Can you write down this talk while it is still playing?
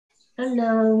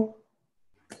Hello.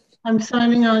 I'm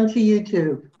signing on to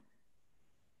YouTube.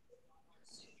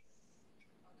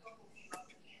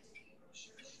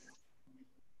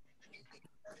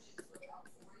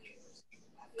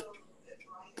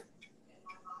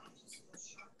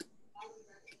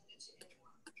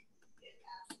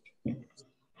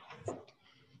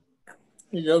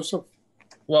 Hey, Joseph.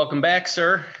 Welcome back,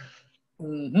 sir.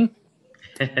 Mm-hmm.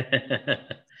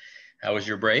 How was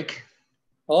your break?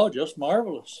 Oh, just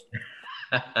marvelous.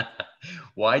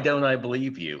 Why don't I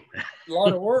believe you? A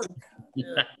lot of work.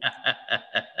 Yeah.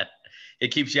 It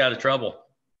keeps you out of trouble.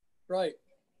 Right.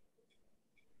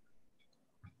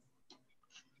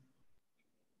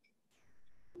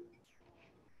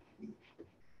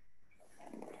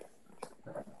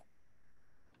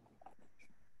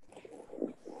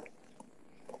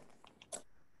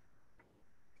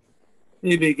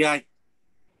 Hey, big guy.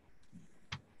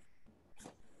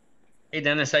 Hey,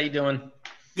 Dennis, how you doing?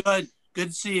 Good. Good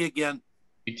to see you again.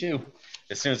 You too.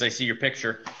 As soon as I see your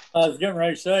picture. I was getting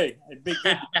ready to say, it'd be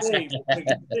good to see.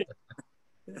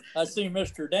 I see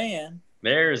Mr. Dan.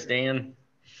 There's Dan.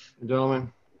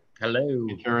 Gentlemen. Hello.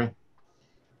 Hey, Terry.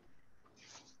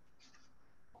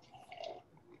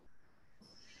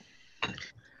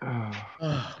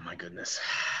 Oh, my goodness.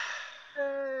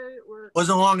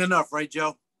 Wasn't long enough, right,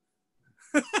 Joe?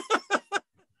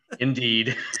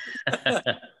 Indeed.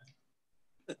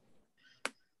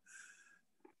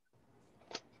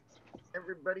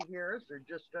 Everybody hear us or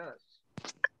just us?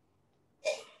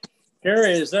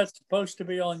 Terry, is that supposed to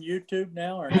be on YouTube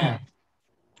now or not?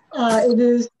 It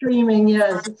is streaming,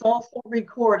 yes. It's also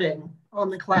recording on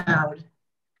the cloud.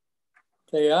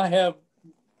 Okay, I have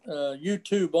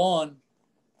YouTube on,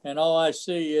 and all I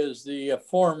see is the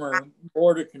former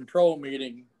Board of Control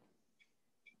meeting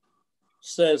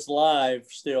says live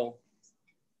still.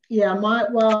 Yeah,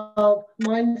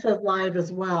 mine says live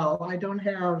as well. I don't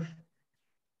have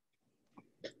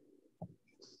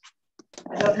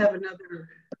another.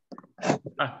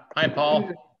 Hi,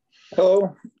 Paul.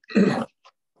 Hello.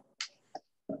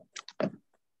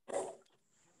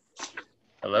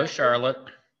 Hello, Charlotte.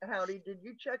 Howdy, did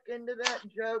you check into that,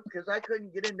 Joe? Because I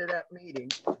couldn't get into that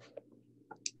meeting.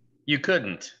 You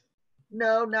couldn't?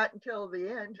 No, not until the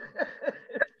end.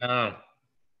 Oh.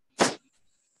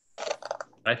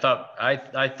 I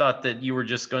thought that you were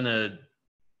just going to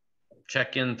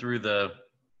check in through the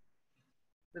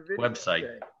website.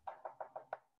 Thing.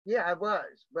 Yeah, I was,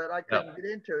 but I couldn't get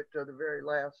into it till the very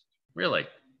last. Really?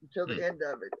 Until the end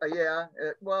of it.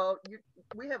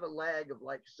 We have a lag of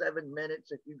like 7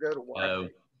 minutes if you go to watch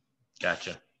it.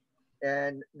 Gotcha.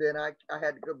 And then I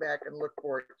had to go back and look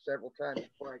for it several times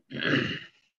before it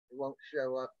won't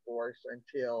show up for us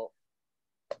until.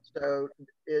 So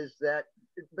is that?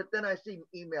 But then I see an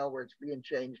email where it's being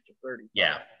changed to 30.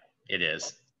 Yeah, it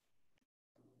is.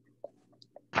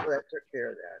 So that took care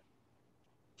of that.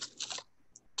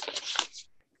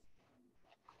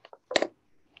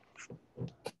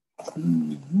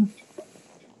 Mm-hmm.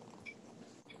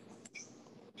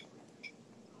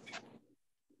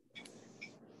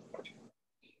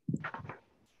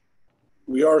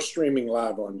 We are streaming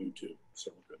live on YouTube,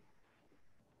 so good.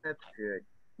 That's good.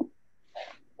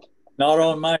 Not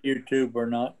on my YouTube or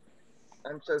not.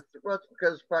 Well, it's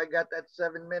because it's probably got that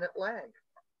 7-minute lag.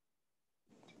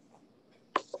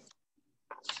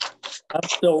 I'm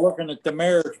still looking at the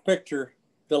mayor's picture,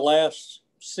 the last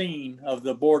scene of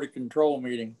the Board of Control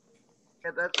meeting.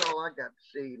 Yeah, that's all I got to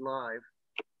see live.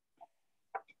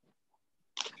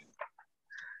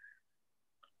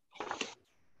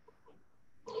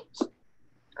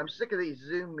 I'm sick of these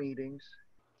Zoom meetings.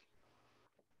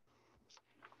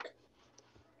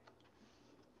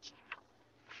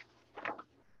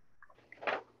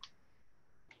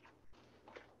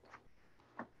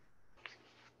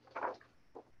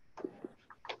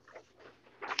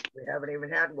 We haven't even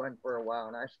had one for a while,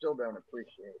 and I still don't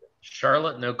appreciate it.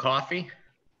 Charlotte, no coffee?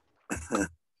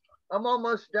 I'm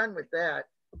almost done with that.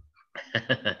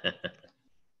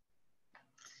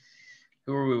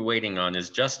 Who are we waiting on? Is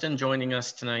Justin joining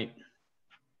us tonight?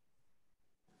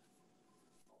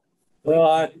 Well,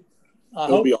 I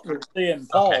hope we're seeing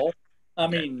Paul. Okay. I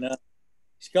mean,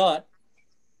 Scott.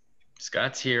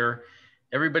 Scott's here.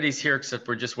 Everybody's here except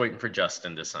we're just waiting for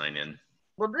Justin to sign in.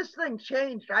 Well, this thing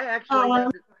changed. I actually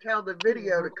had to tell the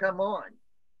video to come on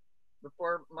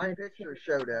before my picture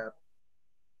showed up.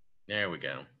 There we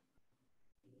go.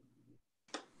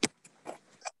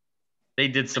 They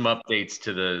did some updates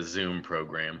to the Zoom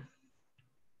program.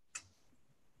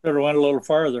 Should have went a little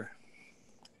farther.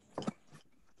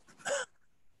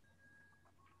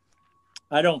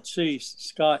 I don't see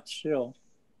Scott still.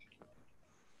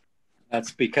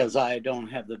 That's because I don't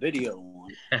have the video on.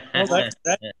 Well,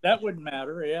 that wouldn't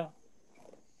matter, yeah.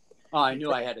 Oh, I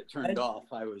knew I had it turned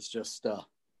off. I was just,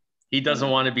 He doesn't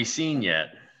want to be seen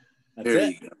yet. that's There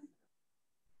it. you go.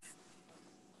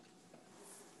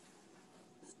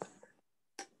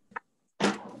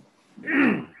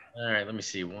 All right, let me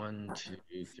see. 1,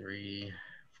 2, 3,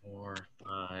 4,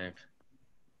 5,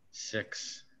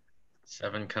 6,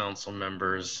 7 council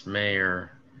members,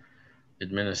 mayor,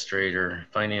 administrator,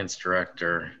 finance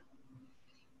director,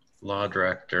 law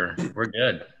director. We're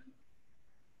good.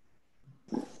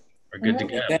 We're good to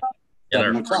go.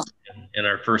 And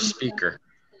our first speaker.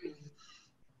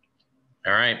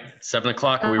 All right, 7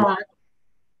 o'clock. Our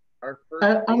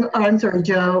first I'm sorry,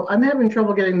 Joe. I'm having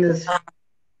trouble getting this.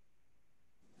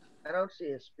 I don't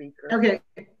see a speaker. Okay.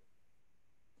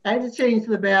 I had to change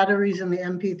the batteries in the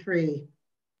MP3.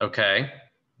 Okay,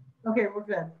 Okay, we're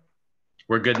good.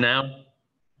 we're good now?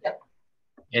 Yep.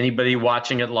 Anybody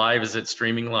watching it live? Is it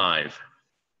streaming live?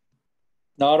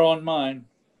 Not on mine.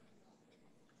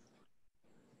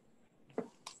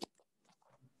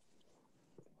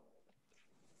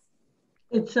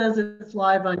 It says it's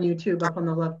live on YouTube up on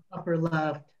the left, upper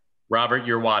left. Robert,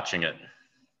 you're watching it.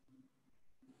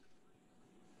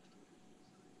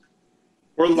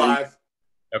 We're live.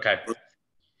 Okay.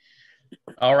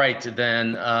 All right,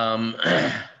 then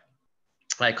I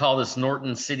call this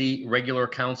Norton City Regular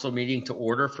Council meeting to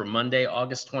order for Monday,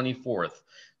 August 24th,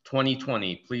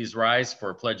 2020. Please rise for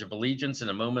a pledge of allegiance and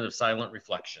a moment of silent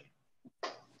reflection.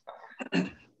 I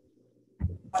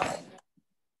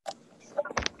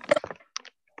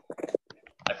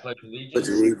pledge allegiance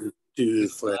To the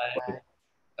flag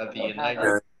of the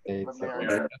United States of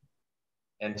America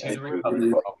and to the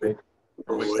republic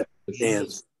for which it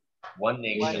stands, one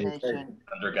nation,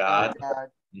 under God,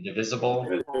 indivisible,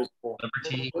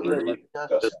 liberty, and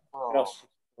Justice for all.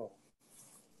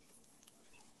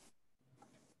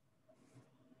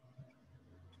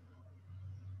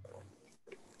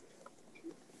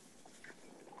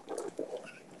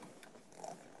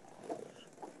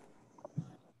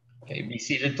 Okay, be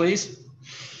seated, please.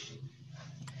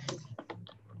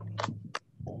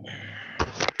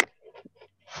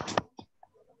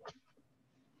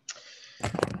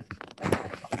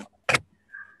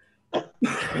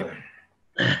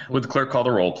 Would the clerk call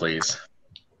the roll, please?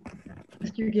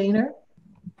 Mr. Gaynor,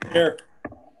 Here.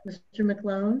 Mr.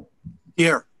 McClone,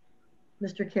 here.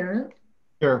 Mr. Carent,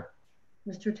 Here.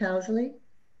 Mr. Towsley,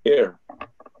 Here.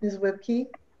 Ms. Whipke,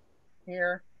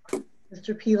 Here.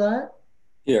 Mr. Pilat,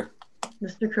 Here.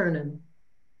 Mr. Kernan.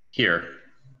 Here.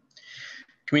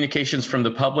 Communications from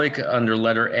the public under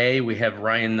letter A, we have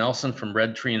Ryan Nelson from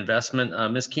Red Tree Investment.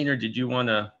 Ms. Keener, did you want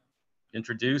to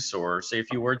introduce or say a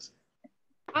few words?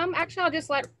 Actually, I'll just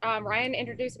let Ryan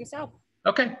introduce himself.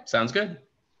 Okay, sounds good.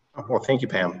 Well, thank you,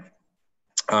 Pam.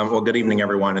 Well, good evening,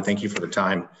 everyone, and thank you for the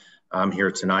time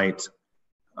here tonight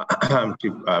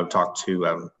to talk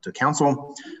to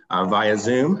council via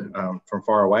Zoom from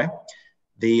far away.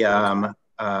 The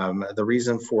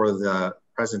reason for the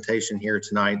presentation here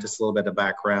tonight, just a little bit of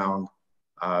background.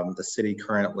 The city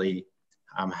currently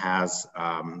has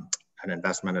an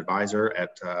investment advisor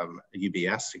at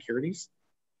UBS Securities,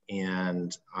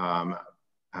 and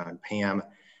Pam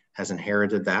has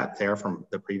inherited that there from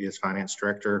the previous finance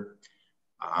director.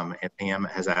 And Pam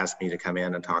has asked me to come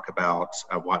in and talk about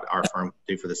what our firm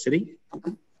can do for the city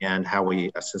and how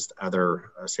we assist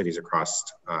other cities across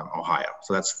Ohio.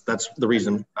 So that's the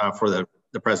reason for the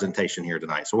presentation here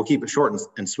tonight. So we'll keep it short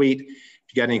and sweet.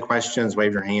 If you got any questions,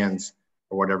 wave your hands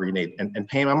or whatever you need. And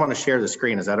Pam, I'm going to share the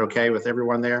screen. Is that okay with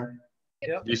everyone there?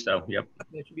 Yep. Do so, yep.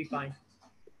 That should be fine.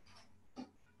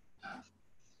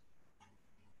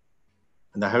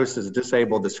 And the host has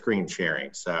disabled the screen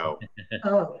sharing, so.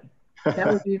 Oh,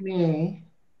 that would be me.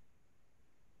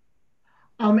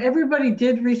 Everybody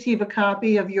did receive a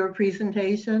copy of your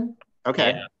presentation.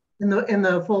 Okay. Yeah. In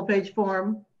the full page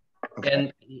form. Okay.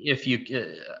 And if you,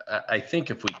 I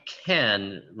think if we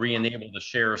can re-enable the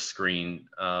share screen,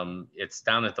 it's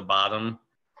down at the bottom.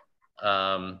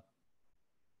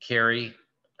 Carrie,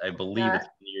 I believe it's one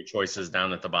of your choices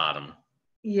down at the bottom.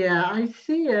 Yeah, I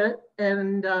see it,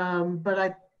 and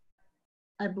but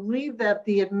I believe that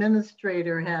the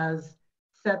administrator has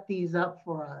set these up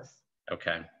for us.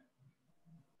 Okay.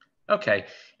 Okay,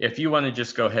 if you want to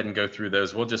just go ahead and go through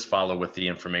those, we'll just follow with the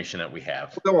information that we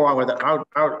have. We'll go along with it. I'll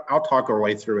talk our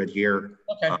way through it here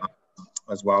Okay.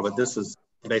 As well, but this is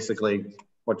basically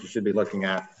what you should be looking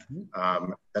at.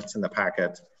 That's in the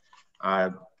packet.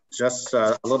 Just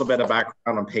a little bit of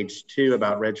background on page 2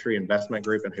 about Red Tree Investment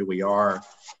Group and who we are.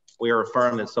 We are a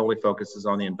firm that solely focuses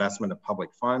on the investment of public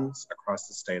funds across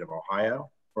the state of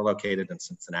Ohio. We're located in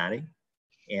Cincinnati.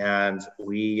 And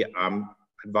we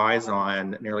advise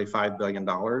on nearly $5 billion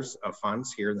of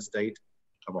funds here in the state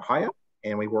of Ohio.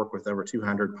 And we work with over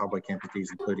 200 public entities,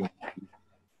 including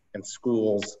and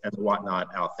schools and whatnot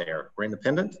out there. We're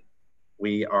independent,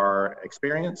 we are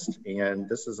experienced, and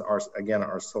this is again,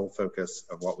 our sole focus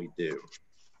of what we do.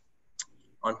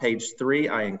 On page 3,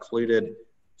 I included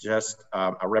just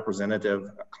a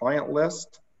representative client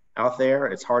list out there.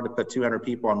 It's hard to put 200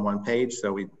 people on one page,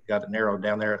 so we got it narrowed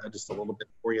down there just a little bit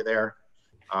for you there.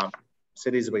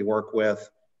 Cities that we work with,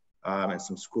 and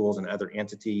some schools and other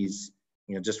entities.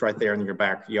 You know, just right there in your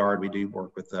backyard, we do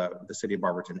work with the city of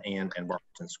Barberton and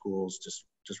Barberton schools,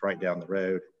 just right down the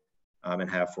road, and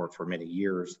have for many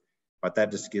years. But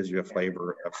that just gives you a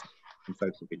flavor of some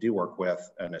folks that we do work with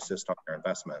and assist on their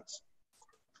investments.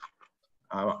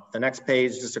 The next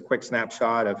page, just a quick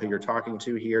snapshot of who you're talking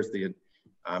to. Here's the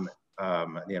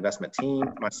investment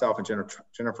team. Myself and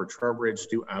Jennifer Trowbridge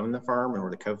do own the firm, and we're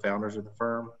the co-founders of the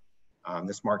firm.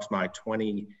 This marks my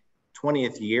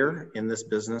 20th year in this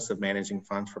business of managing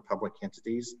funds for public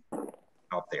entities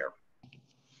out there.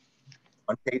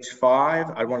 On page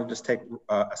 5, I want to just take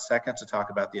a second to talk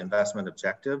about the investment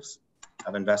objectives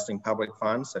of investing public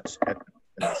funds, such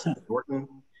as Norton.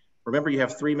 Remember, you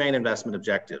have 3 main investment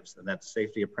objectives, and that's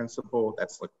safety of principal,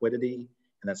 that's liquidity,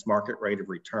 and that's market rate of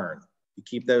return. You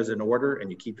keep those in order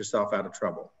and you keep yourself out of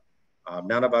trouble.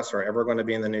 None of us are ever going to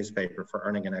be in the newspaper for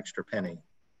earning an extra penny,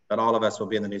 but all of us will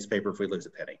be in the newspaper if we lose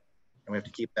a penny. And we have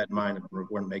to keep that in mind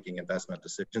when making investment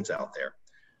decisions out there.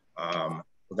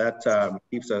 So that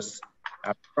keeps us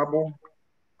out of trouble.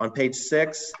 On page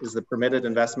 6 is the permitted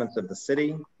investments of the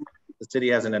city. The city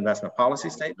has an investment policy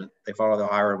statement. They follow the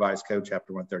Ohio Revised Code,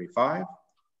 Chapter 135.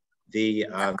 The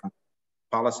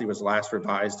policy was last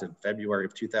revised in February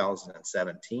of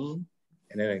 2017,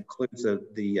 and it includes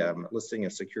the listing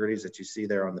of securities that you see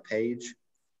there on the page.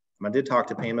 I did talk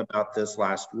to Pam about this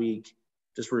last week,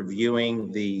 just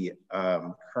reviewing the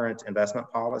current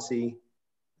investment policy.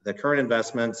 The current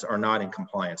investments are not in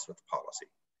compliance with the policy,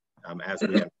 as we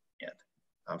understand.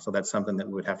 So that's something that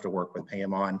we would have to work with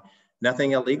Pam on.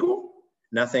 Nothing illegal,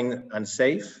 nothing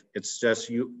unsafe. It's just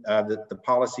the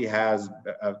policy has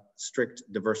strict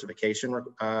diversification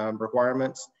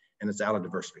requirements, and it's out of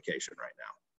diversification right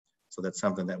now. So that's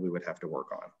something that we would have to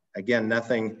work on. Again,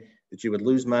 nothing that you would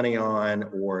lose money on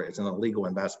or it's an illegal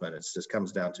investment. It just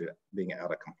comes down to being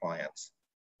out of compliance.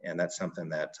 And that's something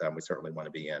that we certainly want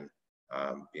to be in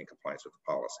compliance with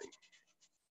the policy.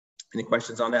 Any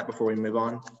questions on that before we move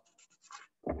on?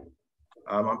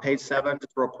 On page 7,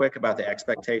 just real quick about the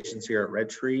expectations here at Red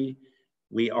Tree.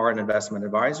 We are an investment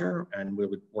advisor, and we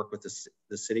would work with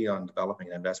the city on developing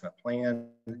an investment plan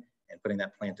and putting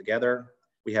that plan together.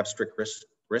 We have strict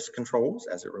risk controls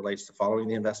as it relates to following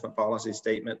the investment policy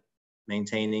statement,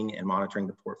 maintaining and monitoring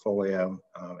the portfolio,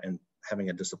 and having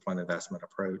a disciplined investment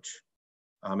approach.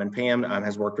 And Pam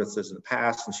has worked with us in the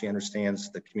past, and she understands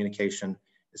that communication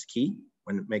is key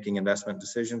when making investment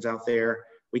decisions out there.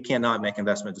 We cannot make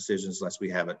investment decisions unless we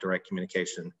have a direct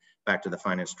communication back to the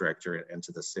finance director and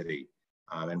to the city.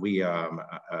 And we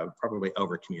probably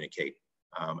over communicate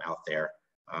out there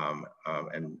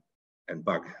and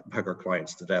bug our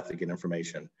clients to death to get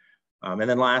information. And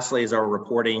then lastly is our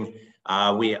reporting.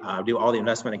 We do all the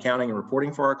investment accounting and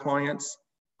reporting for our clients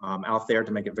out there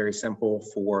to make it very simple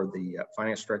for the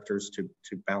finance directors to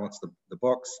balance the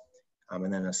books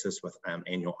and then assist with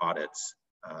annual audits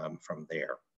from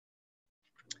there.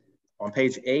 On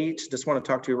page 8, just want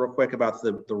to talk to you real quick about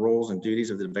the roles and duties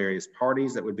of the various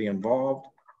parties that would be involved.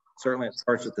 Certainly it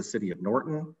starts with the city of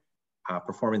Norton,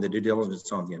 performing the due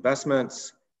diligence on the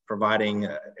investments, providing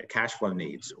cash flow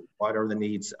needs. What are the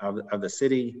needs of the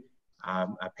city?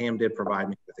 Pam did provide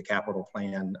me with the capital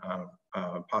plan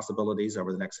possibilities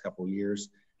over the next couple of years,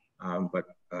 but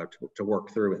to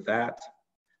work through with that.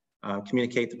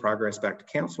 Communicate the progress back to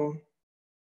council.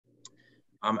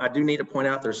 I do need to point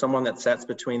out there's someone that sits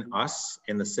between us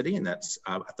and the city, and that's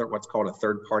what's called a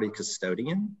third-party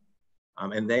custodian.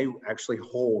 And they actually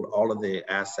hold all of the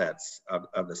assets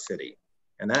of the city.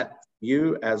 And that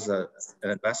you as an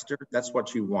investor, that's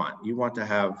what you want. You want to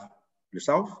have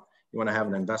yourself, you want to have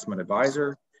an investment advisor,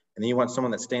 and then you want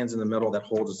someone that stands in the middle that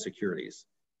holds the securities.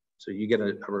 So you get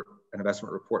an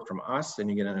investment report from us, and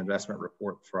you get an investment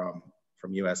report from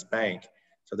US Bank.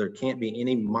 So there can't be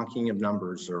any monkeying of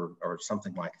numbers or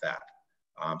something like that.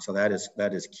 So that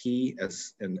is key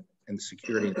as in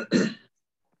security.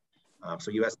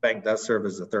 So US Bank does serve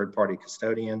as a third-party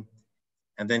custodian.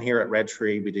 And then here at Red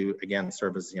Tree, we do, again,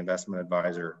 serve as the investment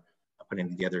advisor, putting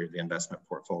together the investment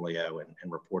portfolio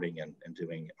and reporting and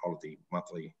doing all of the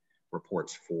monthly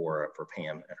reports for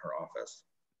Pam at her office.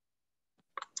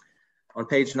 On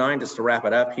page 9, just to wrap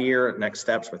it up here, next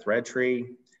steps with Red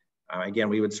Tree. Again,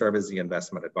 we would serve as the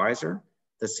investment advisor.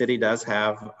 The city does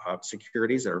have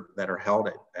securities that are held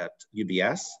at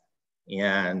UBS,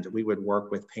 and we would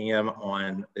work with Pam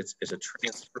on it's a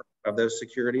transfer of those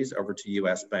securities over to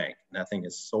US Bank. Nothing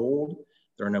is sold.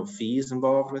 There are no fees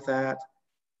involved with that.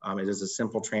 It is a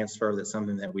simple transfer. That's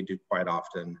something that we do quite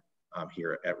often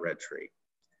here at Red Tree.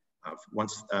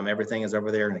 Once everything is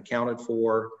over there and accounted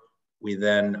for, we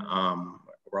then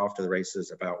we're off to the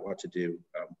races about what to do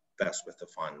best with the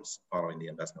funds following the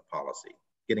investment policy.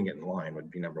 Getting it in line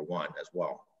would be number one as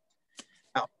well.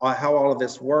 How all of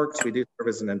this works, we do serve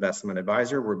as an investment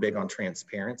advisor. We're big on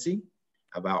transparency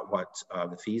about what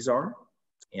the fees are.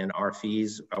 And our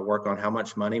fees work on how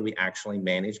much money we actually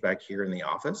manage back here in the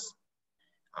office.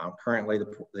 Currently,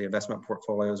 the investment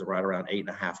portfolios are right around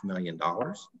 $8.5 million.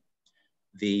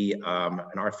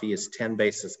 And our fee is 10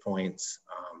 basis points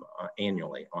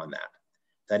annually on that.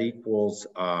 That equals,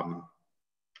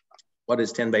 what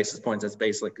is 10 basis points? That's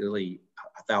basically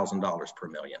 $1,000 per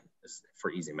million,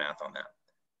 for easy math on that.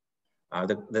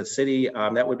 The city,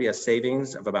 that would be a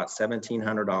savings of about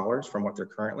 $1,700 from what they're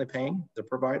currently paying the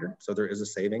provider. So there is a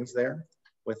savings there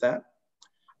with that.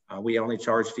 We only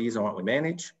charge fees on what we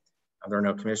manage. There are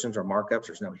no commissions or markups.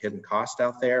 There's no hidden cost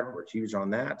out there. We're huge on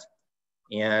that.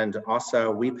 And also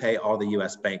we pay all the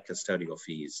US Bank custodial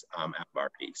fees out of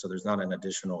our fee. So there's not an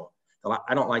additional,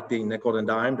 I don't like being nickeled and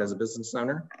dimed as a business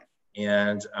owner.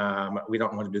 And we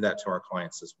don't want to do that to our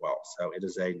clients as well. So it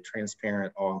is a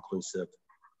transparent, all-inclusive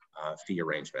fee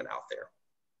arrangement out there.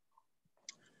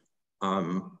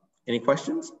 Any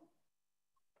questions?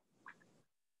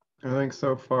 I think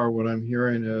so far what I'm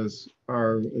hearing is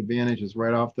our advantage is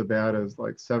right off the bat is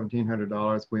like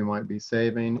 $1,700 we might be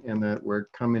saving, and that we're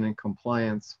coming in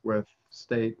compliance with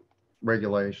state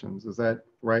regulations. Is that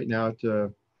right now?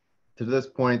 To this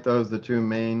point, those are the two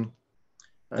main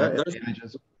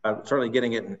advantages? Certainly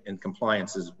getting it in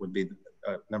compliance would be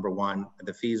number one.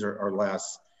 The fees are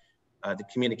less. The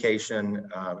communication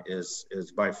is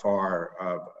by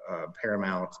far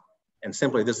paramount. And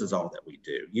simply, this is all that we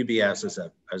do. UBS is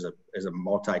a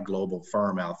multi-global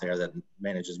firm out there that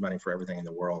manages money for everything in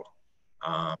the world,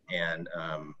 and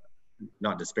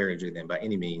not disparaging them by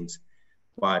any means,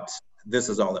 but this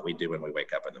is all that we do when we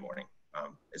wake up in the morning,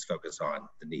 is focus on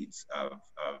the needs of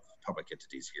public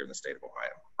entities here in the state of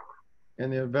Ohio.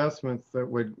 And the investments that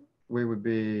we would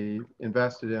be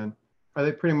invested in, are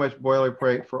they pretty much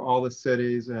boilerplate for all the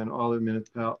cities and all the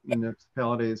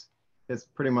municipalities? It's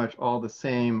pretty much all the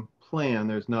same plan.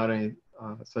 There's not any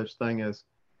such thing as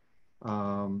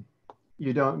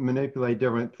you don't manipulate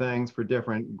different things for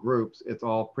different groups. It's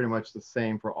all pretty much the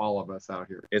same for all of us out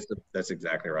here. That's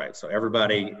exactly right. So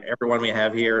everyone we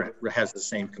have here has the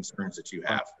same concerns that you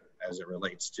have as it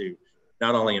relates to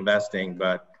not only investing,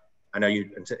 but I know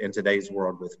you in today's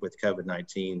world with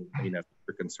COVID-19, you know,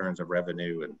 your concerns of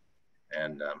revenue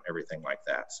and everything like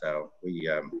that. So we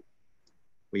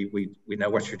know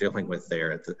what you're dealing with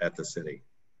there at the city.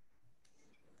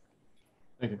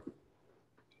 Thank you.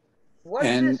 What's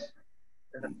this?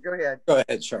 Go ahead. Go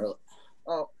ahead, Charlotte.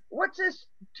 Oh, what's this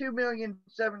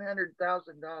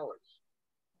 $2,700,000?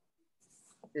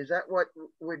 Is that what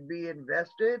would be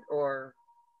invested, or?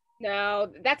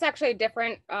 No, that's actually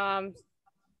different.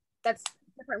 That's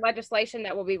different legislation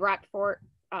that will be brought forward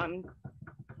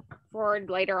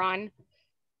later on.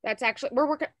 That's actually, we're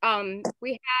working,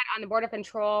 we had on the Board of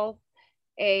Control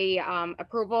a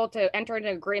approval to enter into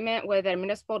an agreement with a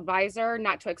municipal advisor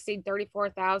not to exceed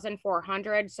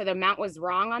 $34,400. So the amount was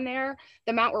wrong on there.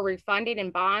 The amount we're refunding in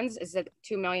bonds is at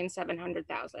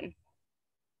 $2,700,000.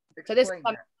 So this,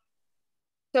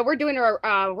 so we're doing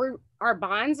our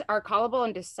bonds are callable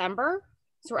in December.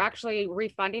 So we're actually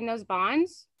refunding those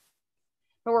bonds,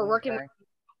 but we're working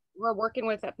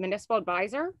with a municipal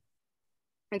advisor.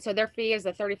 And so their fee is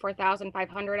the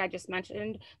 $34,500 I just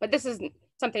mentioned, but this is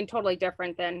something totally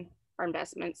different than our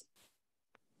investments.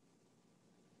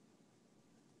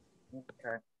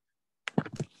 Okay.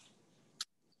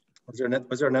 Was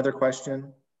there another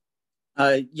question?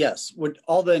 Yes. Would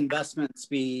all the investments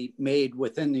be made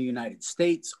within the United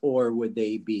States, or would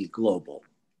they be global?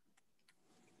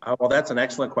 Well, that's an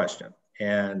excellent question,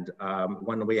 and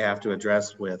one we have to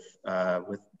address with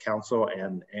council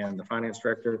and the finance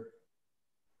director.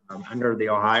 Under the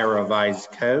Ohio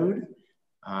Revised Code,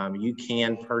 you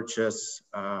can purchase,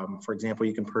 for example,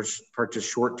 you can purchase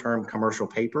short-term commercial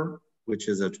paper, which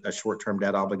is a short-term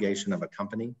debt obligation of a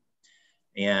company.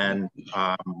 And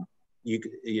for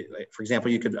example,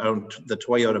 you could own the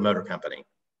Toyota Motor Company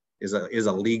is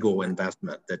a legal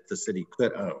investment that the city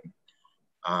could own.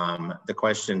 The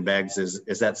question begs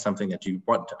is that something that you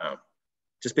want to own?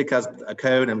 just because a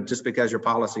code and just because your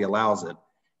policy allows it,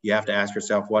 you have to ask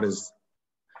yourself, what's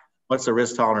the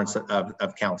risk tolerance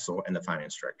of council and the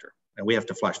finance director? And we have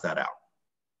to flesh that out.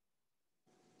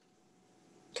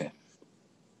 Okay.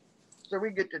 So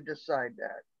we get to decide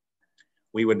that.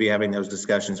 We would be having those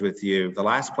discussions with you. The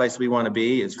last place we want to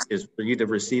be is for you to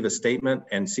receive a statement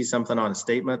and see something on a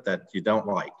statement that you don't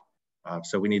like.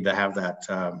 So we need to have that,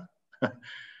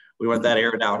 we want that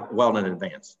aired out well in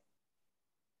advance.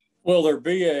 Will there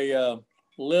be a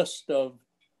list of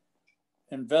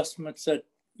investments that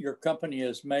your company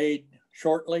has made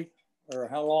shortly? Or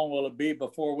how long will it be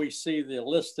before we see the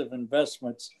list of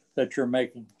investments that you're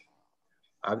making?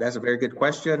 That's a very good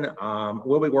question.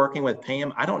 We'll be working with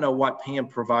Pam. I don't know what Pam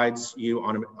provides you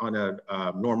on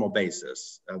a normal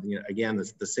basis. You know, again,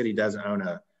 the city does own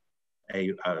a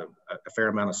fair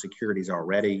amount of securities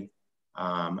already.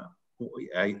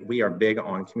 We are big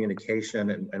on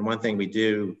communication, and one thing we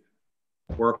do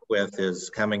work with is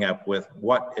coming up with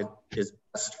what it is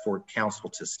best for council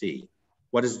to see.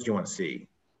 What is it you want to see?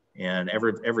 And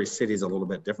every city is a little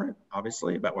bit different,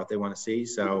 obviously, about what they want to see.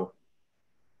 So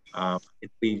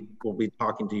we'll be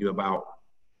talking to you about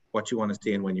what you want to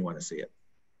see and when you want to see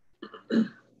it.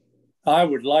 I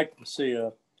would like to see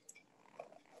a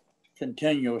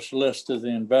continuous list of the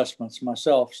investments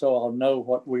myself, so I'll know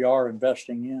what we are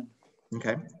investing in.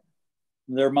 Okay.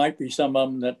 There might be some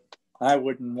of them that I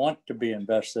wouldn't want to be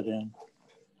invested in.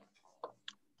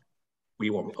 We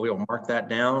will mark that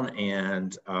down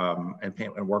and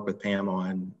work with Pam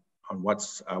on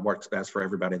what's works best for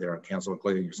everybody there on council,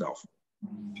 including yourself.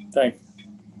 Thank you.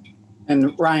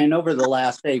 And Ryan, over the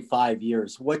last, say, 5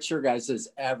 years, what's your guys'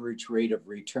 average rate of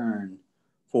return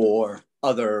for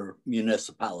other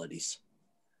municipalities?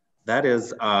 That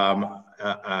is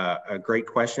a great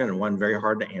question and one very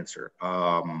hard to answer.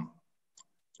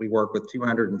 We work with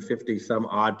 250 some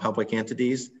odd public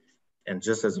entities. And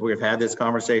just as we've had this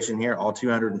conversation here, all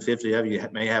 250 of you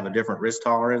may have a different risk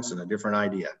tolerance and a different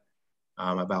idea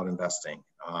about investing.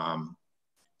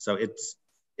 So it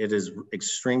is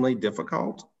extremely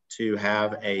difficult to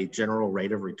have a general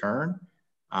rate of return,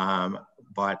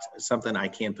 but something I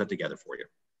can put together for you.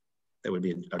 That would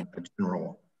be a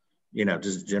general,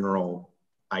 just general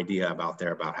idea about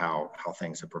how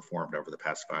things have performed over the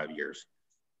past 5 years.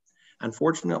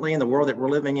 Unfortunately, in the world that we're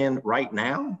living in right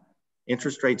now,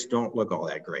 interest rates don't look all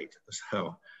that great.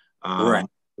 So right.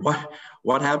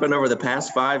 What happened over the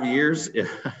past 5 years is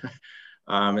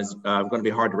going to be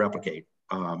hard to replicate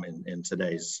in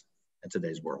today's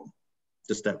world.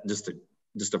 Just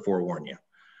to forewarn you.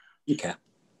 Okay.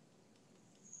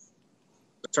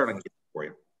 But certainly get it for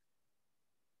you.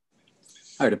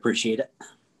 I'd appreciate it.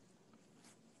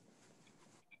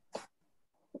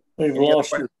 We've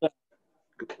lost your.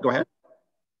 Go ahead.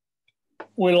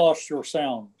 We lost your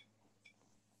sound.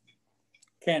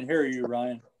 Can't hear you,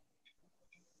 Ryan.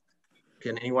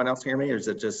 Can anyone else hear me, or is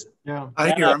it just? Yeah,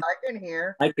 I hear him. I can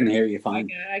hear. I can hear you fine.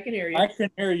 I can hear you. I can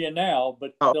hear you now,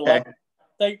 but okay. the last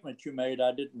statement you made,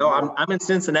 I didn't. No, I'm in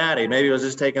Cincinnati. Maybe it was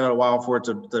just taking a while for it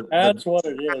to. That's what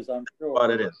it is, I'm sure. What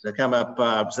it is. They come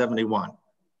up 71.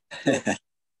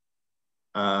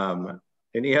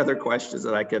 Any other questions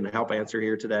that I can help answer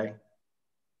here today?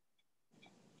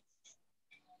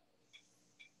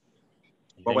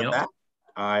 Well, with that,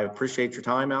 I appreciate your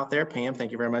time out there. Pam,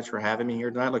 thank you very much for having me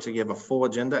here tonight. Looks like you have a full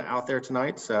agenda out there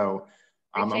tonight. So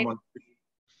I'm going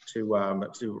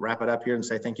to wrap it up here and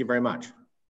say thank you very much.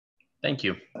 Thank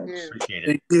you. Appreciate it.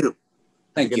 Thank you.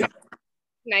 Thank you.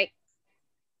 Night.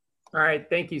 All right.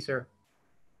 Thank you, sir.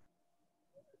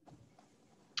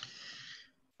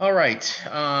 All right,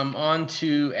 on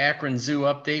to Akron Zoo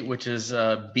update, which is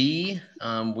B.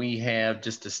 We have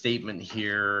just a statement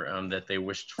here that they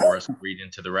wished for us to read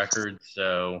into the record.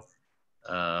 So,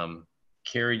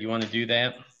 Carrie, you want to do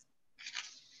that?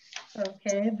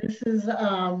 Okay, this is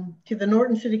to the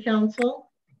Norton City Council,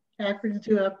 Akron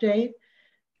Zoo update.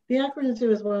 The Akron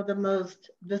Zoo is one of the most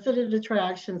visited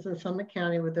attractions in Summit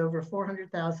County with over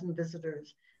 400,000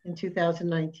 visitors in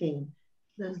 2019.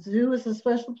 The zoo is a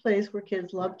special place where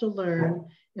kids love to learn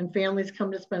and families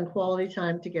come to spend quality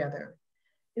time together.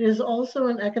 It is also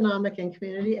an economic and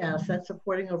community asset,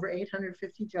 supporting over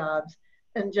 850 jobs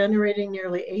and generating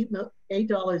nearly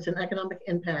 $8 in economic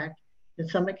impact in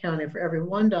Summit County for every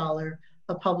 $1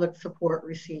 of public support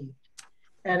received,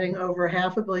 adding over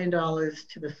 $500 million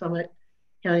to the Summit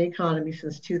County economy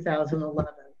since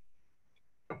 2011.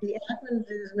 The Akron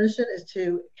Zoo's mission is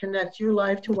to connect your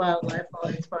life to wildlife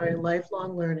while inspiring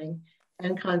lifelong learning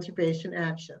and conservation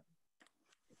action.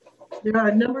 There are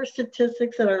a number of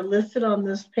statistics that are listed on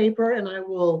this paper, and I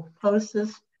will post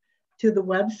this to the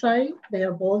website. They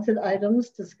have bulleted items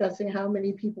discussing how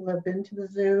many people have been to the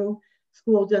zoo,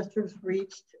 school districts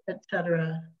reached, et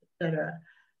cetera, et cetera.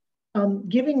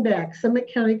 Giving back, Summit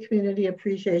County Community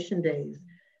Appreciation Days.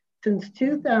 Since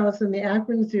 2000, the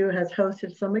Akron Zoo has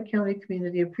hosted Summit County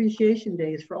Community Appreciation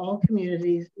Days for all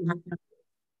communities in the county.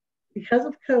 Because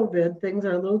of COVID, things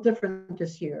are a little different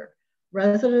this year.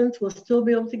 Residents will still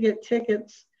be able to get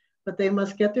tickets, but they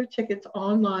must get their tickets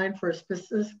online for a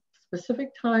specific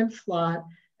time slot,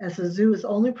 as the zoo is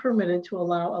only permitted to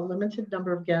allow a limited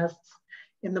number of guests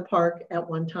in the park at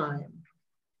one time.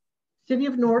 City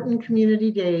of Norton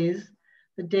Community Days.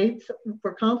 The dates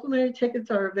for complimentary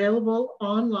tickets are available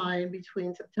online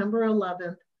between September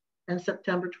 11th and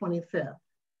September 25th.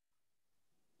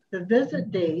 The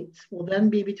visit dates will then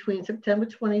be between September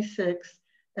 26th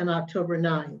and October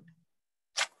 9th.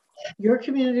 Your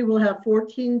community will have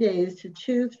 14 days to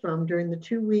choose from during the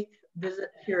 2-week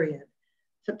visit period,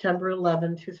 September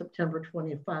 11 to September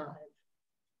 25.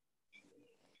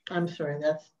 I'm sorry,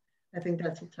 I think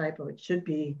that's a typo. It should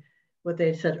be what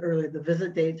they said earlier. The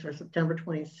visit dates are September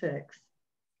 26th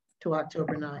to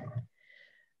October 9th.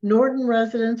 Norton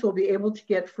residents will be able to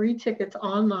get free tickets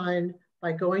online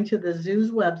by going to the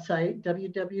zoo's website,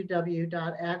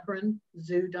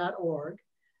 www.akronzoo.org.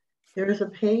 There is a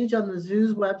page on the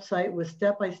zoo's website with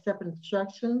step-by-step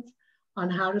instructions on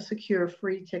how to secure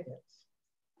free tickets.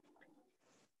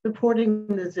 Supporting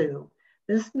the zoo.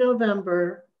 This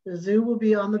November, the zoo will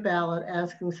be on the ballot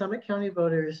asking Summit County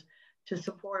voters to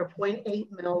support a 0.8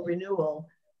 mil renewal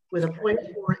with a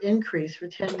 0.4 increase for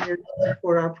 10 years to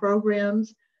support our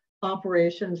programs,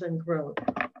 operations, and growth.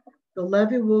 The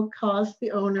levy will cost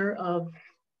the owner of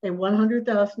a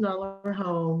 $100,000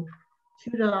 home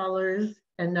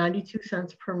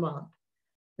 $2.92 per month.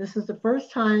 This is the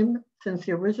first time since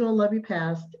the original levy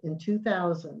passed in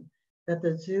 2000 that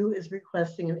the zoo is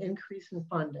requesting an increase in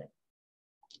funding.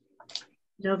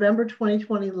 November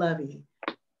 2020 levy.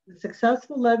 The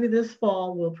successful levy this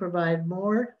fall will provide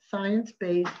more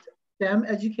science-based STEM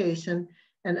education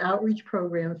and outreach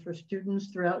programs for students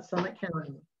throughout Summit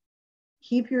County.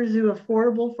 Keep your zoo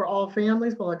affordable for all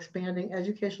families while expanding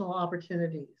educational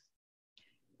opportunities.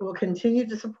 It will continue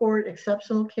to support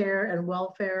exceptional care and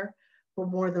welfare for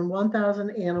more than 1,000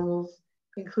 animals,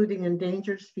 including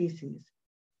endangered species.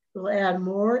 It will add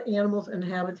more animals and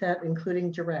habitat,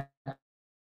 including giraffes.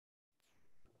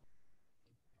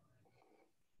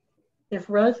 If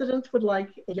residents would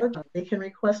like a yard, they can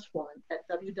request one at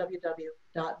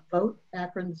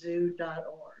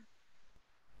www.voteakronzoo.org.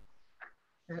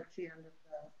 That's the end of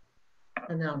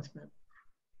the announcement.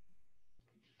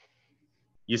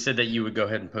 You said that you would go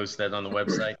ahead and post that on the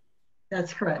website?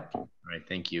 That's correct. All right,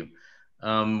 thank you.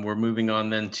 We're moving on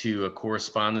then to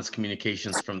correspondence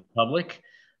communications from the public.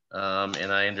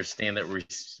 And I understand that we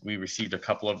received a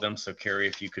couple of them. So Carrie,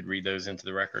 if you could read those into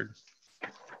the record.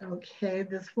 Okay,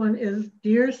 this one is,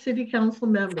 Dear City Council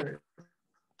members,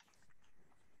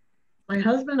 my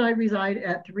husband and I reside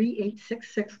at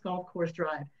 3866 Golf Course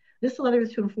Drive. This letter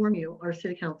is to inform you, our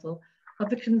City Council, of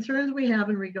the concerns we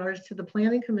have in regards to the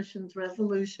Planning Commission's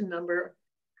resolution number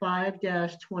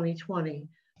 5-2020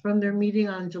 from their meeting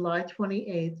on July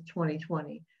 28th,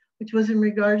 2020, which was in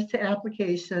regards to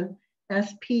application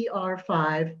SPR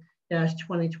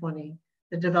 5-2020,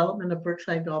 the development of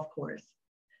Brookside Golf Course.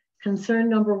 Concern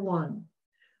number 1,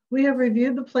 we have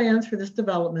reviewed the plans for this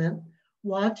development,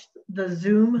 watched the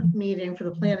Zoom meeting for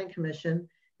the Planning Commission,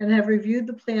 and have reviewed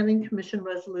the Planning Commission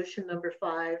resolution number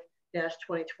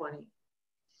 5-2020.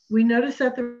 We notice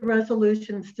that the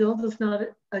resolution still does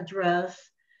not address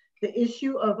the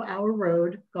issue of our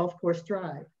road, Golf Course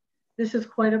Drive. This is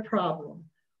quite a problem.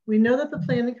 We know that the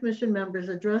Planning Commission members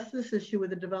addressed this issue with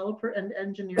the developer and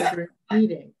engineer during the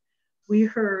meeting. We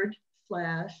heard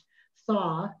 /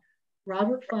 saw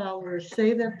Robert Fowler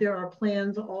say that there are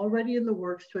plans already in the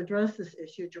works to address this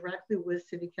issue directly with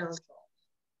City Council.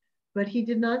 But he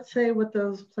did not say what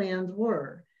those plans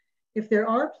were. If there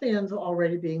are plans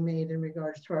already being made in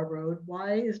regards to our road,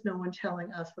 why is no one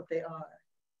telling us what they are?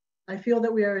 I feel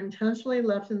that we are intentionally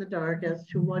left in the dark as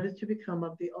to what is to become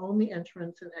of the only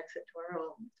entrance and exit to our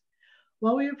homes.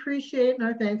 While we appreciate and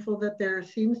are thankful that there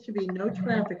seems to be no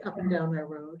traffic up and down our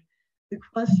road, the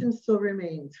question still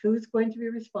remains, who is going to be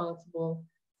responsible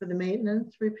for the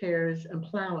maintenance, repairs, and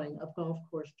plowing of Golf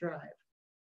Course Drive?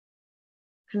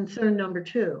 Concern number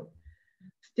 2.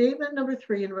 Statement number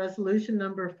 3 in resolution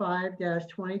number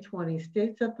 5-2020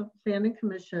 states that the Planning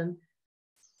Commission,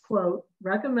 quote,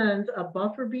 recommends a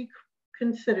buffer be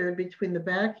considered between the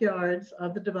backyards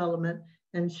of the development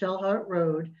and Shellhart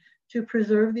Road to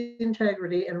preserve the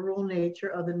integrity and rural nature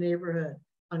of the neighborhood,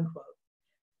 unquote.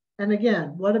 And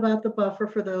again, what about the buffer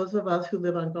for those of us who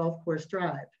live on Golf Course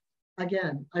Drive?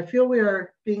 Again, I feel we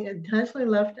are being intentionally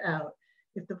left out.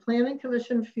 If the Planning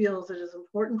Commission feels it is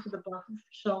important for the buffer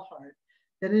for Shellheart,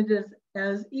 then it is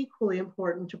as equally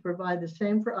important to provide the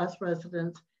same for us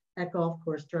residents at Golf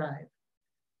Course Drive.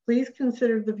 Please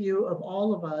consider the view of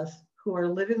all of us who are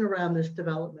living around this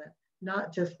development,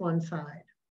 not just one side.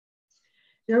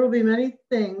 There will be many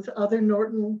things other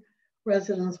Norton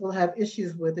residents will have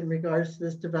issues with in regards to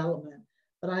this development,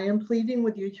 but I am pleading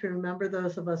with you to remember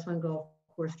those of us on Golf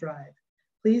Course Drive.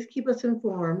 Please keep us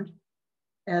informed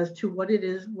as to what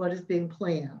is being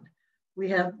planned. We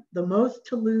have the most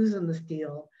to lose in this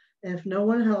deal, and if no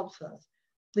one helps us,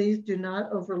 please do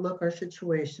not overlook our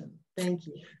situation. Thank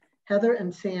you. Heather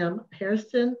and Sam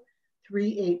Hairston,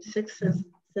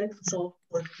 38666 Golf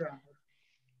Course Drive.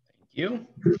 Thank you.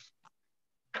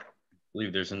 I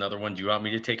believe there's another one. Do you want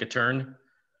me to take a turn?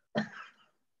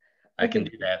 I can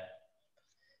do that.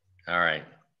 All right.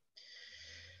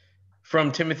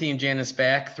 From Timothy and Janice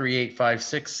Back,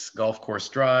 3856 Golf Course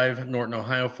Drive, Norton,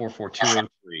 Ohio,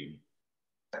 44203.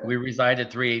 We reside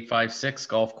at 3856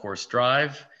 Golf Course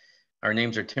Drive. Our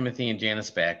names are Timothy and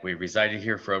Janice Back. We've resided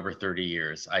here for over 30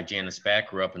 years. I, Janice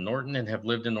Back, grew up in Norton and have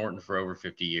lived in Norton for over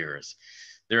 50 years.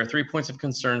 There are 3 points of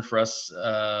concern for us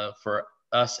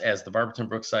as the Barberton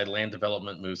Brookside land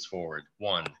development moves forward.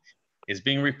 1, is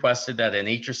being requested that a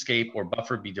naturescape or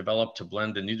buffer be developed to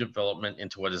blend the new development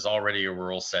into what is already a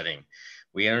rural setting.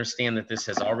 We understand that this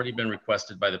has already been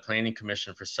requested by the Planning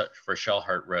Commission for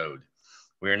Shellheart Road.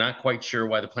 We are not quite sure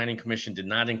why the Planning Commission did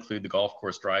not include the Golf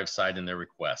Course Drive side in their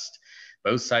request.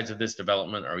 Both sides of this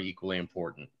development are equally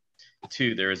important.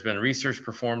 2, there has been research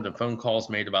performed and phone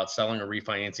calls made about selling or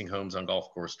refinancing homes on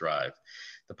Golf Course Drive.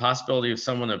 The possibility of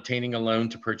someone obtaining a loan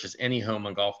to purchase any home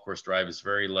on Golf Course Drive is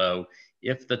very low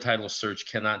if the title search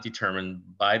cannot determine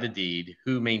by the deed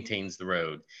who maintains the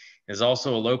road. It is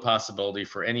also a low possibility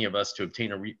for any of us to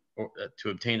obtain a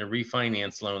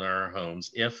refinance loan on our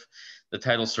homes if the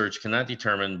title search cannot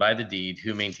determine by the deed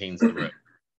who maintains the road.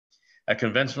 A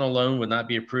conventional loan would not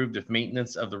be approved if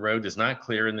maintenance of the road is not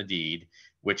clear in the deed,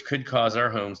 which could cause our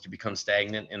homes to become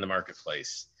stagnant in the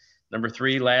marketplace. Number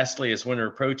 3, lastly, as winter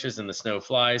approaches and the snow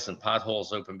flies and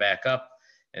potholes open back up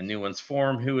and new ones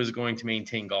form, who is going to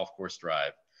maintain Golf Course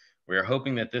Drive? We are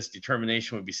hoping that this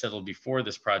determination would be settled before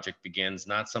this project begins,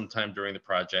 not sometime during the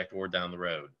project or down the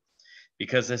road.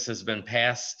 Because this has been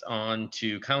passed on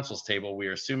to council's table, we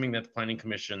are assuming that the Planning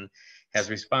Commission has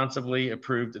responsibly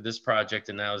approved this project,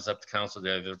 and now it's up to council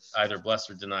to either bless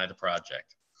or deny the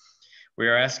project. We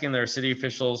are asking that our city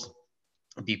officials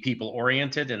be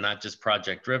people-oriented and not just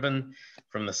project-driven.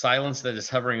 From the silence that is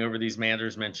hovering over these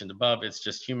matters mentioned above, it's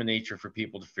just human nature for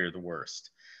people to fear the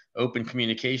worst. Open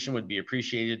communication would be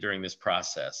appreciated during this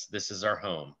process. This is our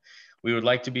home. We would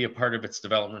like to be a part of its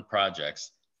development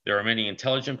projects. There are many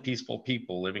intelligent, peaceful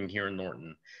people living here in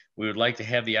Norton. We would like to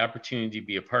have the opportunity to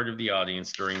be a part of the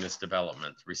audience during this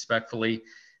development. Respectfully,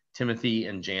 Timothy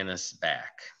and Janice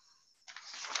Back.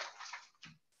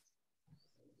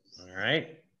 All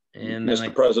right. And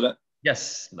Mr. President.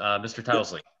 Yes, Mr.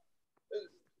 Tousley.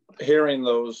 Hearing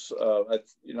those,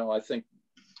 I think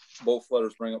both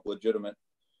letters bring up legitimate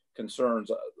concerns.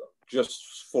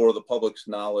 Just for the public's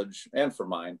knowledge and for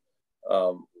mine,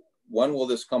 when will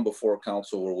this come before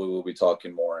council where we will be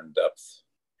talking more in depth?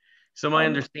 So my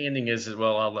understanding is,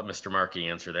 well, I'll let Mr. Markey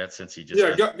answer that since he just—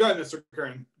 Yeah, go ahead, Mr.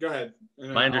 Kern. Go ahead.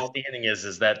 My understanding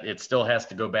is that it still has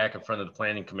to go back in front of the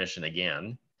Planning Commission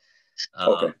again.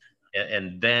 Okay.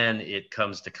 And then it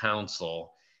comes to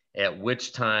council, at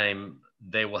which time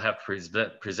they will have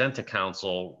to present to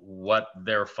council what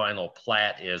their final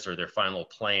plat is or their final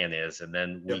plan is, and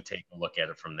then we take a look at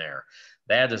it from there.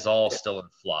 That is all still in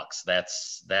flux.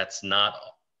 That's not,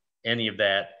 any of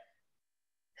that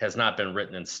has not been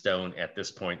written in stone at this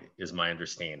point, is my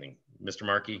understanding. Mr.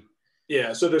 Markey?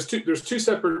 Yeah, so there's two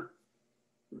separate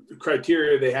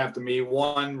criteria they have to meet.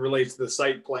 One relates to the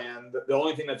site plan. The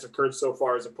only thing that's occurred so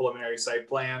far is a preliminary site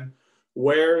plan.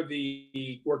 Where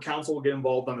council will get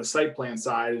involved on the site plan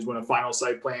side is when a final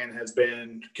site plan has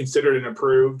been considered and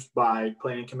approved by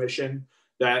Planning Commission.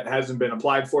 That hasn't been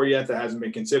applied for yet, that hasn't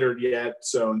been considered yet.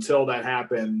 So until that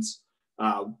happens,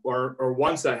 or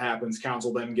once that happens,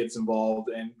 council then gets involved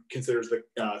and considers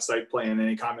the site plan and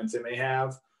any comments it may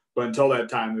have. But until that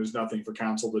time, there's nothing for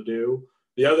council to do.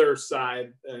 The other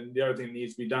side, and the other thing that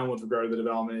needs to be done with regard to the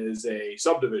development, is a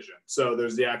subdivision. So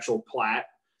there's the actual plat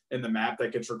in the map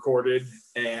that gets recorded,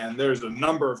 and there's a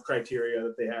number of criteria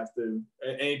that they have to,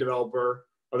 any developer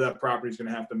of that property is going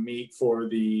to have to meet for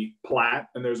the plat,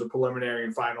 and there's a preliminary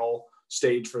and final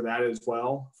stage for that as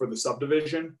well for the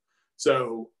subdivision.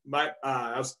 So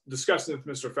I was discussing with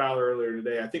Mr. Fowler earlier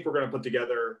today. I think we're going to put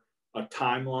together a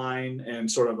timeline and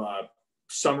sort of a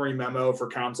summary memo for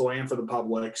council and for the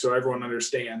public, so everyone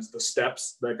understands the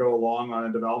steps that go along on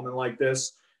a development like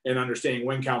this, and understanding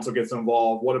when council gets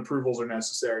involved, what approvals are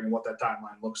necessary, and what that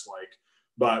timeline looks like.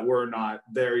 But we're not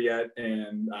there yet,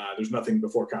 and there's nothing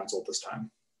before council at this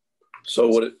time.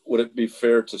 So would it be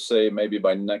fair to say maybe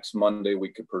by next Monday we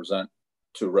could present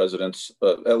to residents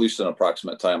at least an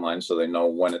approximate timeline so they know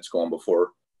when it's going before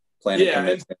planning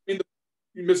commission?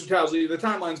 Mr. Towsley, the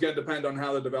timeline is going to depend on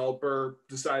how the developer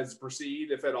decides to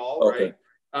proceed, if at all, okay.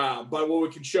 Right? But what we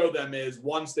can show them is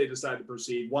once they decide to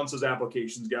proceed, once those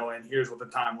applications go in, here's what the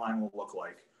timeline will look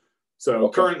like. So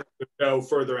currently, there's no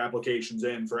further applications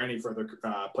in for any further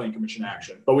planning commission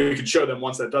action. But we could show them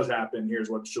once that does happen, here's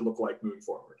what it should look like moving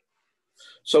forward.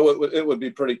 So it would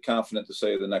be pretty confident to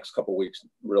say the next couple of weeks,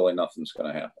 really nothing's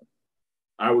going to happen.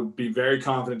 I would be very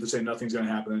confident to say nothing's going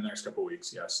to happen in the next couple of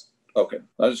weeks. Yes. Okay.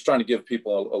 I was just trying to give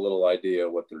people a little idea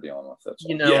of what they're dealing with. That's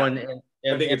you know, yeah. And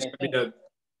I think it's going to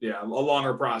be a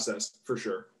longer process for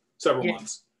sure. Several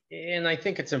months. And I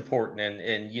think it's important.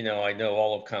 And you know, I know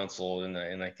all of council,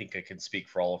 and I think I can speak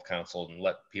for all of council and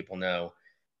let people know.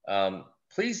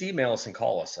 Please email us and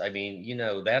call us. I mean, you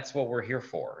know, that's what we're here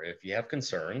for. If you have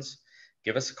concerns,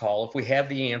 give us a call. If we have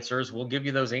the answers, we'll give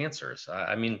you those answers.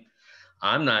 I mean,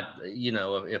 I'm not, you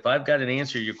know, if I've got an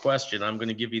answer to your question, I'm going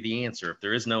to give you the answer. If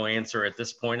there is no answer at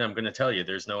this point, I'm going to tell you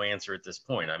there's no answer at this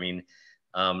point. I mean,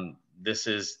 this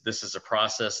is a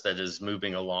process that is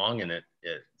moving along, and it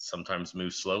sometimes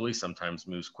moves slowly, sometimes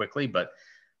moves quickly, but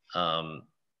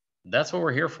that's what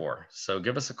we're here for. So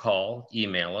give us a call,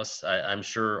 email us. I'm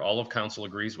sure all of council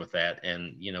agrees with that,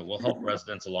 and you know, we'll help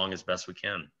residents along as best we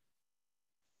can.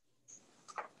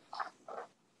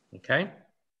 Okay.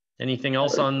 Anything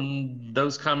else on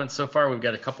those comments so far? We've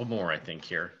got a couple more, I think,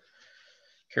 here.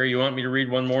 Carrie, you want me to read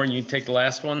one more and you take the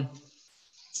last one?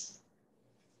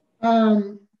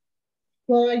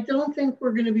 Well, I don't think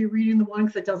we're going to be reading the one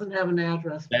because it doesn't have an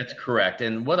address. That's correct.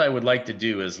 And what I would like to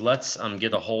do is let's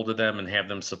get a hold of them and have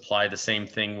them supply the same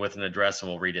thing with an address,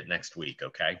 and we'll read it next week,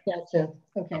 okay? Gotcha.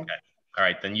 Okay. Okay. All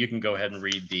right, then you can go ahead and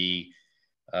read the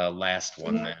last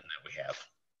one that we have.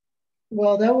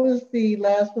 Well, that was the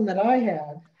last one that I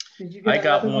had. Did you get I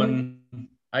got one?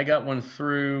 I got one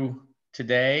through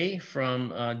today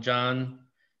from John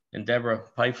and Deborah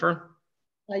Pfeiffer.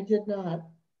 I did not.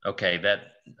 Okay, that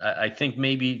I think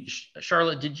maybe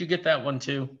Charlotte, did you get that one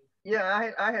too?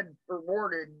 Yeah, I had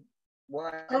forwarded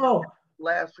one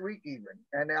last week even,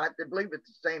 and I believe it's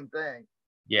the same thing.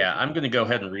 Yeah, I'm going to go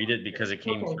ahead and read it because it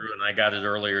came through and I got it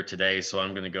earlier today, so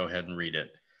I'm going to go ahead and read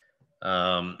it.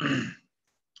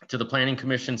 To the Planning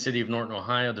Commission, City of Norton,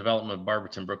 Ohio, development of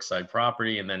Barberton Brookside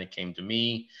property, and then it came to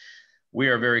me. We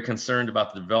are very concerned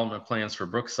about the development plans for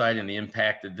Brookside and the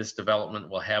impact that this development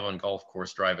will have on Golf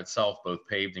Course Drive itself, both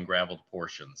paved and graveled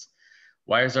portions.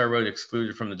 Why is our road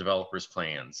excluded from the developer's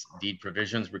plans? Deed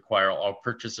provisions require all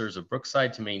purchasers of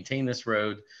Brookside to maintain this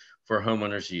road for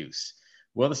homeowners' use.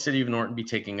 Will the City of Norton be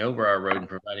taking over our road and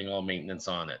providing all maintenance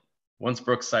on it? Once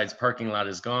Brookside's parking lot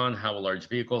is gone, how will large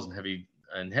vehicles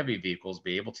and heavy vehicles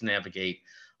be able to navigate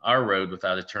our road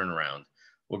without a turnaround?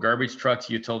 Will garbage trucks,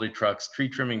 utility trucks, tree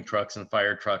trimming trucks, and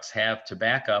fire trucks have to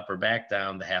back up or back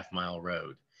down the half-mile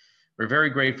road? We're very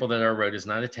grateful that our road is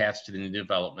not attached to the new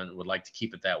development and would like to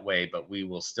keep it that way, but we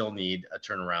will still need a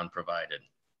turnaround provided.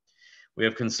 We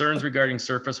have concerns regarding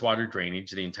surface water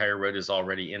drainage. The entire road is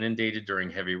already inundated during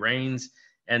heavy rains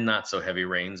and not so heavy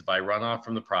rains by runoff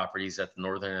from the properties at the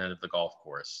northern end of the golf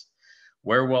course.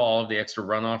 Where will all of the extra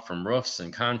runoff from roofs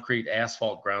and concrete,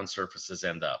 asphalt, ground surfaces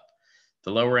end up?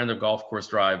 The lower end of Golf Course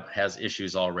Drive has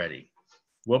issues already.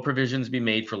 Will provisions be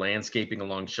made for landscaping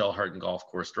along Shellhart and Golf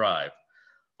Course Drive?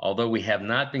 Although we have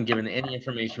not been given any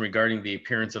information regarding the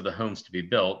appearance of the homes to be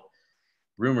built,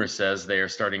 rumor says they are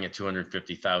starting at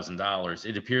 $250,000.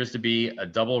 It appears to be a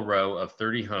double row of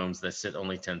 30 homes that sit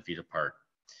only 10 feet apart.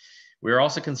 We are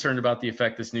also concerned about the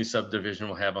effect this new subdivision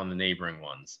will have on the neighboring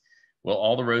ones. Will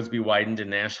all the roads be widened in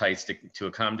Nash Heights to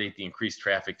accommodate the increased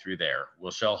traffic through there?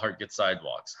 Will Shellhart get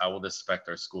sidewalks? How will this affect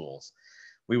our schools?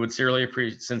 We would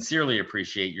sincerely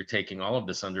appreciate your taking all of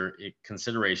this under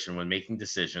consideration when making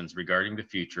decisions regarding the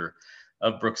future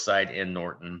of Brookside and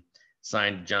Norton.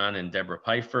 Signed, John and Deborah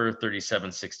Pfeiffer,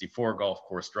 3764 Golf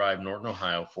Course Drive, Norton,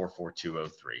 Ohio,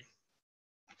 44203.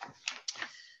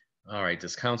 All right,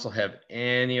 does council have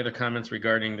any other comments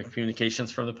regarding the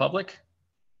communications from the public?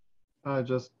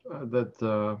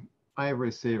 That I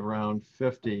received around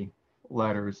 50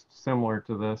 letters similar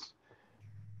to this.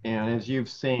 And as you've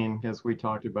seen, as we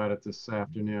talked about it this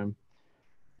afternoon,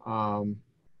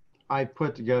 I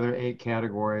put together 8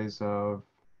 categories of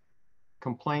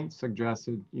complaints,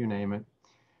 suggested, you name it.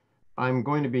 I'm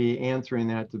going to be answering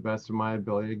that to the best of my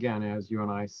ability, again, as you and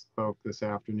I spoke this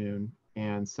afternoon,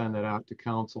 and send that out to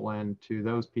council and to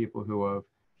those people who have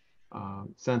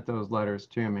sent those letters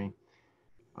to me.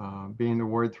 Being the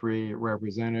Ward 3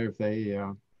 representative,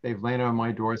 they've landed on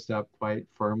my doorstep quite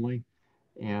firmly,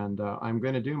 and I'm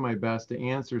going to do my best to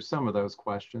answer some of those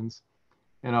questions.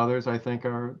 And others, I think,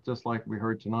 are just like we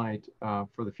heard tonight,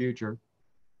 for the future.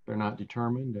 They're not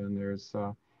determined, and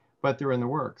but they're in the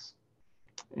works.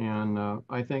 And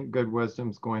I think good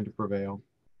wisdom is going to prevail.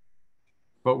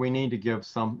 But we need to give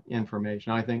some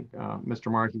information. I think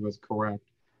Mr. Markey was correct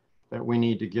that we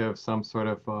need to give some sort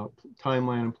of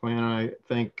timeline and plan. I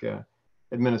thank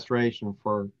administration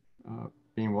for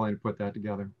being willing to put that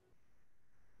together.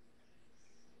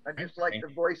 I'd just like to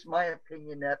voice my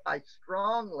opinion that I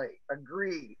strongly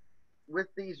agree with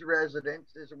these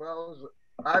residents, as well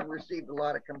as I've received a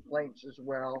lot of complaints as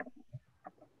well.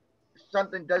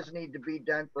 Something does need to be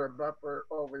done for a buffer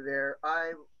over there.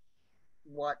 I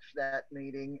watched that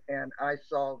meeting and I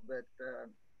saw that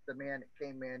the man that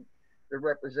came in, the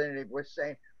representative, was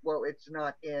saying, well, it's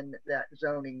not in that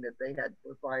zoning that they had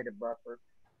to provide a buffer.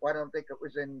 Well, I don't think it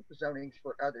was in zonings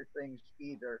for other things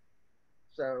either.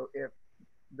 So if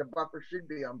the buffer should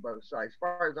be on both sides. As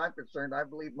far as I'm concerned, I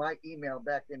believe my email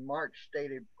back in March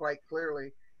stated quite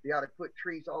clearly you ought to put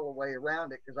trees all the way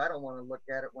around it, because I don't want to look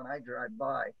at it when I drive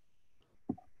by.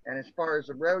 And as far as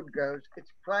the road goes, it's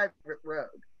a private road.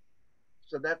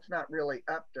 So that's not really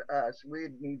up to us. We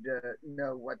need to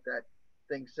know what that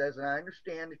thing says. And I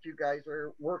understand that you guys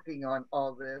are working on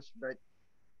all this, but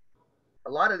a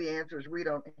lot of the answers we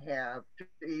don't have to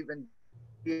even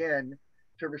begin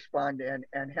to respond in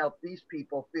and help these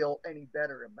people feel any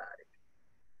better about it.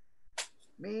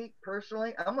 Me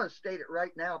personally, I'm going to state it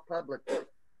right now publicly.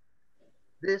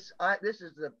 This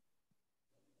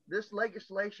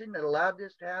legislation that allowed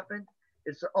this to happen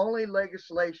is the only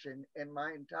legislation in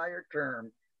my entire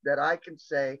term that I can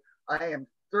say I am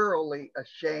thoroughly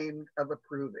ashamed of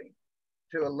approving,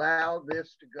 to allow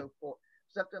this to go forward,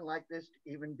 something like this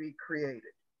to even be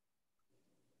created.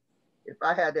 If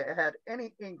I had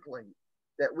any inkling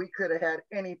that we could have had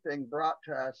anything brought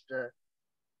to us to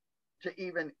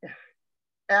even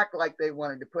act like they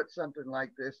wanted to put something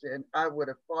like this in, I would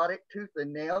have fought it tooth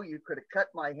and nail. You could have cut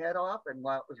my head off, and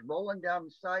while it was rolling down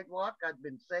the sidewalk, I'd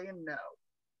been saying no.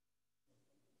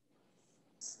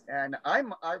 And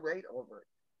I'm irate over it.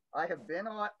 I have been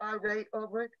irate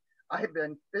over it. I have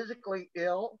been physically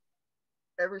ill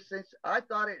ever since. I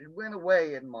thought it had went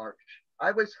away in March.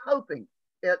 I was hoping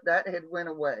that had went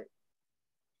away.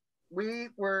 We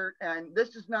were, and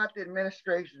this is not the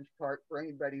administration's part for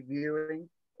anybody viewing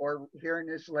or hearing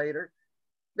this later.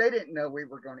 They didn't know we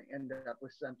were going to end up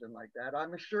with something like that.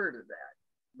 I'm assured of that.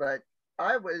 But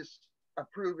I was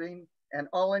approving and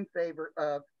all in favor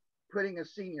of putting a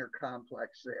senior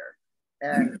complex there.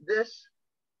 And this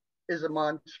is a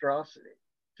monstrosity.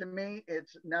 To me,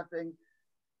 it's nothing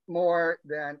more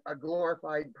than a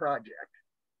glorified project.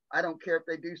 I don't care if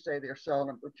they do say they're selling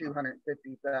them for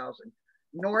 $250,000.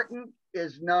 Norton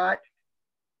is not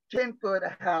 10 foot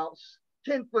a house,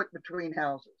 10 foot between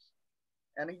houses.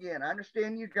 And again, I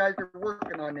understand you guys are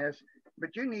working on this,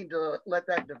 but you need to let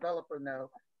that developer know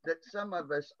that some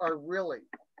of us are really,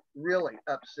 really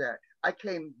upset. I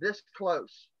came this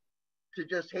close to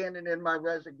just handing in my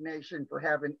resignation for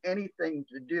having anything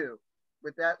to do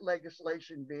with that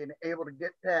legislation being able to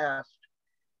get passed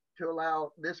to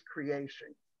allow this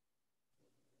creation.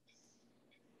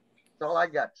 That's all I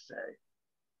got to say.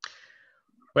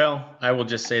 Well, I will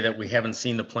just say that we haven't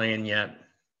seen the plan yet.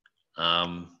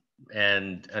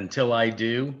 And until I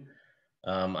do,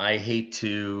 I hate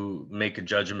to make a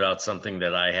judgment about something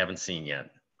that I haven't seen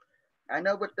yet. I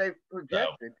know what they've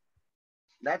projected.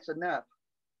 That's enough.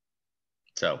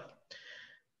 So,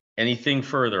 anything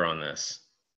further on this?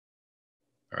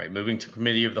 All right, moving to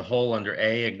Committee of the Whole under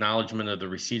A, acknowledgement of the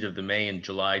receipt of the May and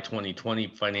July 2020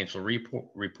 financial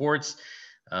reports.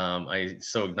 I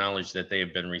so acknowledge that they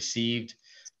have been received.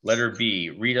 Letter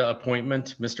B, Rita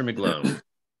appointment, Mr. McGlone.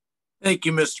 Thank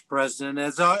you, Mr. President.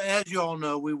 As you all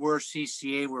know, we were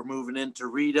CCA. We're moving into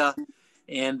Rita,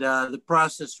 and the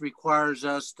process requires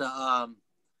us to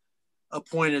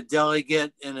appoint a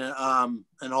delegate and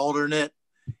an alternate.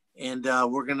 And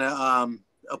we're going to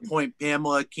appoint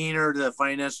Pamela Keener, the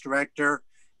finance director,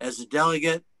 as a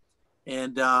delegate.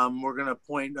 And we're going to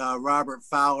appoint Robert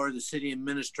Fowler, the city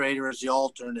administrator, as the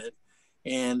alternate.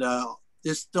 And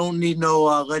this don't need no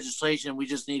legislation. We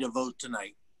just need a vote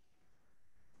tonight.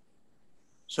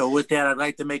 So with that, I'd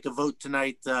like to make a vote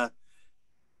tonight to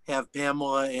have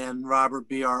Pamela and Robert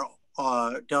be our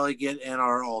delegate and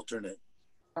our alternate.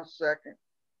 I'll second.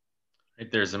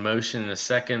 There's a motion and a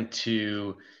second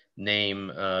to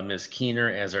name Ms. Keener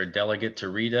as our delegate to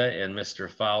Rita and Mr.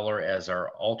 Fowler as our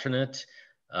alternate.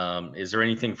 Is there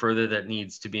anything further that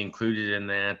needs to be included in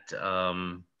that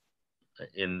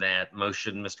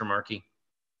motion, Mr. Markey?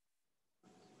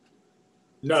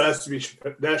 No,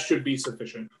 that should be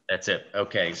sufficient. That's it.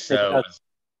 Okay, so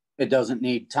it doesn't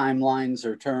need timelines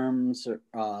or terms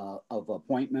of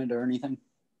appointment or anything?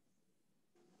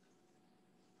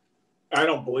 I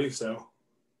don't believe so.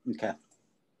 Okay.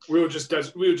 We would just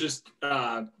designate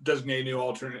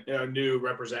a new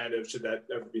representative should that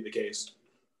ever be the case.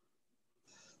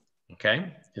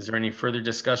 okay. Is there any further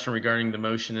discussion regarding the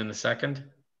motion in the second?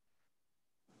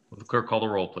 Will the clerk call the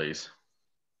roll, please?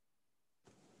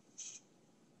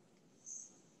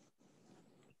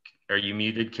 Are you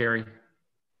muted, Carrie?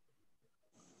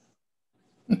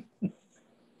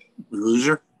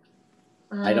 Loser.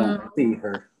 I don't see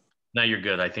her. No, you're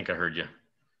good. I think I heard you.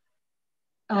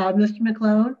 Mr.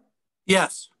 McClone,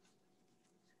 Yes.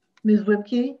 Ms.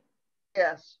 Whipke,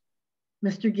 Yes.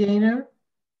 Mr. Gaynor,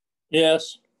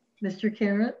 Yes. Mr.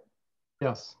 Carrot,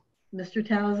 Yes. Mr.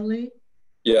 Towesley,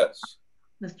 Yes.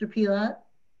 Mr. Pilat,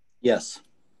 Yes.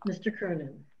 Mr.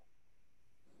 Kernan.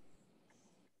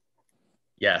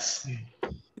 Yes.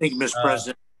 Thank you, Mr.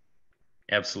 President.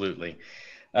 Absolutely.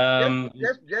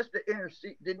 Just to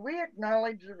intercede, did we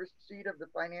acknowledge the receipt of the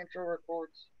financial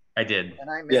reports? I did. And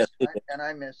I missed it.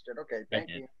 Okay, thank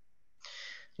you.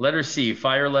 Letter C,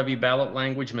 fire levy ballot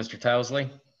language, Mr. Towesley.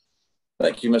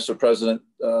 Thank you, Mr. President.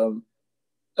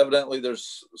 Evidently,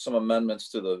 there's some amendments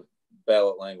to the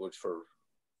ballot language for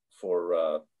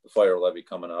the fire levy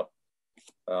coming up.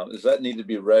 Does that need to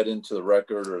be read into the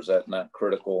record, or is that not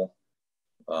critical?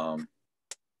 I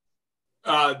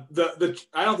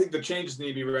don't think the changes need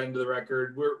to be read into the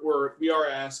record. We are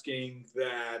asking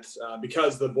that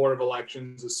because the Board of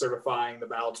Elections is certifying the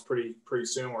ballots pretty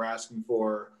soon, we're asking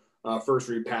for first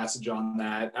read passage on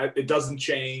that. It doesn't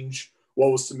change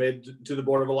what was submitted to the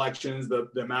Board of Elections, the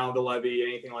amount of the levy,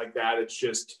 anything like that. It's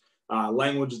just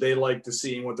language they like to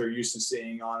see and what they're used to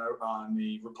seeing on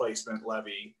the replacement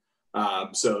levy.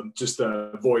 So just to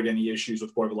avoid any issues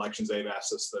with Board of Elections, they've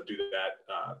asked us to do that.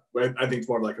 I think it's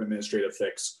more like an administrative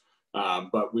fix,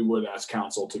 but we would ask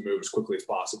council to move as quickly as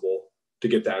possible to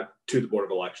get that to the Board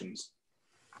of Elections.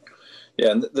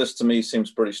 Yeah, and this to me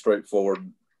seems pretty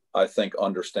straightforward. I think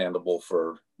understandable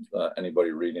for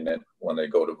anybody reading it when they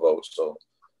go to vote. So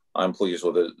I'm pleased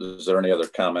with it. Is there any other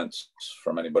comments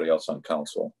from anybody else on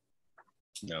council?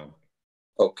 No.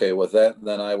 Okay, with that,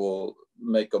 then I will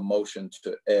make a motion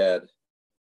to add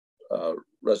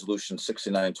resolution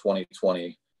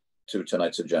 69-2020 to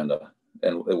tonight's agenda,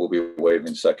 and it will be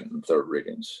waiving second and third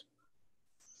readings.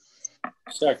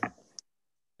 Second.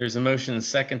 There's a motion and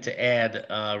second to add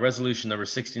resolution number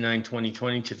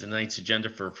 69-2020 to tonight's agenda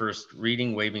for first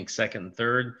reading, waiving second and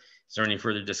third. Is there any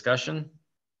further discussion?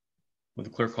 Will the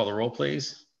clerk call the roll,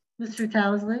 please? Mr.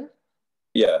 Towesley,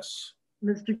 Yes.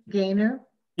 Mr. Gaynor,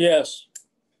 Yes.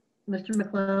 Mr.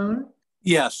 McClone,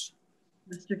 Yes.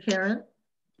 Mr. Carrot,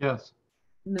 Yes.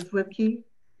 Ms. Whipke,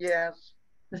 Yes.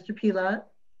 Mr. Pilat,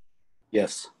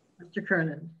 Yes. Mr.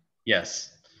 Kernan.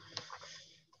 Yes.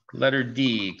 Letter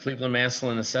D, Cleveland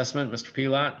Massillon Assessment, Mr.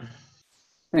 Pilat.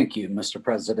 Thank you, Mr.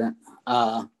 President.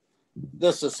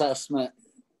 This assessment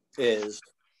is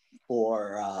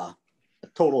for a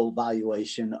total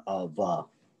valuation of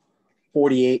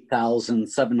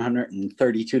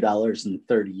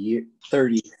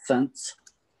 $48,732.30.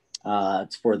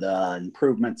 It's for the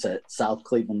improvements at South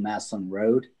Cleveland Massillon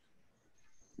Road.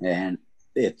 And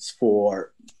it's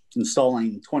for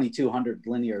installing 2,200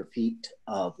 linear feet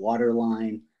of water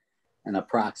line and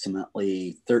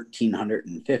approximately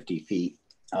 1,350 feet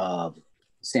of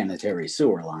sanitary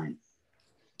sewer line.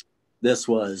 This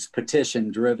was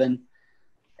petition driven,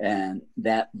 and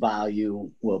that value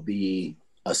will be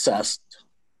assessed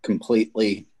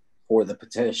completely for the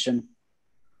petition.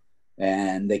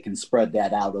 And they can spread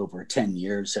that out over 10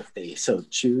 years if they so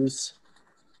choose.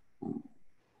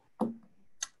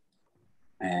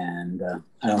 And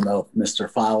I don't know if Mr.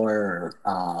 Fowler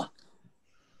or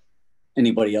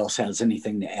anybody else has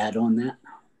anything to add on that?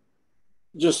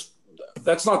 Just,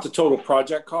 that's not the total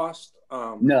project cost.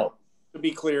 No. To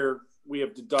be clear, we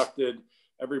have deducted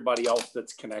everybody else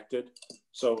that's connected.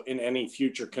 So in any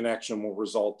future connection will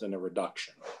result in a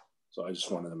reduction. So I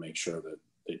just wanted to make sure that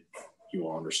you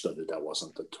all understood that that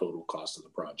wasn't the total cost of the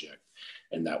project.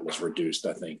 And that was reduced,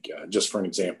 I think, just for an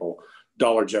example,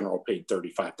 Dollar General paid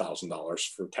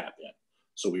 $35,000 for tap in.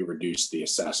 So we reduced the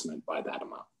assessment by that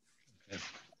amount. Okay.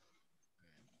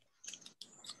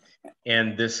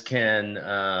 And this can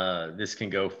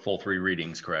go full 3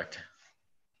 readings, correct?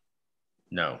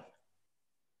 No.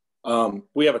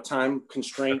 We have a time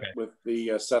constraint Okay. with the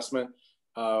assessment.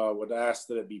 Would ask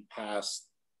that it be passed,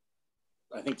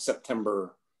 I think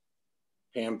September.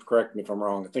 Pam, correct me if I'm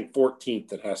wrong. I think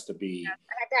 14th it has to be. I have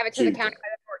to have it to the county by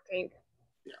the 14th.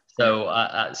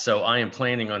 So I am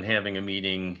planning on having a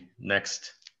meeting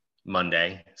next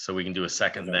Monday, so we can do a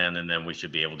second then, and then we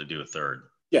should be able to do a third.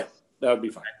 Yeah, that would be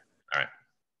fine. All right.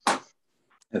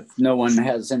 If no one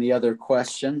has any other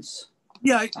questions.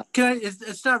 Yeah,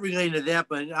 it's not related to that,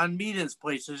 but on Meaden's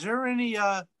place, is there any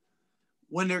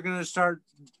when they're going to start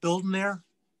building there?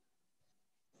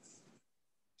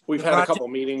 We've had a couple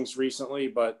meetings recently,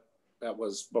 but that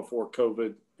was before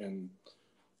COVID, and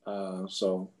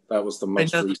so that was the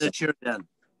most nothing recent. this year then.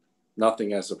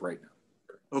 Nothing as of right now.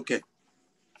 Okay.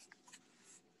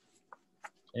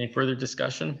 Any further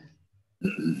discussion?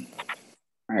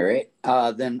 All right,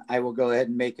 then I will go ahead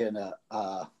and make a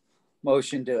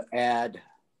motion to add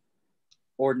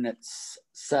ordinance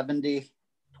 70,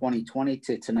 2020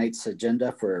 to tonight's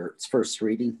agenda for its first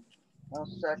reading. I'll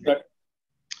second.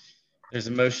 There's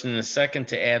a motion and a second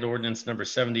to add ordinance number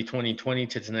 70, 2020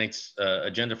 to tonight's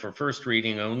agenda for first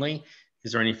reading only.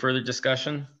 Is there any further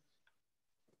discussion?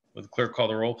 Would the clerk call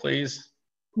the roll, please?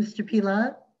 Mr.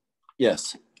 Pilat?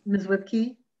 Yes. Ms.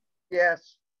 Whipke?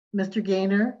 Yes. Mr.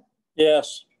 Gaynor?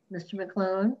 Yes. Mr.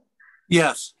 McClone?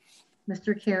 Yes.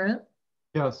 Mr. Carratt?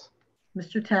 Yes.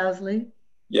 Mr. Towesley?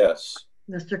 Yes.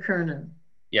 Mr. Kernan?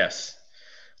 Yes.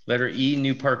 Letter E,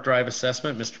 New Park Drive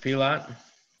assessment. Mr. Pilat?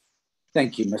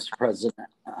 Thank you, Mr. President.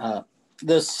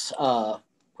 This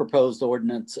proposed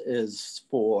ordinance is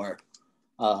for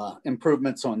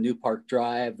improvements on New Park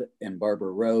Drive and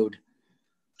Barber Road,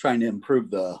 trying to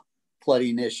improve the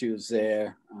flooding issues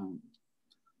there.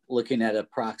 Looking at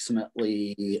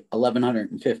approximately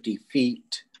 1,150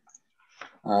 feet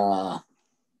on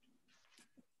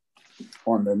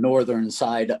the northern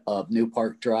side of New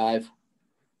Park Drive.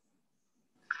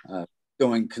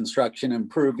 Doing construction,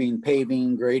 improving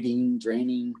paving, grading,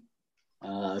 draining,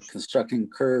 constructing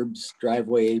curbs,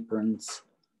 driveway aprons.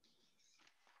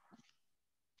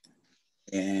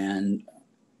 And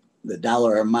the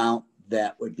dollar amount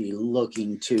that would be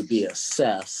looking to be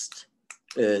assessed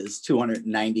is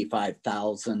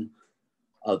 $295,000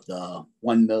 of the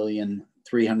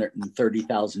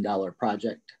 $1,330,000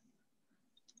 project.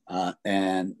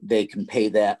 And they can pay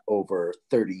that over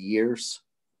 30 years.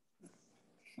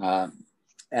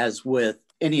 As with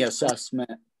any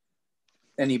assessment,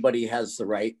 anybody has the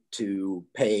right to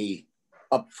pay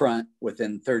upfront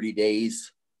within 30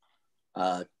 days.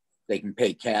 They can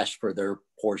pay cash for their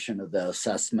portion of the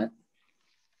assessment,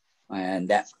 and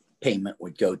that payment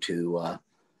would go to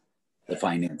the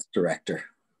finance director.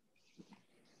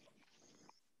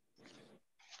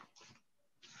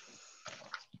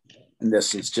 And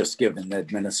this is just giving the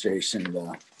administration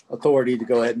the authority to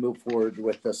go ahead and move forward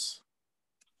with this.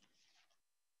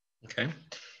 Okay.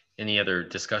 Any other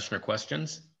discussion or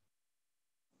questions?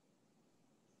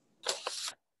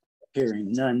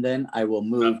 Hearing none, then I will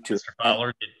move to Mr.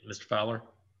 Fowler. Mr. Fowler.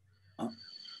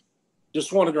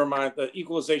 Just wanted to remind the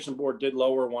Equalization Board did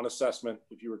lower one assessment,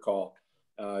 if you recall.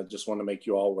 Just want to make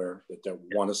you all aware that the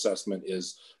one assessment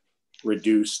is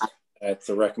reduced at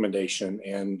the recommendation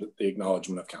and the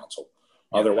acknowledgement of council.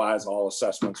 Otherwise, all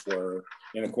assessments were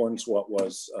in accordance with what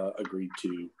was agreed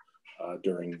to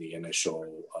during the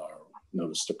initial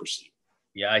notice to proceed.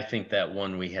 Yeah, I think that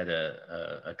one we had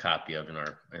a copy of in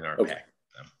our Okay. pack.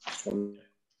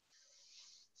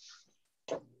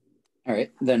 All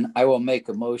right, then I will make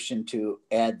a motion to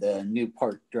add the New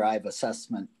Park Drive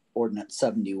assessment ordinance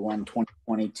 71,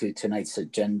 2020 to tonight's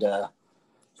agenda.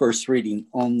 First reading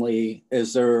only.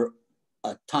 Is there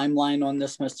a timeline on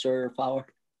this, Mr. Fowler?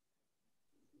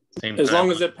 As long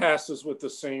as it passes with the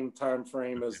same time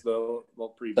frame as the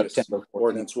previous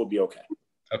ordinance, will be okay.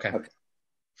 Okay.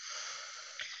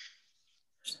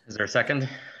 Is there a second?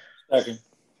 Second.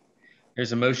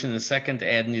 There's a motion and a second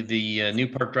to add the New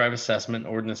Park Drive assessment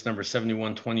ordinance number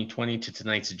 71, 2020 to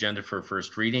tonight's agenda for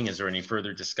first reading. Is there any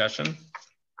further discussion?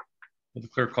 Would the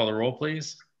clerk call the roll,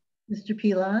 please? Mr.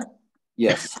 Pilat?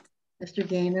 Yes. Mr.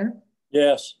 Gaynor?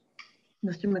 Yes.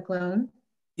 Mr. McClone?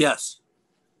 Yes.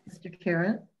 Mr.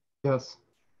 Carratt? Yes.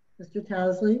 Mr.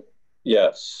 Towesley?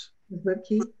 Yes. Ms.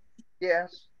 Whipke?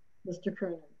 Yes. Mr.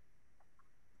 Kernan?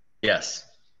 Yes.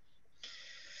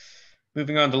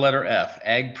 Moving on to letter F,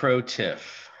 Ag Pro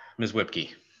TIF. Ms.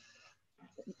 Whipke.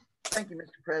 Thank you,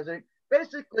 Mr. President.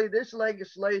 Basically, this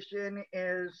legislation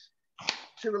is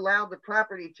to allow the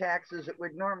property taxes that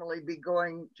would normally be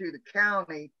going to the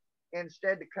county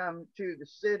instead to come to the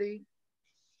city.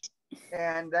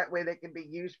 and that way they can be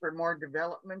used for more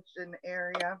developments in the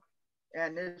area.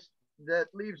 And that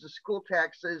leaves the school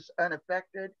taxes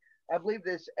unaffected. I believe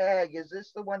this ag, is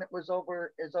this the one that was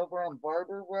over on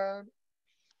Barber Road?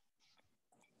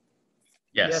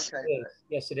 Yes. Okay.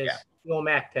 Yes, it is. Yeah. The old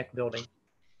Mac Tech building.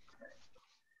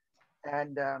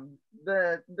 And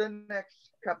the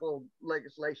next couple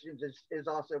legislations is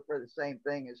also for the same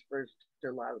thing as first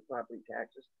to allow the property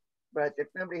taxes. But if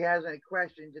nobody has any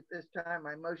questions at this time,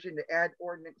 I motion to add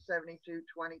ordinance 72,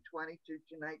 2020 to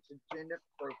tonight's agenda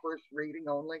for first reading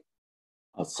only.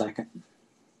 I'll second.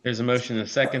 There's a motion and a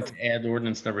second to add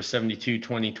ordinance number 72,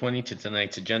 2020 to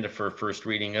tonight's agenda for first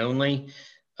reading only.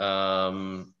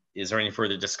 Is there any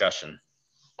further discussion?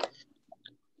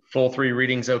 Full three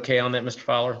readings okay on that, Mr.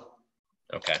 Fowler?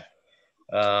 Okay.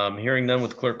 Hearing none,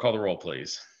 with the clerk call the roll,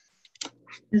 please.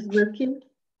 Ms. Whipke?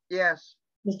 Yes.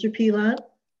 Mr. Pelot?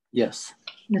 Yes.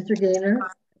 Mr. Gaynor?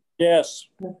 Yes.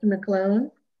 Mr.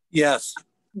 McClone? Yes.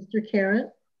 Mr.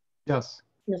 Carratt? Yes.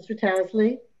 Mr.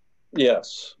 Towesley?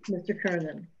 Yes. Mr.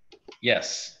 Kernan?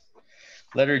 Yes.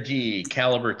 Letter G,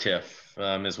 Caliber TIF,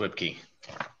 Ms. Whipke.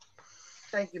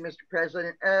 Thank you, Mr.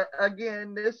 President.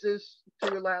 Again, this is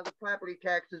to allow the property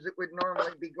taxes that would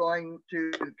normally be going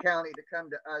to the county to come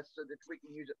to us so that we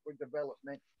can use it for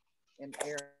development in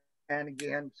area. And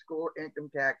again, school income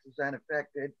tax is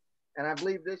unaffected. And I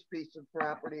believe this piece of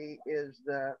property is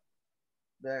the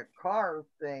car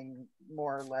thing,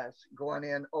 more or less, going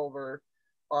in over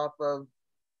off of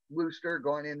Wooster,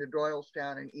 going into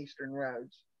Doylestown and Eastern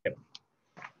Roads. Yep.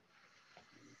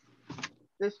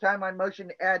 This time I motion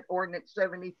to add ordinance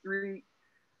 73,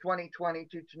 2020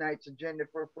 to tonight's agenda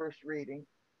for first reading.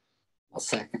 I'll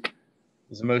second.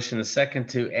 There's a motion and a second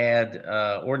to add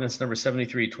ordinance number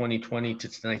 73, 2020 to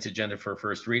tonight's agenda for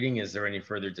first reading. Is there any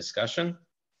further discussion?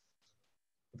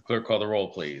 Clerk, call the roll,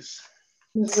 please.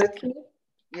 Ms. Whipke?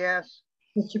 Yes.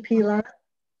 Mr. Pelot?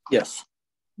 Yes.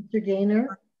 Mr.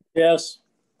 Gaynor? Yes.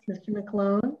 Mr.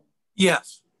 McClone?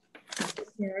 Yes. Mr.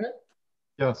 Carratt?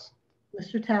 Yes.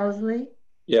 Mr. Towesley?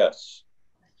 Yes.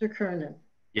 Mr. Kernan?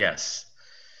 Yes.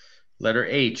 Letter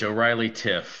H, O'Reilly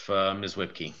TIF, Ms.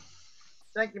 Whipke.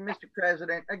 Thank you, Mr.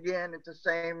 President. Again, it's the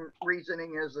same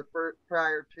reasoning as the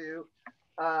prior two.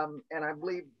 And I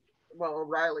believe, well,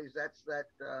 O'Reilly's, that's that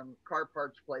car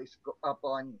parts place up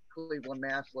on Cleveland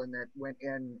Maslin that went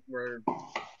in where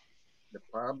the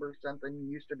pub or something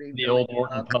used to be. The old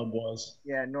Norton Pub was.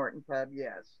 Yeah, Norton Pub,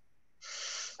 yes.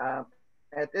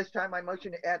 At this time, I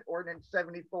motion to add ordinance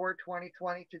 74,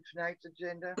 2020 to tonight's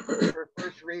agenda for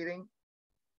first reading.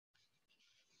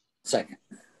 Second.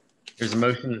 There's a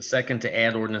motion and a second to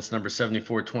add ordinance number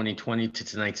 74, 2020 to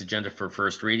tonight's agenda for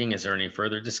first reading. Is there any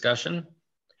further discussion?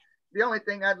 The only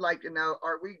thing I'd like to know,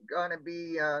 are we going to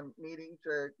be needing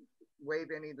to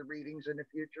waive any of the readings in the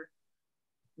future?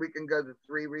 We can go to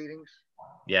 3 readings?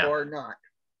 Yeah. Or not?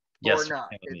 Yes. Or not?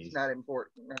 It's not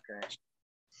important. Okay.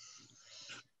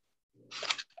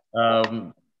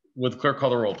 Would the clerk call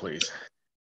the roll, please?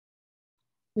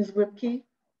 Ms. Whipke?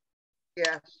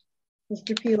 Yes.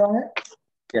 Mr. Pelot?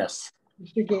 Yes.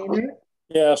 Mr. Gaynor?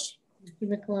 Yes. Mr.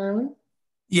 McClone?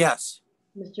 Yes.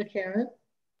 Mr. Carratt?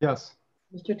 Yes.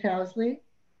 Mr. Towesley?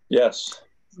 Yes.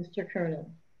 Mr. Kernan?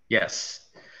 Yes.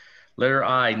 Letter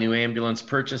I, new ambulance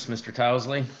purchase, Mr.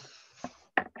 Towesley.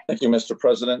 Thank you, Mr.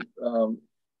 President.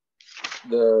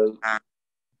 The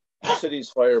city's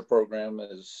fire program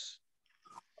is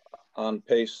on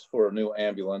pace for a new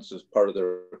ambulance as part of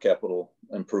their capital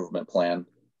improvement plan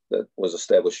that was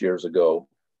established years ago.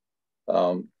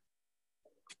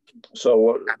 So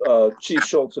what Chief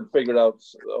Schultz had figured out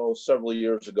several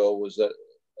years ago was that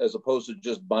as opposed to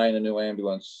just buying a new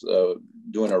ambulance,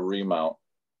 doing a remount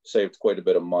saved quite a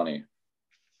bit of money.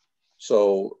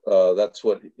 So that's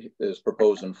what is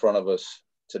proposed in front of us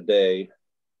today.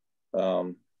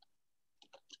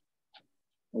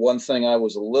 One thing I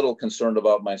was a little concerned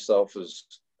about myself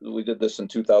is we did this in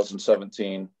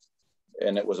 2017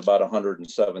 and it was about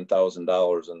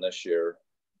 $107,000, and this year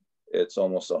it's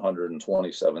almost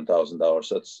 $127,000.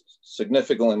 So it's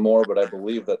significantly more, but I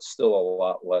believe that's still a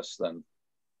lot less than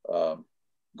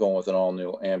going with an all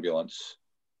new ambulance.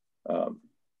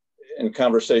 In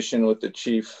conversation with the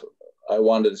chief, I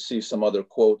wanted to see some other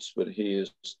quotes, but he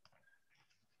has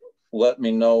let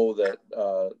me know that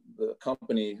the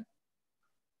company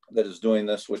that is doing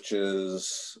this, which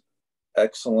is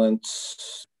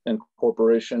Excellence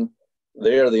Incorporation,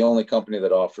 they are the only company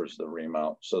that offers the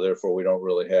remount. So therefore we don't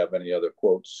really have any other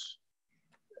quotes,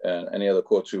 and any other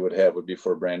quotes we would have would be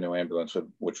for a brand new ambulance,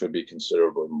 which would be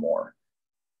considerably more.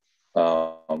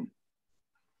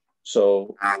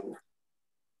 So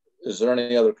is there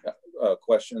any other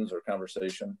questions or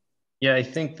conversation? Yeah, I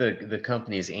think the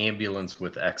company is Ambulance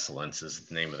with Excellence is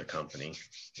the name of the company,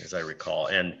 as I recall.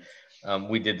 And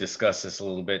we did discuss this a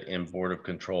little bit in Board of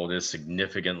Control. It is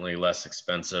significantly less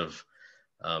expensive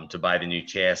to buy the new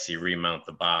chassis, remount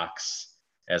the box,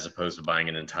 as opposed to buying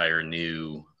an entire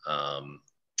new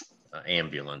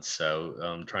ambulance. So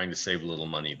I'm trying to save a little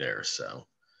money there. So.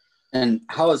 And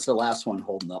how is the last one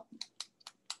holding up?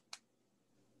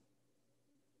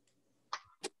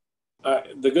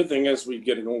 The good thing is we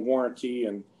get a warranty,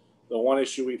 and the one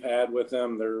issue we've had with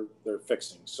them, they're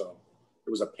fixing. So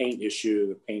it was a paint issue.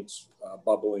 The paint's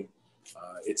bubbling.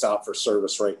 It's out for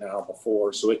service right now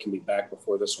so it can be back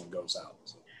before this one goes out.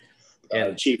 So,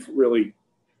 the chief really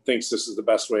thinks this is the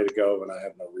best way to go, and I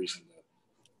have no reason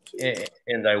to.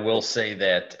 And I will say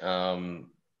that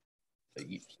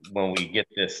when we get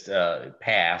this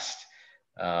passed,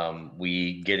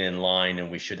 we get in line and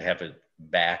we should have it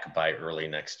back by early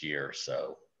next year.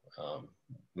 So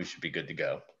we should be good to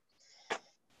go.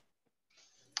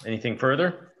 Anything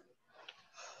further?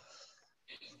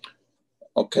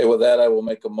 Okay, with that, I will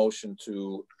make a motion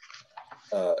to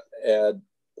add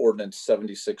ordinance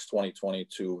 76, 2020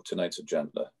 to tonight's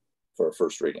agenda for a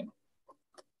first reading.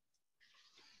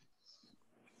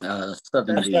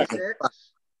 76.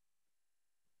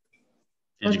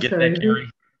 Did you get that, Carrie?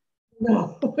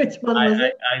 No, which one was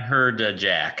it? I heard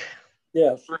Jack.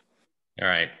 Yes. All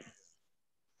right.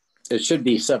 It should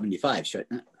be 75,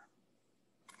 shouldn't it?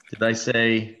 Did I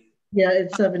say? Yeah,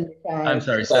 it's 75. I'm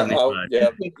sorry, 75. Yeah,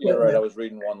 you're right. I was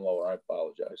reading one lower. I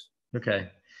apologize. Okay.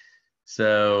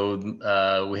 So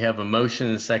we have a motion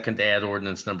and a second to add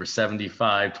ordinance number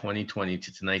 75, 2020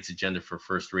 to tonight's agenda for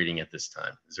first reading at this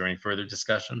time. Is there any further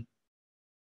discussion?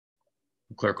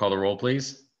 Clerk, call the roll,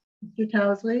 please. Mr.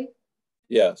 Towesley?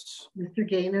 Yes. Mr.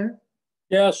 Gaynor?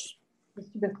 Yes.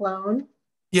 Mr. McClone?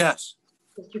 Yes.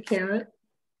 Mr. Carrot?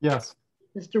 Yes.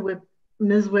 Ms.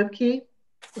 Whipke?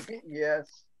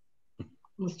 Yes.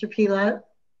 Mr. Pilat?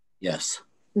 Yes.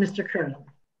 Mr. Kern?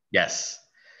 Yes.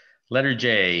 Letter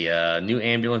J, new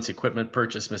ambulance equipment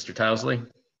purchase, Mr. Towesley.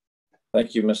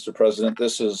 Thank you, Mr. President.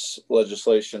 This is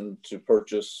legislation to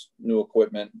purchase new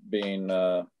equipment being,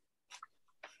 I'm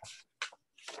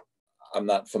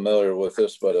not familiar with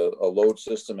this, but a load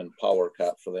system and power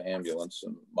cot for the ambulance.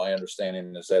 And my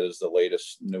understanding is that is the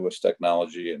latest, newest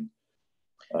technology, and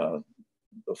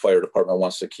the fire department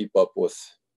wants to keep up with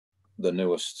the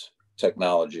newest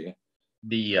technology.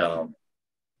 Go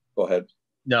ahead.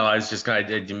 No, I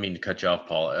didn't mean to cut you off,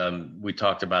 Paul. We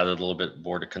talked about it a little bit,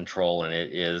 Board of Control, and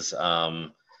it is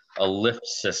a lift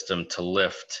system to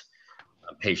lift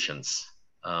patients.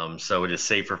 So it is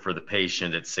safer for the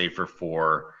patient. It's safer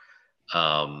for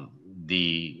the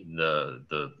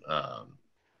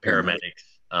paramedics,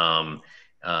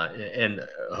 and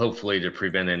hopefully to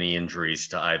prevent any injuries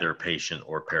to either patient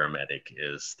or paramedic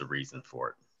is the reason for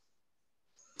it.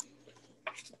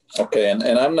 Okay, and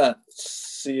I'm not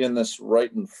seeing this right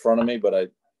in front of me,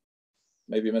 but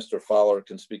maybe Mr. Fowler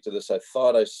can speak to this. I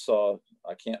thought I saw,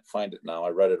 I can't find it now.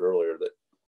 I read it earlier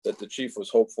that the chief was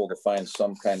hopeful to find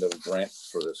some kind of grant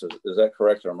for this. Is that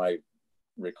correct, or am I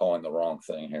recalling the wrong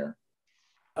thing here?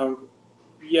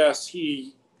 Yes,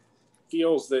 he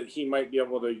feels that he might be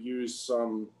able to use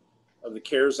some of the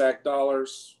CARES Act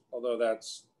dollars, although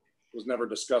was never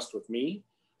discussed with me.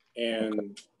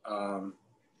 And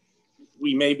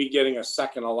we may be getting a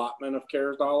second allotment of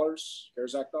CARES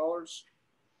Act dollars,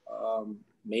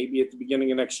 maybe at the beginning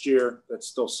of next year. That's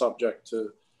still subject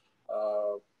to,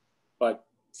 but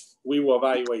we will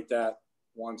evaluate that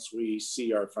once we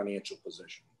see our financial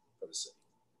position for the city.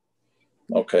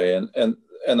 Okay, and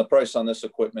the price on this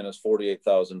equipment is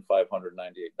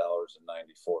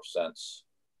 $48,598.94.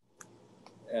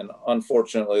 And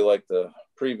unfortunately, like the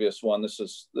previous one, this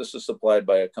is supplied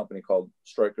by a company called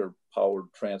Stryker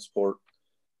Powered Transport,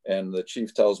 and the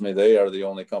chief tells me they are the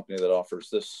only company that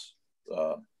offers this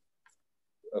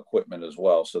equipment as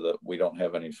well, so that we don't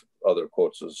have any other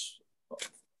quotes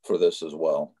for this as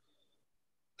well.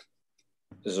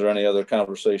 Is there any other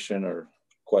conversation or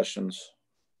questions?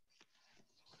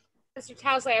 Mr.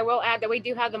 Towesley, I will add that we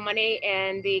do have the money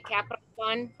in the capital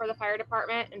fund for the fire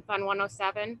department in Fund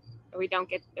 107.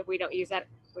 If we don't use that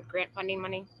with grant funding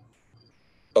money.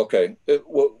 Okay,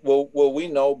 will we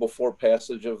know before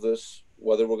passage of this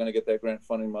whether we're going to get that grant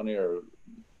funding money or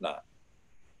not?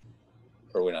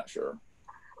 Or are we not sure?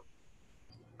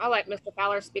 I'll let Mr.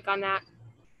 Fowler speak on that.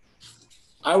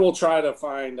 I will try to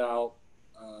find out.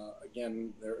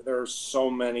 Again, there are so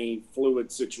many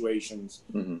fluid situations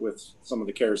with some of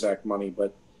the CARES Act money,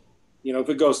 but if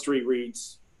it goes 3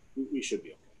 reads, we should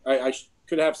be okay. I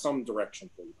could have some direction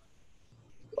for you.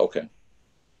 Okay.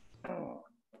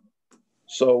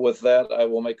 So with that, I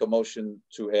will make a motion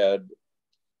to add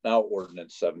now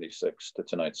ordinance 76 to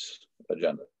tonight's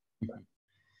agenda.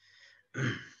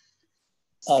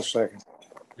 I'll second.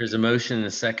 There's a motion and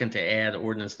a second to add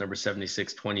ordinance number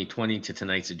 76, 2020 to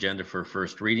tonight's agenda for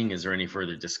first reading. Is there any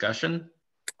further discussion?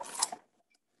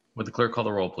 Would the clerk call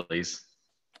the roll, please?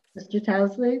 Mr.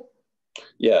 Towesley,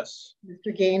 Yes.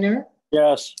 Mr. Gaynor,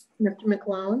 Yes. Mr.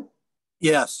 McClone,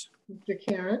 Yes. Mr.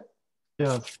 Carratt,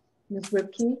 Yes. Ms.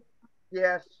 Whipke,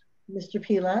 Yes. Mr.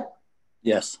 Pilat,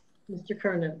 Yes. Mr.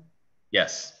 Kernan.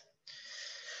 Yes.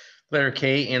 Letter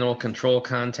K, animal control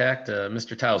contact.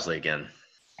 Mr. Towesley again.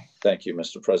 Thank you,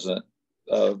 Mr. President.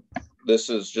 This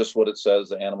is just what it says,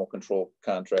 the animal control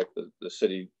contract. The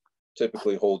city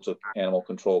typically holds an animal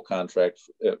control contract.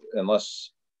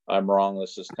 Unless I'm wrong,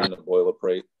 this is kind of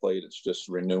boilerplate. It's just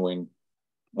renewing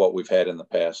what we've had in the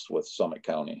past with Summit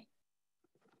County.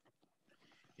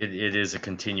 It is a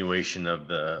continuation of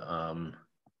the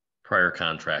prior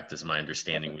contract, is my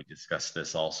understanding. We discussed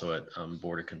this also at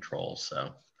Board of Control,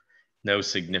 so no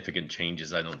significant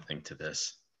changes, I don't think, to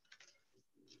this.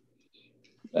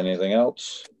 Anything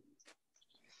else?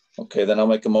 Okay, then I'll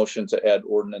make a motion to add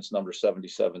ordinance number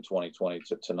 77, 2020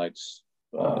 to tonight's.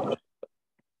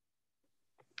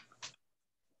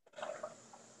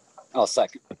 I'll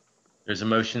second. There's a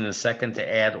motion and a second to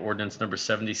add ordinance number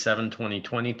 77,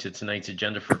 2020 to tonight's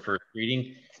agenda for first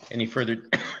reading. Any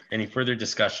further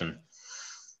discussion?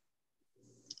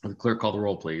 Will the clerk call the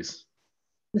roll, please?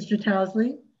 Mr.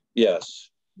 Towesley, Yes.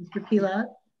 Mr. Pilat,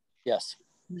 Yes.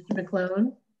 Mr.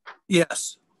 McClone,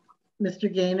 Yes.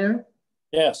 Mr. Gaynor,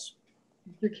 Yes.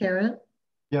 Mr. Carratt,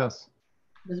 Yes.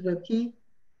 Ms. Whipke,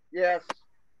 Yes.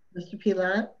 Mr.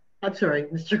 Pilat, I'm sorry,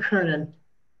 Mr. Kernan.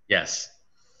 Yes.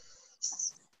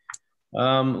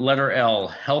 Letter L,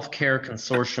 Healthcare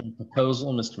Consortium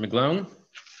Proposal. Mr. McGlone.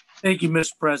 Thank you,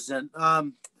 Mr. President.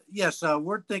 Yes,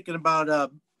 we're thinking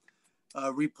about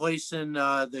replacing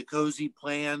the COSI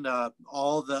plan.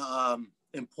 All the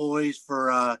employees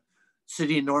for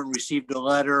City of Norton received a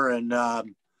letter, and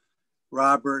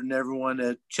Robert and everyone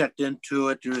that checked into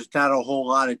it. There's not a whole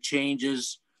lot of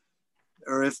changes,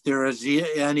 or if there is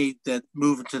any, that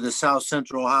move to the South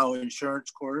Central Ohio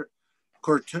Insurance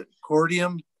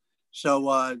Consortium.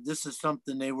 So this is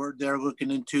something they're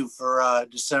looking into for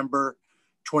December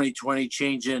 2020,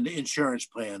 change in insurance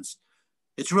plans.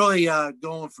 It's really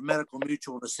going from Medical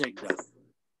Mutual to Cigna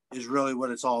is really what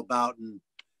it's all about. And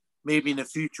maybe in the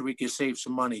future we could save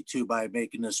some money too by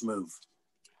making this move.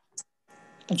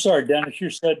 I'm sorry, Dennis, you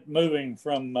said moving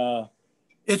from...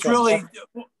 It's really,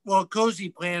 well, COSI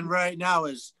plan right now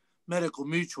is Medical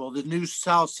Mutual. The new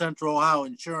South Central Ohio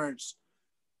Insurance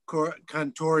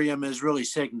Consortium is really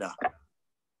Cigna.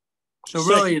 So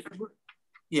really,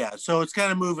 yeah, so it's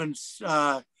kind of moving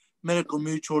Medical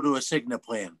Mutual to a Cigna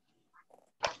plan.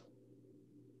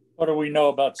 What do we know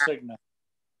about Cigna?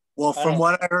 Well, from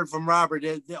what I heard from Robert,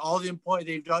 all the employees,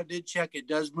 they did check, it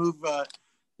does move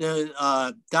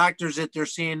the doctors that they're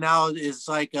seeing now is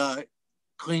like a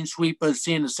clean sweep of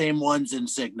seeing the same ones in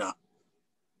Cigna.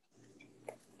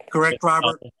 Correct,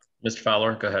 Robert? Mr.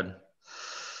 Fowler, go ahead.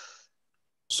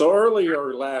 So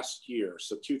earlier last year,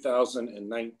 so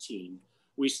 2019,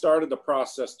 we started the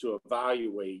process to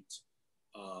evaluate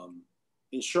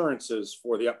insurances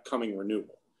for the upcoming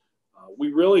renewal.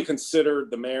 We really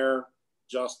considered, the mayor,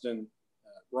 Justin,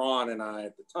 Ron, and I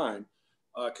at the time,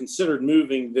 considered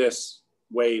moving this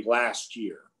way last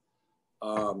year,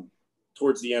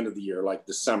 towards the end of the year, like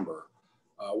December.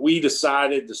 We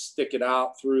decided to stick it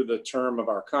out through the term of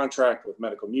our contract with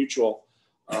Medical Mutual,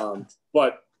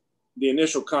 but the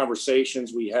initial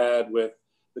conversations we had with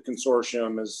the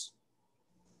consortium is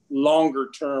longer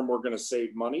term, we're going to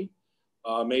save money.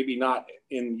 Maybe not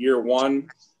in year one,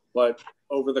 but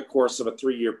over the course of a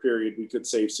 3-year period, we could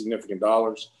save significant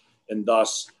dollars. And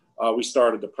thus, we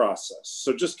started the process.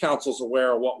 So just council's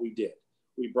aware of what we did.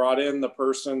 We brought in the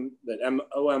person that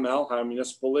OML, Ohio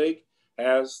Municipal League,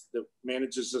 has that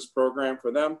manages this program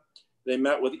for them. They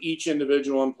met with each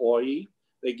individual employee.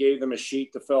 They gave them a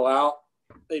sheet to fill out.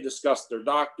 They discussed their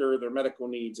doctor, their medical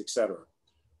needs, etc.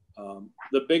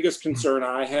 The biggest concern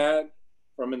I had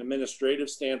from an administrative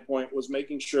standpoint was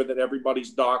making sure that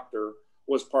everybody's doctor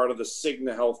was part of the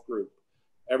Cigna Health group.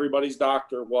 Everybody's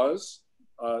doctor was,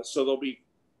 so there'll be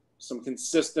some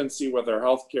consistency with our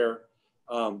healthcare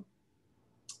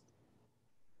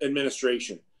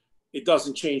administration. It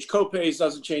doesn't change copays,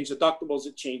 doesn't change deductibles,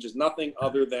 it changes nothing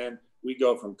other than we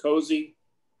go from COSI,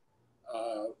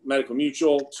 Medical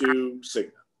Mutual to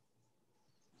Cigna.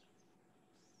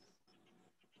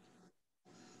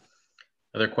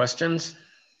 Other questions?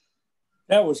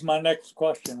 That was my next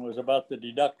question, was about the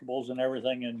deductibles and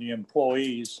everything and the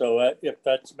employees. So if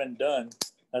that's been done,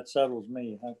 that settles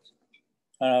me. I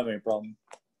don't have any problem.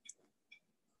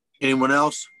 Anyone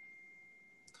else?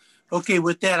 Okay,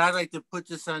 with that, I'd like to put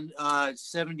this on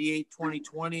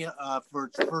 78-2020 for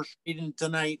its first reading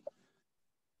tonight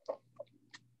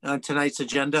on tonight's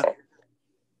agenda.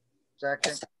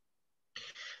 Second.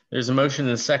 There's a motion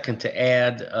and a second to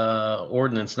add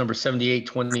ordinance number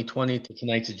 78-2020 to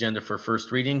tonight's agenda for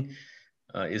first reading.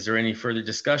 Is there any further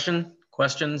discussion,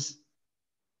 questions?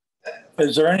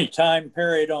 Is there any time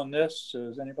period on this?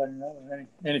 Does anybody know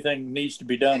anything needs to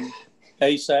be done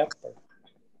ASAP? Or?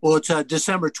 Well, it's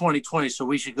December 2020, so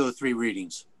we should go 3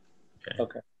 readings.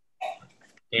 Okay.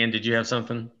 Dan, did you have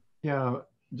something? Yeah,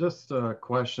 just a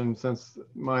question, since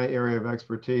my area of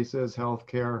expertise is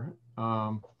healthcare.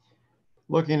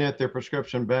 Looking at their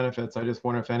prescription benefits, I just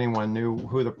wonder if anyone knew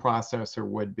who the processor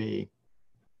would be.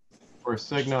 For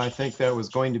Cigna, I think that was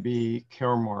going to be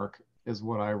Caremark, is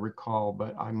what I recall,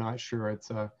 but I'm not sure.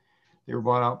 They were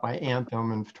bought out by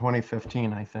Anthem in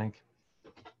 2015, I think.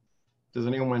 Does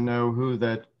anyone know who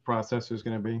that processor is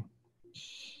going to be?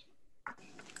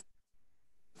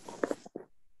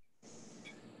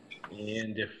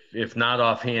 And if not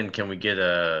offhand, can we get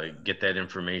that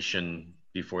information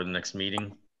before the next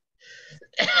meeting?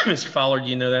 Mr. Fowler, do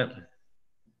you know that?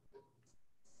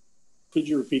 Could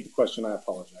you repeat the question? I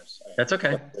apologize. That's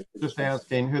okay. Just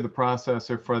asking who the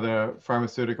processor for the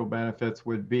pharmaceutical benefits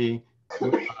would be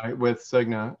with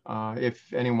Cigna,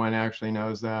 if anyone actually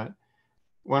knows that.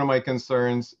 One of my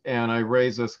concerns, and I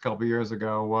raised this a couple of years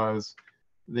ago, was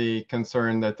the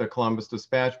concern that the Columbus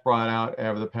Dispatch brought out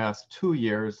over the past 2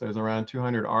 years. There's around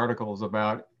 200 articles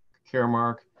about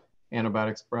Caremark and about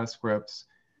Express Scripts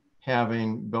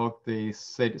having built the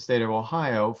state of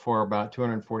Ohio for about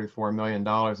 $244 million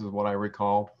is what I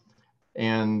recall.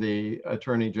 And the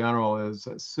Attorney General is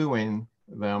suing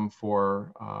them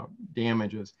for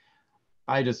damages.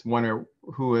 I just wonder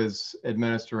who is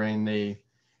administering the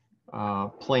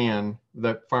plan,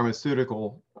 the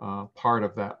pharmaceutical part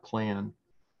of that plan.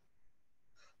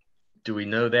 Do we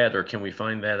know that, or can we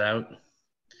find that out?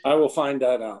 I will find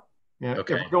that out. Yeah,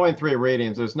 okay. If we're going 3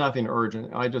 readings, there's nothing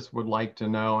urgent. I just would like to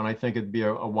know, and I think it'd be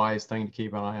a wise thing to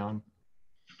keep an eye on.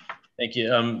 Thank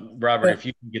you. Robert, if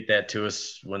you can get that to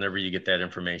us whenever you get that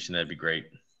information, that'd be great.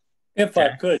 If I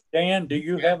could, Dan, do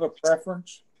you have a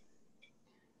preference?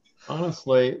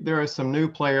 Honestly, there are some new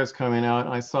players coming out.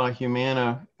 I saw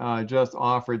Humana just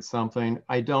offered something.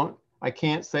 I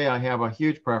can't say I have a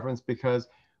huge preference because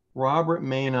Robert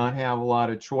may not have a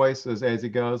lot of choices as he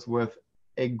goes with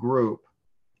a group.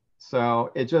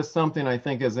 So it's just something I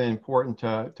think is important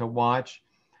to watch,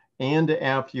 and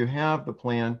after you have the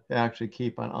plan, to actually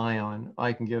keep an eye on.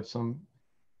 I can give some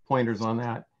pointers on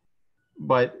that.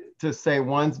 But to say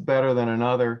one's better than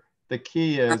another, the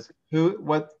key is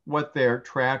what their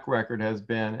track record has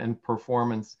been and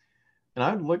performance. And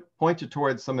I would point you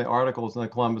towards some of the articles in the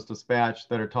Columbus Dispatch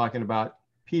that are talking about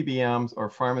PBMs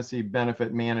or pharmacy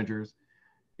benefit managers.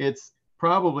 It's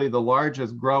probably the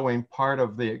largest growing part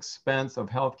of the expense of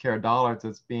healthcare dollars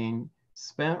that's being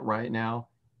spent right now.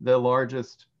 The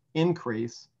largest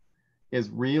increase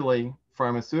is really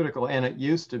pharmaceutical, and it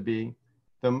used to be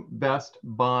the best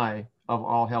buy of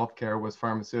all healthcare was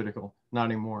pharmaceutical, not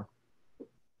anymore.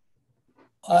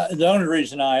 The only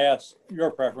reason I asked your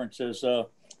preference is I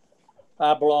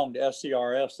belong to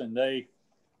SCRS, and they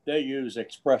use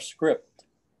Express Script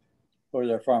for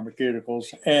their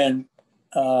pharmaceuticals. And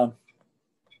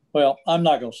well, I'm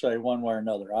not going to say one way or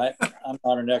another. I'm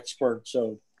not an expert,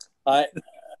 so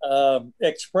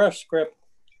Express Script.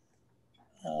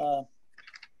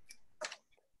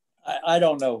 I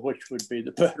don't know which would be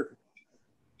the better.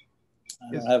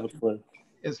 I don't have a clue.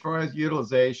 As far as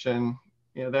utilization,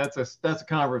 you know, that's a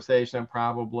conversation that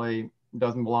probably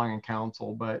doesn't belong in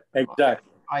council, but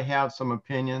exactly. I have some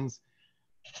opinions.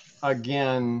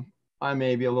 Again, I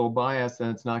may be a little biased, and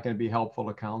it's not going to be helpful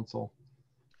to council.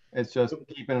 It's just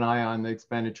keeping an eye on the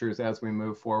expenditures as we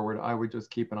move forward. I would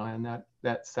just keep an eye on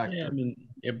that sector. Yeah, I mean,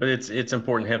 but it's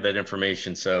important to have that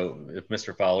information. So if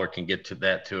Mr. Fowler can get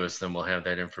to us, then we'll have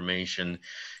that information.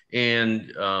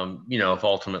 And you know, if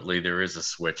ultimately there is a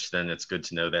switch, then it's good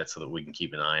to know that so that we can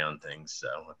keep an eye on things. So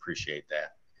I appreciate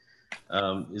that.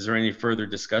 Is there any further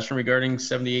discussion regarding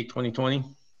 78-2020?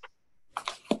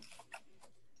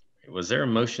 Was there a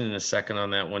motion and a second on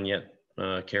that one yet,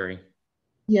 Carrie?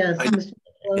 Yes, Mr.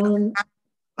 McClone.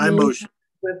 I motion.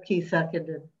 Whipke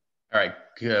seconded. All right,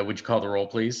 would you call the roll,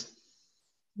 please?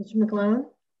 Mr. McClone?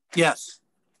 Yes.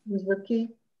 Ms. Whipke?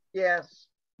 Yes.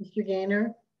 Mr.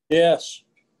 Gaynor? Yes.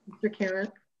 Mr. Carrick?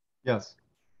 Yes.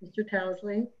 Mr.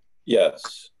 Towsley?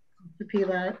 Yes. Mr.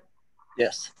 Pelot,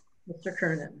 Yes. Mr.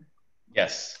 Kernan.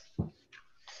 Yes.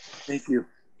 Thank you.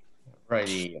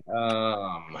 Righty.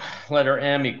 Letter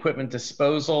M, equipment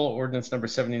disposal, ordinance number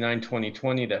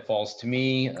 79/2020. That falls to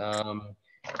me.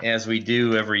 As we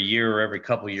do every year or every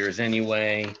couple of years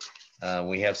anyway,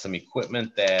 we have some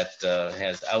equipment that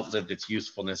has outlived its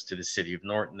usefulness to the city of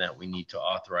Norton that we need to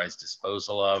authorize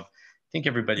disposal of. I think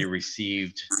everybody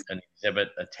received an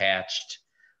exhibit attached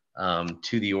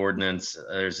to the ordinance.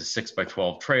 There's a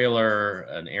 6x12 trailer,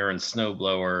 an Aaron snow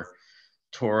blower,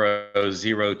 Toro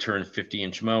zero-turn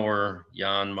 50-inch mower,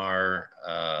 Yanmar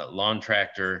lawn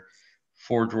tractor,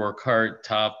 4-drawer cart,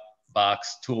 top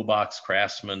box, toolbox,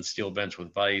 Craftsman, steel bench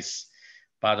with vise,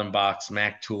 bottom box,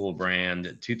 Mac Tool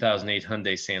brand, 2008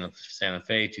 Hyundai Santa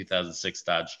Fe, 2006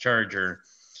 Dodge Charger,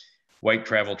 white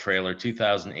travel trailer,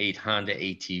 2008 Honda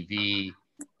ATV,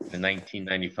 the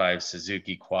 1995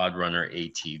 Suzuki Quad Runner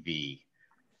ATV.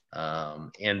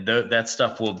 And that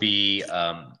stuff will be,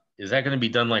 is that going to be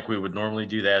done like we would normally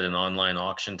do that, an online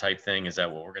auction type thing? Is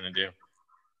that what we're going to do?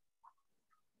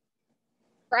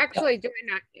 We're actually doing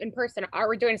that in person. Are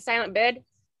we doing a silent bid,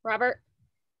 Robert?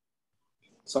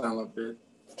 Silent bid.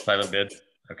 Silent bid?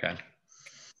 Okay.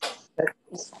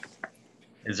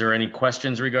 Is there any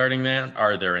questions regarding that?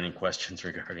 Are there any questions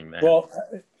regarding that? Well,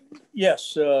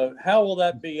 yes. How will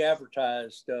that be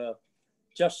advertised?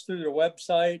 Just through the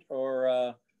website,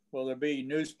 or will there be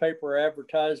newspaper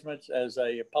advertisements as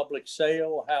a public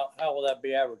sale? How will that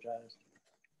be advertised?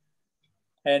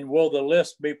 And will the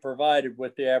list be provided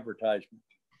with the advertisement?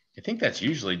 I think that's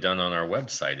usually done on our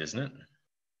website, isn't it?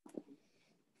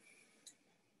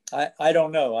 I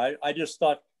don't know. I just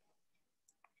thought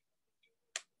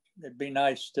it'd be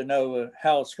nice to know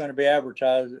how it's going to be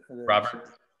advertised.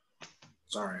 Robert?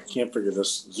 Sorry, I can't figure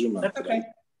this Zoom out. That's today.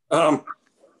 okay.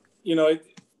 You know,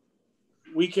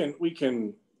 we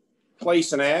can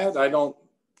place an ad. The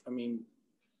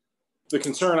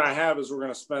concern I have is we're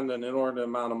going to spend an inordinate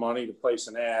amount of money to place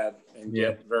an ad and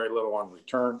get very little on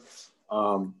return.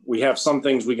 We have some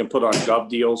things we can put on Gov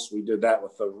Deals. We did that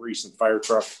with the recent fire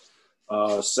truck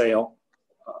sale.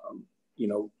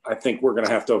 I think we're going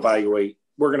to have to evaluate.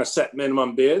 We're going to set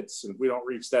minimum bids. And if we don't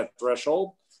reach that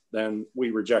threshold, then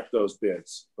we reject those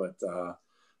bids. But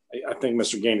I think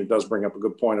Mr. Gaynor does bring up a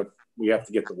good point of we have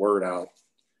to get the word out.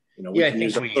 We can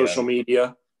use our social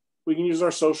media. We can use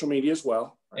our social media as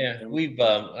well. Right? Yeah, we've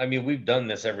done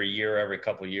this every year, every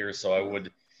couple of years. So I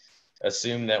would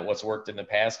assume that what's worked in the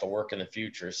past will work in the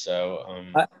future. So,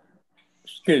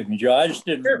 excuse me, Joe. I just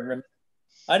didn't.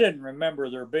 I didn't remember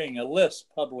there being a list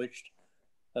published.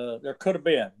 There could have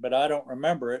been, but I don't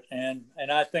remember it. And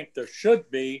I think there should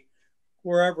be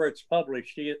wherever it's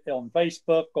published, on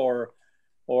Facebook or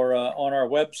on our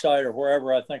website or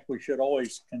wherever. I think we should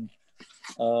always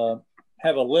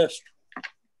have a list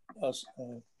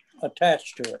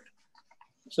attached to it,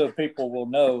 so people will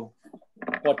know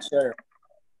what's there.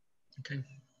 Okay.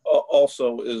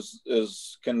 Also,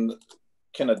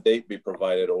 can a date be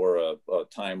provided or a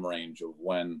time range of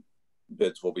when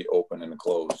bids will be open and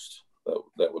closed?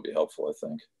 That would be helpful, I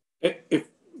think. If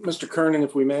Mr. Kernan,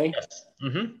 if we may, yes.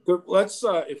 Let's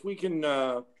if we can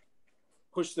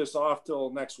push this off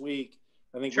till next week.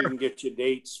 I think we can get you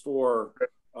dates for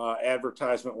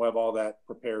advertisement. We'll have all that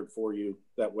prepared for you.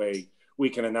 That way we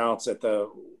can announce at the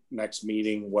next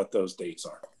meeting what those dates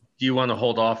are. Do you want to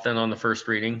hold off then on the first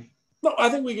reading? No, I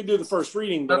think we could do the first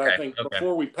reading, but I think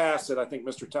before we pass it, I think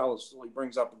Mr. Tellesley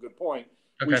brings up a good point.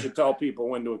 We should tell people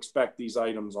when to expect these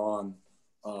items on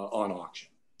auction.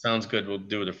 Sounds good. We'll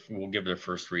give it a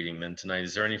first reading then tonight.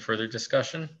 Is there any further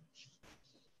discussion?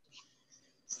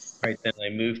 All right, then I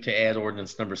move to add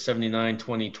ordinance number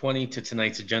 79/2020 to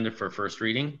tonight's agenda for first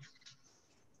reading.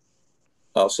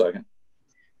 I'll second.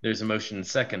 There's a motion and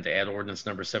second to add ordinance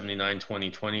number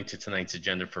 79/2020 to tonight's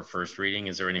agenda for first reading.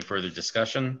 Is there any further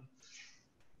discussion?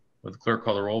 Would the clerk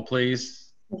call the roll,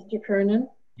 please? Mr. Kernan?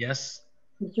 Yes.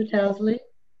 Mr. Tousley?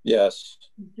 Yes.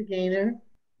 Mr. Gaynor?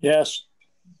 Yes.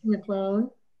 Mr.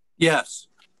 McClone? Yes.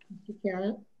 Mr.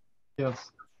 Carrot?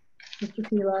 Yes. Mr.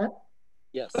 Pelot?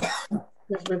 Yes.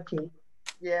 Ms. Whipke?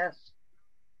 Yes.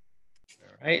 All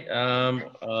right.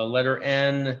 Letter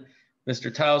N,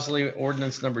 Mr. Tousley,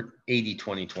 ordinance number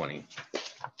 80/2020.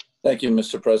 Thank you,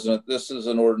 Mr. President. This is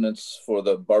an ordinance for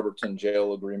the Barberton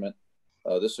Jail Agreement.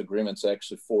 This agreement's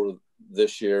actually for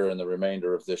this year and the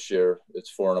remainder of this year. It's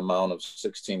for an amount of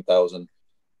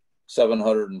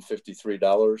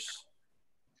 $16,753.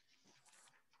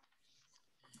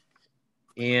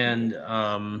 And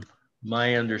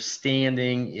my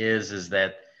understanding is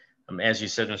that, as you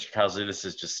said, Mr. Tousley, this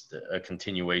is just a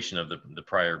continuation of the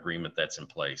prior agreement that's in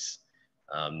place.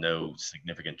 No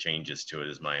significant changes to it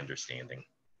is my understanding.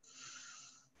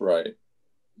 Right.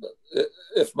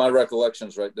 If my recollection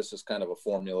is right, this is kind of a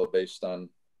formula based on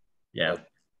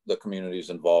the communities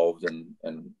involved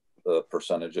and the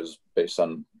percentages based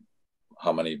on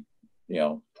how many,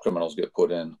 criminals get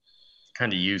put in.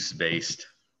 Kind of use based.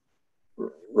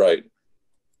 Right.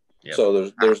 Yep.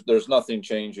 So there's nothing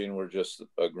changing. We're just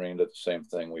agreeing to the same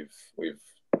thing we've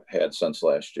had since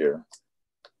last year.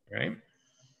 Right.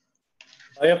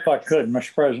 If I could,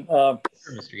 Mr. President. Sure,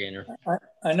 Mr. Gaynor.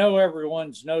 I know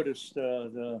everyone's noticed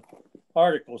the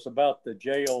articles about the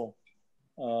jail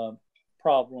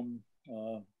problem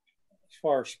as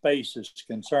far as space is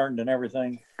concerned and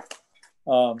everything.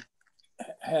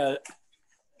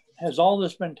 Has all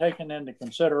this been taken into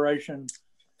consideration?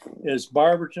 Is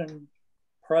Barberton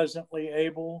presently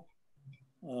able,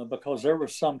 because there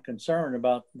was some concern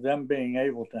about them being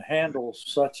able to handle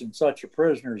such and such a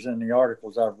prisoners in the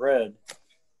articles I've read.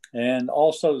 And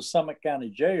also Summit County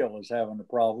Jail is having a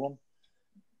problem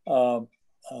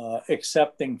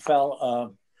accepting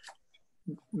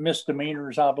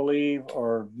misdemeanors, I believe,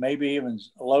 or maybe even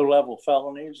low-level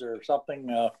felonies or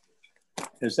something.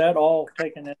 Is that all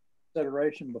taken into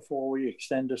consideration before we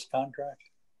extend this contract?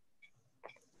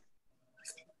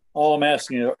 All I'm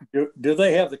asking you, do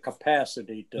they have the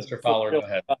capacity to Mr. Fowler, go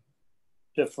ahead.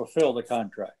 To fulfill the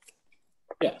contract?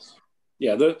 Yes.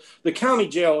 Yeah, the county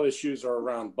jail issues are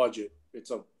around budget.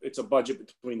 It's a budget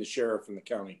between the sheriff and the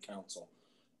county council,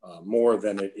 more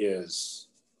than it is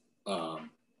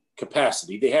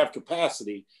capacity. They have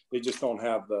capacity, they just don't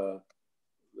have the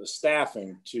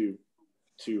staffing to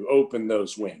open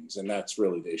those wings, and that's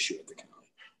really the issue at the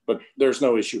county. But there's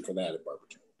no issue for that at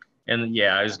Barberton. And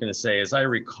yeah, I was going to say, as I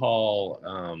recall,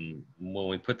 when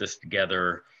we put this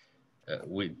together,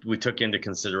 we took into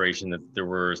consideration that there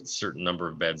were a certain number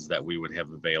of beds that we would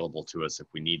have available to us if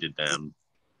we needed them.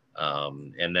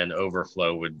 And then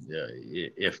overflow would,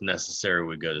 if necessary,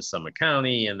 would go to Summit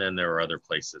County. And then there are other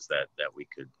places that we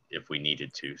could, if we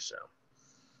needed to. So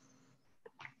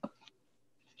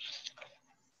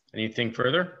anything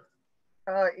further?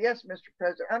 Yes, Mr.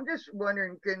 President. I'm just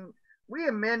wondering, can we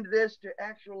amend this to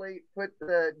actually put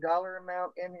the dollar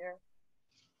amount in here?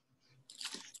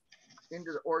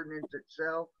 Into the ordinance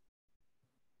itself?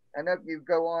 I know if you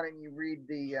go on and you read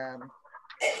the,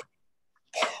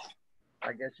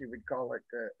 I guess you would call it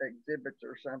exhibits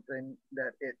or something,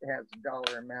 that it has a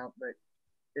dollar amount, but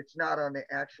it's not on the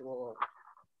actual,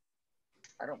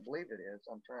 I don't believe it is.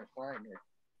 I'm trying to find it.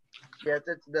 Yes,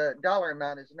 it's the dollar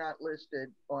amount is not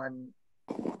listed on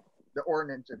the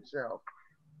ordinance itself.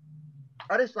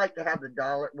 I just like to have the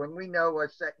dollar, when we know a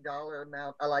set dollar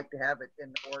amount, I like to have it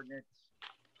in the ordinance.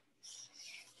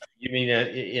 You mean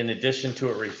in addition to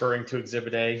it referring to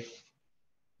Exhibit A?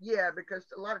 Yeah, because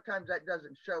a lot of times that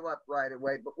doesn't show up right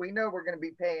away, but we know we're going to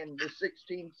be paying the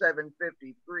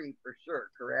 $16,753 for sure,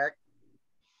 correct?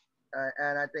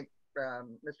 And I think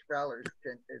Mr. Fowler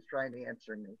is trying to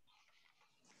answer me.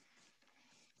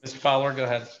 Mr. Fowler, go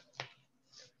ahead.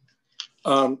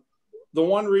 The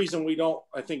one reason we don't,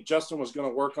 I think Justin was going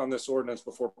to work on this ordinance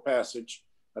before passage.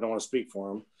 I don't want to speak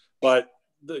for him, but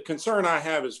the concern I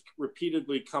have is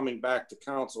repeatedly coming back to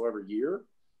council every year.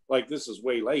 Like, this is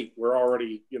way late. We're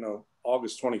already,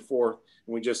 August 24th,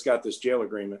 and we just got this jail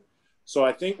agreement. So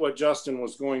I think what Justin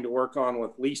was going to work on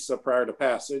with Lisa prior to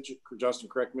passage, Justin,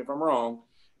 correct me if I'm wrong,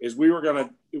 is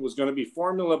it was going to be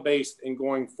formula based, and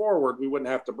going forward, we wouldn't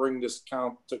have to bring this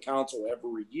to council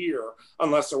every year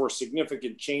unless there were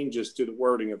significant changes to the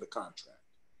wording of the contract.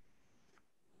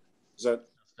 Is that,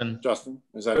 Justin?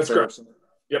 Is that fair?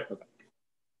 Yep. Okay.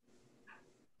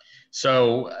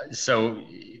 So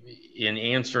in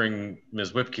answering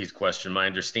Ms. Whipke's question, my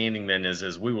understanding then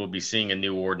is we will be seeing a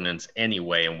new ordinance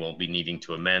anyway, and we'll be needing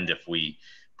to amend. If we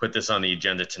put this on the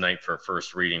agenda tonight for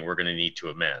first reading, we're going to need to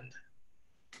amend.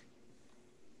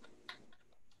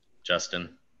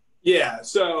 Justin? Yeah,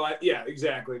 so yeah,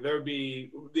 exactly. The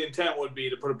intent would be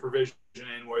to put a provision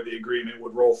in where the agreement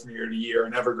would roll from year to year,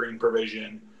 an evergreen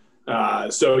provision.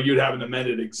 So you'd have an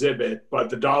amended exhibit, but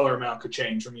the dollar amount could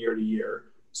change from year to year.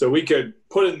 So we could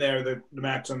put in there the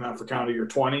maximum amount for calendar year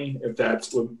 20, if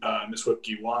that's what Ms.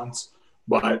 Whipke wants.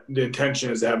 But the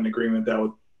intention is to have an agreement that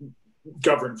would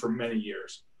govern for many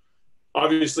years.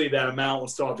 Obviously, that amount will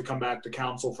still have to come back to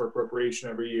council for appropriation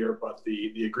every year, but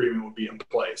the agreement would be in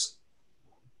place.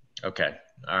 Okay.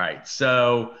 All right.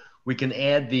 So we can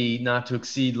add the not to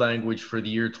exceed language for the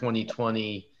year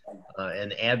 2020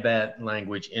 and add that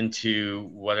language into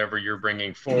whatever you're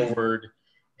bringing forward.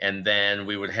 And then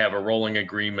we would have a rolling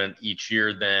agreement each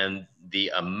year. Then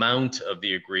the amount of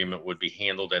the agreement would be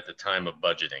handled at the time of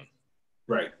budgeting.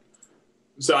 Right.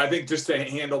 So I think just to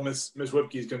handle Ms.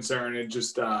 Whipke's concern, it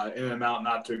just in an amount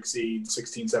not to exceed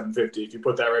 $16,750. If you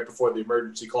put that right before the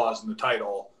emergency clause in the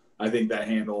title, I think that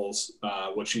handles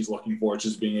what she's looking for,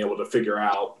 just being able to figure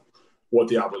out what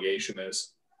the obligation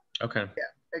is. Okay. Yeah,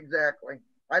 exactly.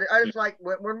 I just like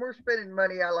when we're spending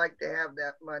money, I like to have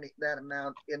that money, that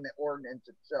amount in the ordinance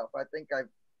itself. I think I've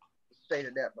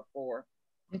stated that before.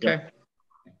 Okay.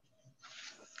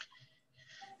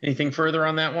 Anything further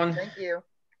on that one? Thank you.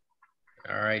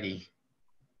 All righty.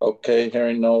 Okay,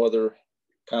 hearing no other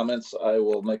comments, I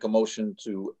will make a motion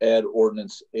to add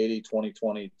ordinance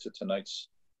 80/2020 to tonight's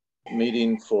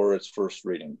meeting for its first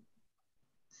reading.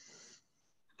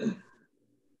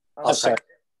 I'll second.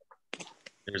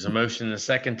 There's a motion and a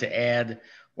second to add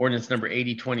ordinance number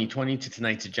 80/2020 to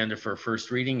tonight's agenda for a first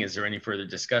reading. Is there any further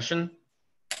discussion?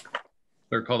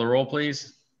 Clerk, call the roll,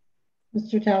 please.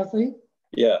 Mr. Towesley?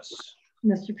 Yes.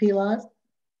 Mr. Pelot?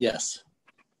 Yes.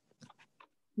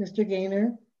 Mr.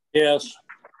 Gaynor? Yes.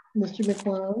 Mr.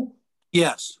 McClone?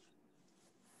 Yes.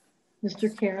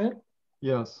 Mr. Carrot?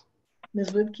 Yes.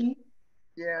 Ms. Whipke?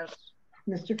 Yes.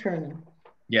 Mr. Kernan?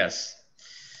 Yes.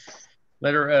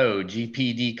 Letter O,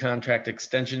 GPD contract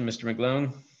extension. Mr.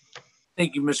 McGlone?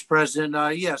 Thank you, Mr. President.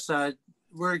 Yes,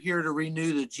 we're here to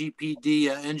renew the GPD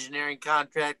engineering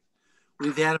contract.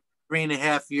 We've had them for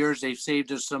 3.5 years. They've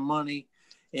saved us some money,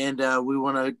 and we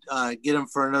want to get them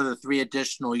for another 3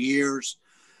 additional years.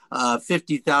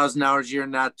 $50,000 a year,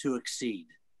 not to exceed.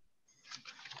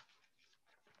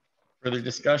 Further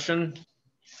discussion?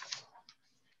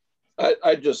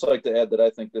 I'd just like to add that I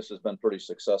think this has been pretty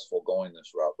successful going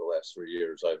this route the last 3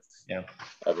 years.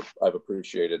 I've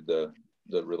appreciated the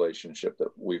relationship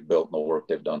that we've built and the work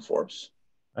they've done for us.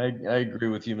 I agree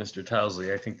with you, Mr.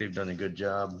 Towesley. I think they've done a good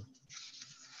job.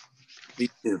 Me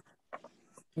too.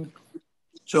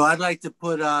 So I'd like to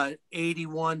put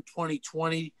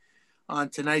 81/2020 on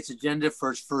tonight's agenda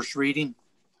for its first reading.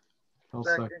 I'll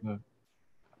second that.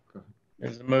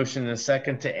 There's a motion and a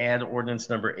second to add ordinance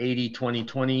number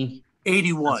 80/2020.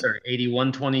 81. Sorry,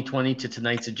 81/2020 to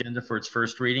tonight's agenda for its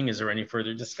first reading. Is there any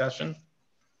further discussion?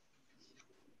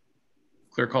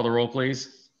 Clerk, call the roll,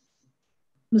 please.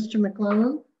 Mr.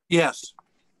 McClone? Yes.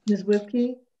 Ms.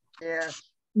 Whipke? Yes.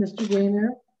 Mr.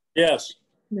 Gaynor? Yes.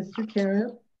 Mr.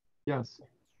 Carrot? Yes.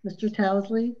 Mr.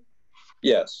 Towesley?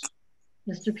 Yes.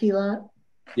 Mr. Pelot?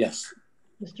 Yes.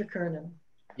 Mr. Kernan?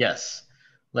 Yes.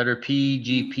 Letter P,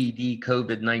 GPD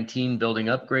COVID-19 building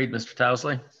upgrade. Mr.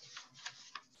 Towesley?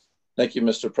 Thank you,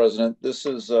 Mr. President. This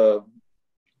is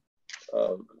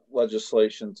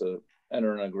legislation to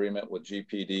enter an agreement with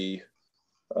GPD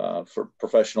for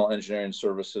professional engineering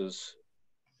services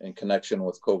in connection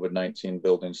with COVID-19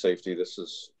 building safety. This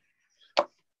is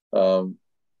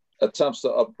attempts to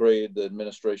upgrade the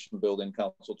administration building,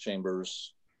 council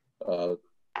chambers,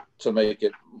 to make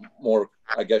it more,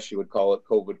 I guess you would call it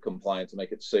COVID compliant, to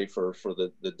make it safer for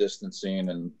the distancing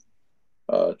and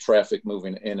traffic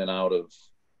moving in and out of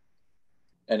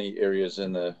any areas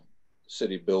in the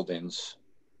city buildings.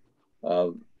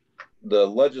 The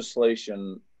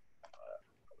legislation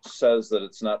says that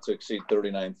it's not to exceed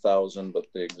 39,000, but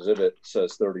the exhibit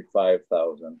says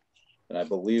 35,000. And I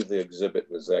believe the exhibit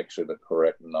is actually the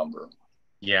correct number.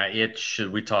 Yeah, it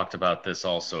should. We talked about this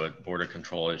also at Board of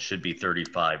Control. It should be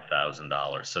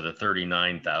 $35,000. So the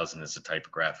 39,000 is a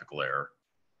typographical error.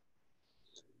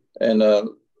 And I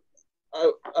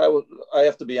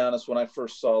have to be honest, when I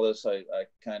first saw this, I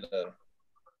kind of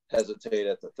hesitate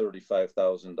at the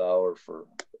 $35,000 for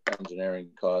engineering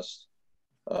costs.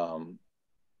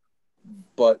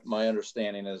 But my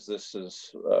understanding is this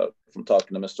is, from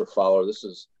talking to Mr. Fowler,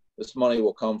 this money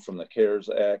will come from the CARES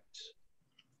Act.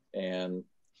 And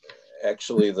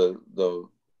actually the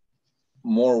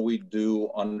more we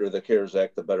do under the CARES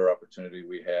Act, the better opportunity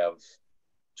we have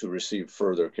to receive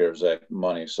further CARES Act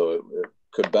money. So it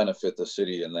could benefit the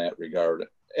city in that regard,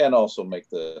 and also make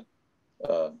the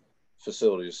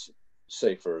facilities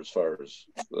safer as far as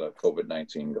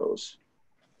COVID-19 goes.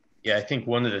 Yeah, I think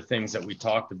one of the things that we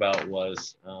talked about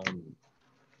was,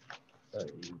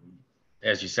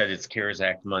 as you said, it's CARES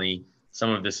Act money.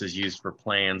 Some of this is used for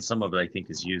plans. Some of it, I think,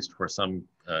 is used for some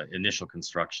initial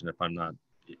construction, if I'm not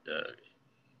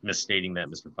misstating that,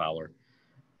 Mr. Fowler.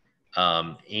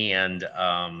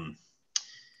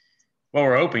 What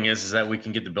we're hoping is that we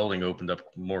can get the building opened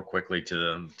up more quickly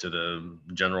to the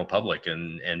general public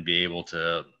and be able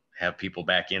to have people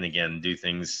back in again and do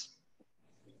things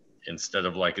instead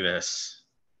of like this.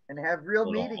 And have real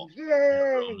meetings.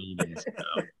 Yay!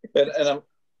 And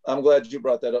I'm glad you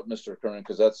brought that up, Mr. Kernan,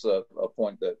 because that's a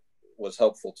point that was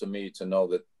helpful to me to know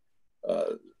that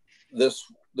this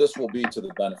will be to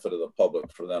the benefit of the public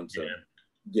for them to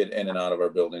get in and out of our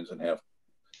buildings and have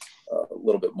a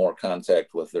little bit more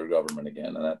contact with their government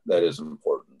again. And that is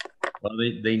important. Well,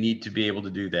 they need to be able to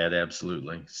do that.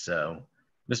 Absolutely. So,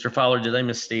 Mr. Fowler, did I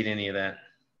misstate any of that?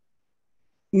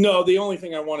 No, the only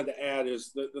thing I wanted to add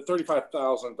is that the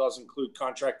 35,000 does include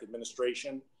contract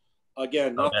administration.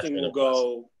 Again, nothing will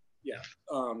go. Yeah,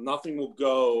 nothing will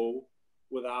go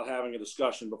without having a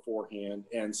discussion beforehand.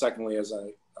 And secondly, as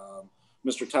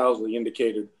Mr. Towsley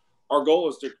indicated, our goal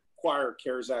is to acquire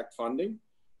CARES Act funding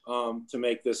to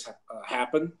make this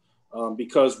happen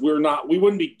because we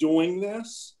wouldn't be doing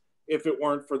this if it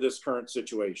weren't for this current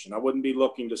situation. I wouldn't be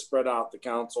looking to spread out the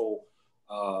council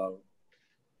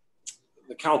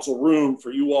room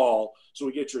for you all so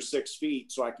we get your 6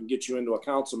 feet so I can get you into a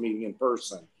council meeting in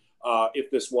person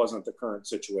if this wasn't the current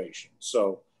situation.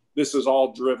 So this is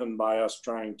all driven by us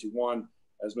trying to, one,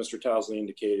 as Mr. Towsley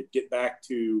indicated, get back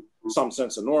to some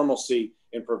sense of normalcy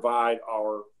and provide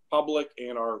our public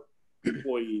and our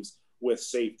employees with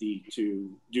safety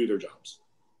to do their jobs.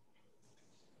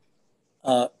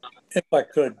 If I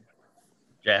could,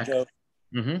 Jack. Joe.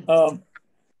 Mm-hmm.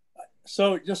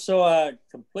 So just so I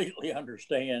completely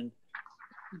understand,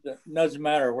 it doesn't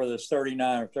matter whether it's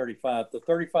 39 or 35. The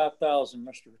 35,000,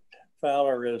 Mr.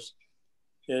 Fowler,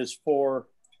 is for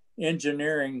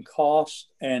engineering costs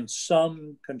and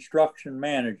some construction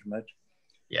management.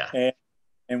 Yeah.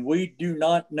 And we do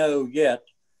not know yet.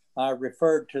 I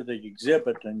referred to the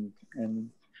exhibit and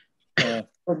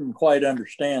couldn't quite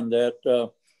understand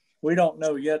that. We don't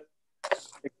know yet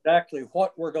exactly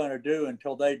what we're going to do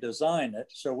until they design it.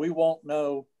 So we won't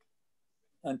know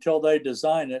until they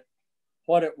design it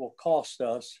what it will cost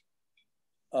us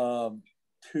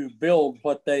to build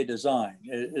what they design.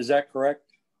 Is that correct?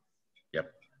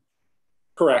 Yep.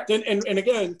 Correct. And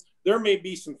again, there may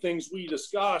be some things we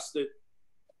discussed that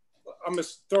I'm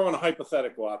just throwing a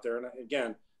hypothetical out there. And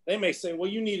again, they may say, well,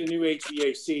 you need a new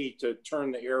HVAC to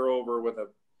turn the air over with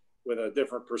a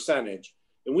different percentage.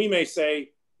 And we may say,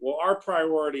 well, our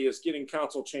priority is getting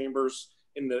council chambers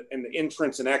in the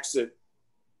entrance and exit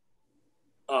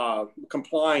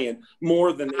compliant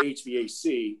more than the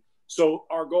HVAC. So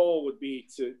our goal would be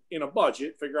to, in a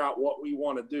budget, figure out what we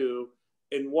want to do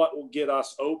and what will get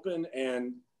us open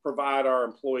and provide our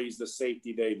employees the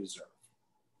safety they deserve.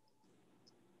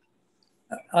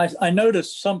 I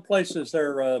noticed some places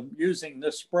they're using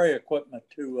this spray equipment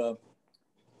to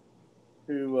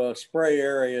spray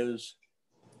areas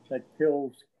that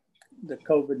kills the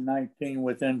COVID-19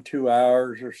 within 2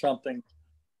 hours or something.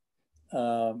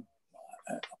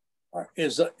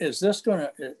 Is this going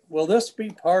to, will this be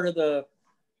part of the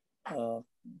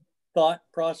thought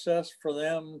process for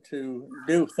them to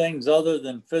do things other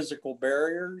than physical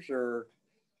barriers, or?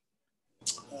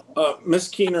 Ms.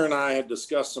 Keener and I had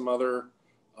discussed some other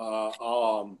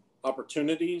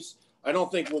opportunities. I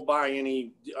don't think we'll buy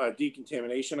any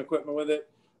decontamination equipment with it.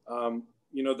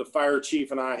 You know, the fire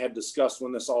chief and I had discussed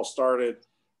when this all started,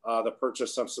 the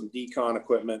purchase of some decon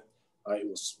equipment. It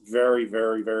was very,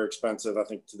 very, very expensive. I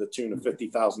think to the tune of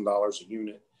 $50,000 a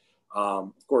unit.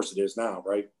 Of course it is now,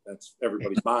 right? That's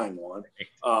everybody's buying one.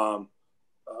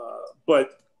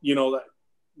 But you know, that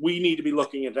we need to be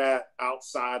looking at that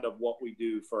outside of what we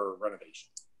do for renovation.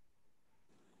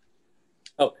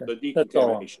 Okay. The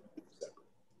decontamination.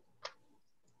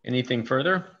 Anything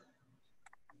further?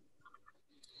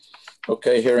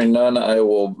 Okay, hearing none, I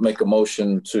will make a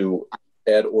motion to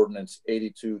add ordinance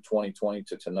 82/2020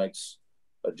 to tonight's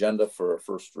agenda for a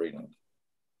first reading.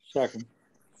 Second.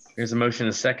 There's a motion,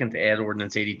 a second, to add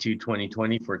ordinance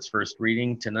 82/2020 for its first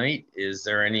reading tonight. Is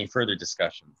there any further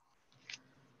discussion?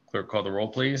 Clerk, call the roll,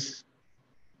 please.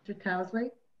 Mr.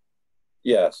 Towsley?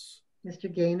 Yes.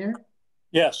 Mr. Gaynor?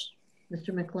 Yes. Mr.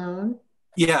 McClone?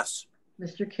 Yes.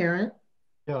 Mr. Carratt?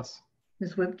 Yes.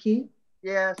 Ms. Whipke?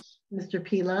 Yes. Mr.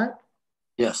 Pelot?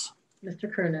 Yes.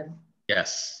 Mr. Kernan?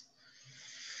 Yes.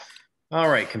 All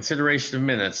right, consideration of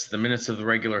minutes. The minutes of the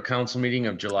regular council meeting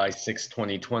of July 6,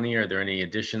 2020. Are there any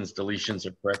additions, deletions,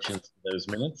 or corrections to those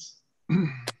minutes?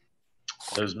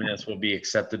 Those minutes will be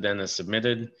accepted then as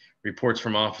submitted. Reports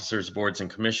from officers, boards, and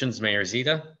commissions. Mayor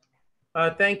Zita.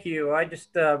 Thank you. I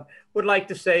just would like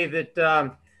to say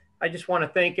that I just want to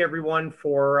thank everyone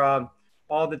for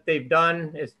all that they've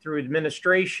done is through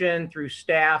administration, through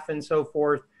staff, and so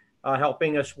forth,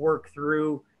 helping us work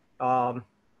through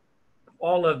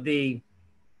all of the,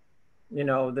 you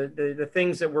know, the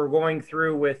things that we're going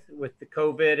through with the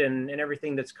COVID and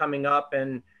everything that's coming up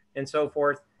and so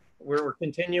forth. We're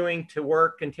continuing to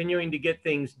work, continuing to get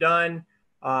things done,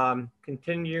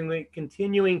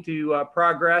 continuing to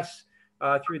progress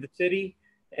through the city.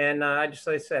 And just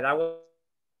like I said, I will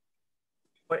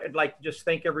I'd like to just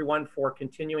thank everyone for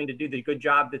continuing to do the good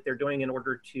job that they're doing in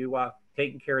order to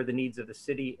taking care of the needs of the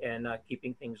city and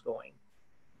keeping things going.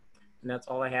 And that's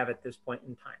all I have at this point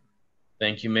in time.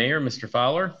 Thank you, Mayor. Mr.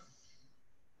 Fowler?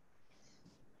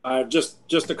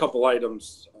 Just a couple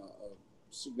items of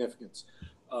significance.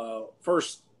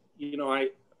 First, you know, I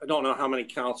don't know how many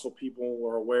council people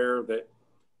are aware that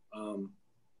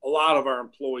a lot of our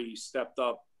employees stepped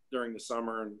up during the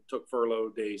summer and took furlough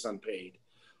days unpaid.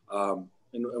 And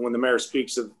when the mayor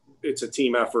speaks of it's a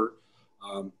team effort,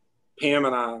 Pam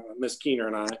and I, Ms. Keener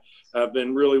and I have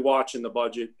been really watching the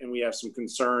budget, and we have some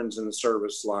concerns in the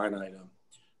service line item.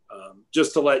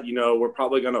 Just to let you know, we're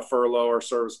probably going to furlough our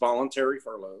service, voluntary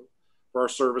furlough for our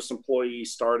service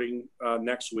employees starting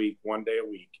next week, 1 day a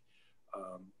week,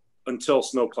 until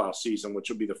snowplow season, which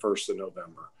will be the 1st of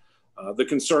November. The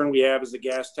concern we have is the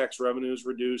gas tax revenue is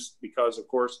reduced because, of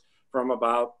course, from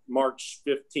about March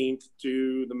 15th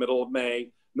to the middle of May,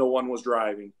 no one was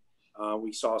driving.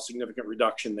 We saw a significant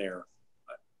reduction there.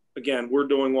 Again, we're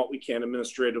doing what we can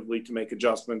administratively to make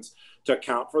adjustments to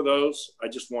account for those. I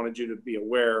just wanted you to be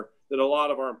aware that a lot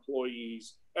of our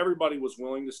employees, everybody was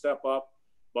willing to step up,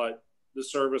 but the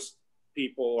service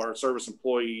people, our service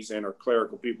employees and our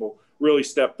clerical people really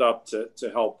stepped up to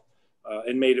help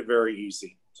and made it very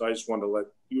easy. So I just wanted to let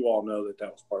you all know that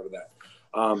that was part of that.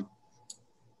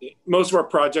 Most of our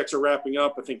projects are wrapping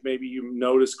up. I think maybe you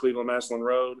noticed Cleveland-Massillon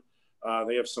Road.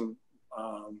 They have some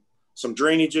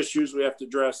drainage issues we have to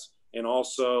address, and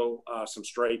also some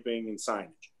striping and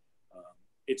signage.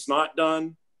 It's not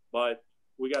done, but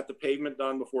we got the pavement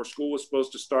done before school was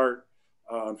supposed to start.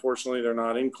 Unfortunately, they're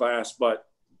not in class, but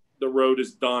the road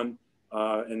is done,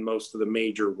 and most of the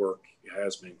major work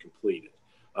has been completed.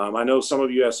 I know some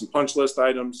of you have some punch list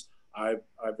items. I've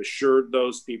assured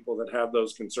those people that have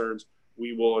those concerns,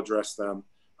 we will address them.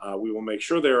 We will make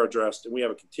sure they're addressed, and we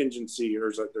have a contingency.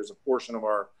 There's a portion of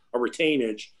our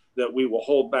retainage that we will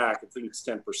hold back. I think it's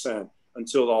 10%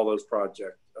 until all those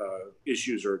project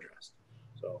issues are addressed.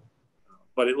 So,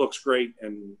 but it looks great,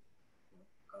 and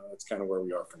that's kind of where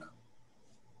we are for now.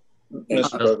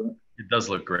 Mr. President. It does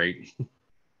look great.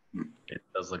 It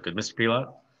does look good. Mr.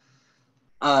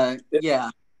 Pilot? Yeah,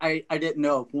 I didn't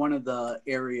know if one of the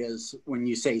areas, when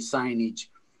you say signage,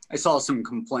 I saw some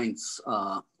complaints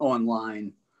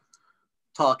online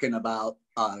talking about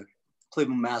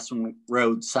Cleveland-Massillon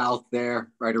Road South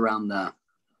there, right around the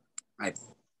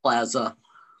plaza.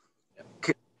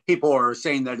 People are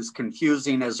saying that it's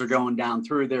confusing as they're going down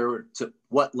through there to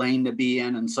what lane to be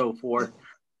in and so forth,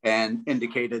 and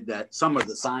indicated that some of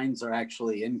the signs are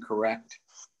actually incorrect.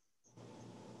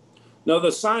 No, the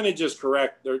signage is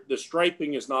correct. The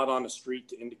striping is not on the street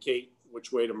to indicate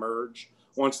which way to merge.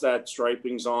 Once that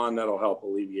striping's on, that'll help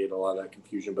alleviate a lot of that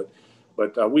confusion. But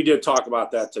we did talk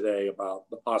about that today, about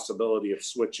the possibility of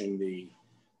switching the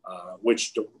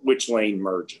which lane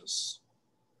merges.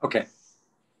 Okay.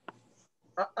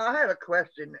 I have a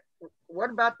question. What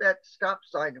about that stop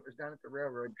sign that was done at the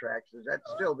railroad tracks? Is that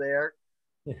still there?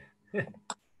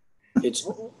 It's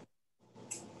okay,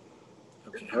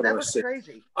 how that do I was say?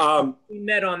 Crazy. We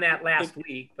met on that last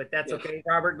week, but that's okay.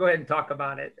 Robert, go ahead and talk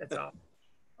about it. That's all.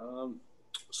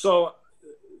 So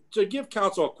to give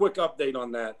council a quick update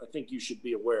on that, I think you should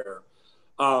be aware.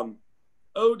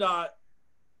 ODOT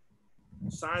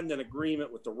signed an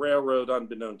agreement with the railroad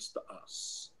unbeknownst to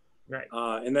us. Right.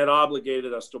 And that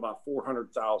obligated us to about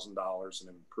 $400,000 in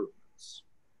improvements.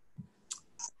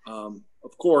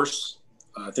 Of course,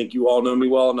 I think you all know me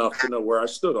well enough to know where I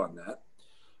stood on that.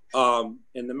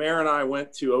 And the mayor and I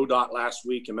went to ODOT last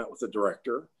week and met with the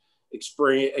director,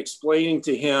 explaining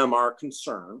to him our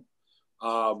concern.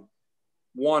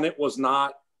 One, it was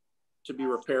not to be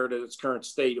repaired at its current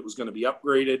state. It was going to be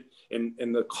upgraded,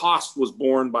 and the cost was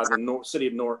borne by the city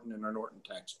of Norton and our Norton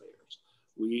taxpayers.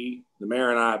 The mayor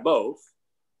and I both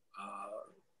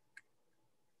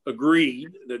agreed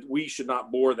that we should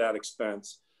not bore that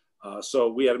expense. So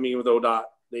we had a meeting with ODOT.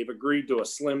 They've agreed to a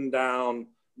slimmed down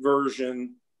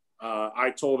version.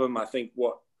 I told them I think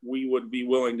what we would be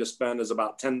willing to spend is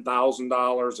about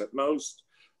 $10,000 at most.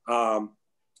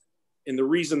 And the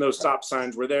reason those stop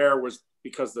signs were there was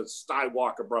because the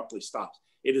sidewalk abruptly stops.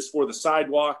 It is for the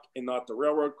sidewalk and not the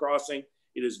railroad crossing.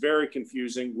 It is very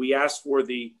confusing. We asked for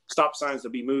the stop signs to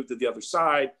be moved to the other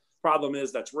side. Problem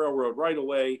is that's railroad right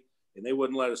away, and they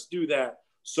wouldn't let us do that.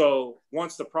 So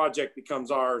once the project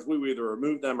becomes ours, we will either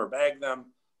remove them or bag them.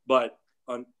 But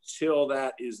until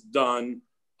that is done,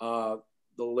 the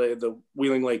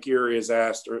Wheeling Lake Erie has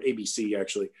asked, or ABC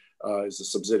actually is a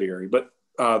subsidiary, but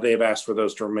they have asked for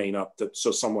those to remain up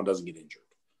so someone doesn't get injured.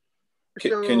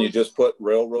 Can you just put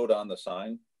railroad on the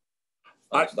sign?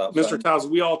 Mr.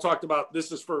 Townsend, we all talked about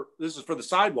this is for the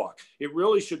sidewalk. It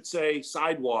really should say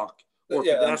sidewalk or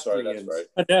Yeah, pedestrians, I'm sorry, that's right.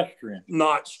 Pedestrian.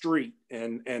 not street.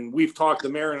 And we've talked, the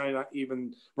mayor and I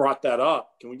even brought that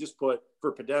up. Can we just put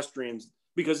for pedestrians?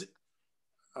 Because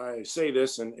I say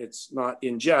this and it's not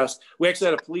in jest. We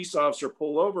actually had a police officer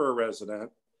pull over a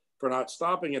resident for not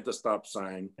stopping at the stop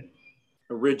sign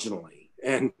originally.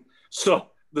 And so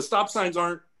the stop signs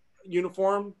aren't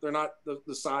uniform. They're not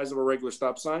the size of a regular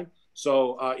stop sign.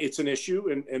 So it's an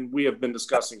issue, and we have been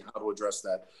discussing how to address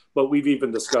that. But we've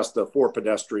even discussed the for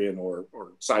pedestrian or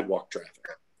sidewalk traffic.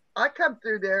 I come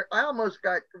through there, I almost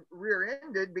got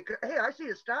rear-ended because, hey, I see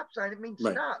a stop sign, it means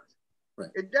Right. stop. Right.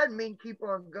 It doesn't mean keep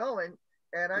on going.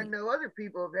 And I know other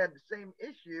people have had the same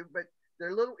issue, but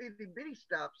they're little itty bitty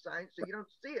stop signs, so you don't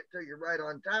see it till you're right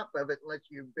on top of it unless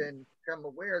you've become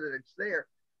aware that it's there.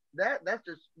 That's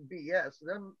just BS.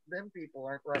 Them people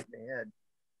aren't right in the head.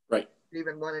 Right.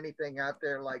 Even want anything out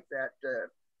there like that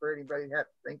for anybody to have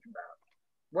to think about.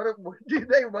 What do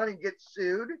they want to get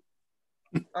sued?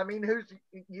 I mean,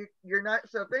 you're not.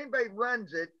 So if anybody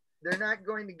runs it, they're not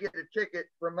going to get a ticket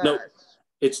from Nope. us.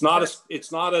 It's not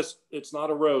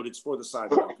a road. It's for the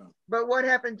sidewalk. But what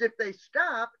happens if they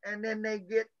stop and then they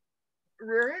get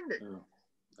rear-ended?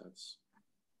 That's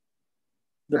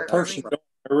The person doing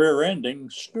the rear ending,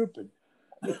 stupid.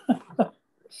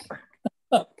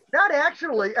 Not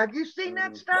actually. Have you seen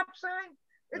that stop sign?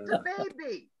 It's a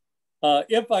baby.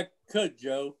 If I could,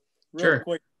 Joe, real Sure.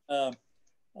 quick, I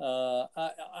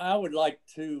would like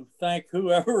to thank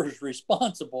whoever is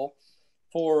responsible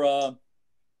for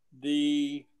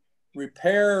the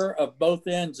repair of both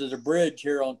ends of the bridge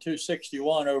here on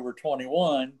 261 over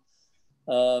 21.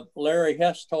 Larry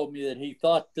Hess told me that he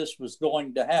thought this was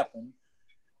going to happen,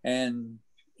 and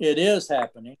it is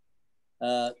happening.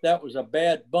 That was a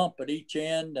bad bump at each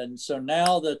end. And so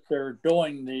now that they're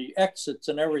doing the exits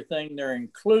and everything, they're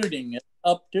including it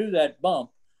up to that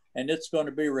bump, and it's going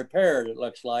to be repaired, it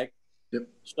looks like. Yep.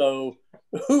 So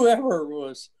whoever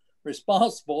was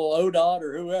responsible, ODOT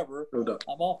or whoever, ODOT.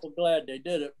 I'm awful glad they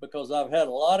did it, because I've had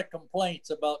a lot of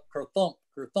complaints about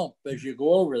kerthump as you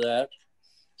go over that.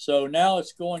 So now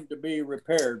it's going to be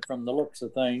repaired from the looks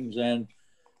of things, and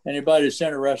anybody that's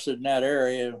interested in that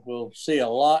area will see a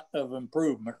lot of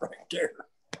improvement right there.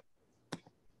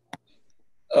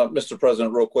 Mr.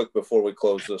 President, real quick before we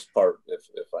close this part, if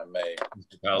I may.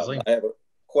 Mr. Bowsley. I have a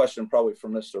question probably for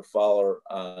Mr. Fowler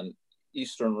on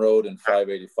Eastern Road and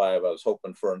 585. I was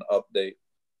hoping for an update.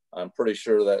 I'm pretty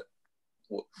sure that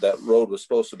that road was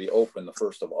supposed to be open the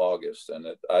 1st of August, and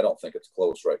I don't think it's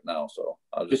closed right now. So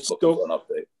I'll just look for an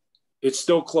update. It's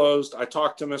still closed. I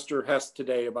talked to Mr. Hess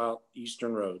today about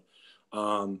Eastern Road.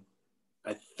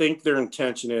 I think their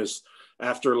intention is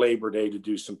after Labor Day to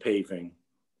do some paving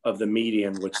of the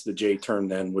median, which the J-turn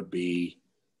then would be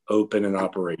open and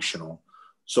operational.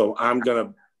 So I'm going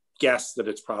to guess that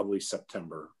it's probably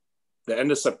September. The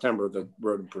end of September, the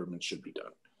road improvements should be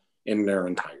done in their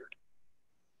entirety.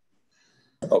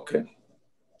 Okay.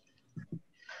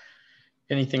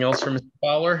 Anything else for Mr.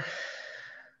 Fowler?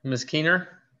 Ms. Keener?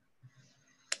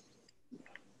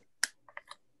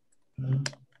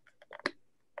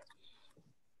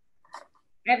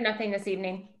 I have nothing this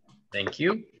evening. Thank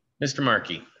you. Mr.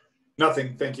 Markey?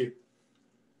 Nothing, thank you.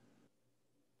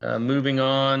 Moving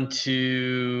on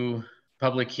to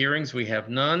public hearings, we have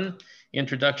none.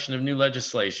 Introduction of new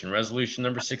legislation, resolution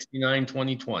number 69,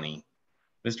 2020.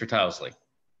 Mr. Towsley.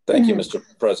 Thank you, Mr.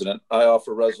 President. I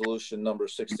offer resolution number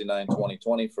 69,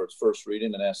 2020 for its first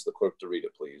reading and ask the clerk to read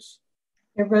it, please.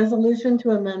 A resolution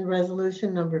to amend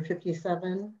resolution number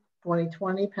 57,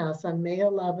 2020, passed on May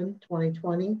 11,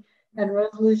 2020, and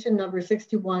resolution number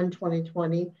 61,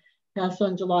 2020, passed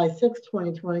on July 6,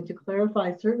 2020, to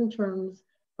clarify certain terms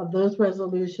of those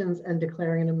resolutions and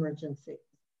declaring an emergency.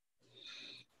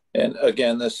 And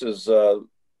again, this is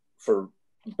for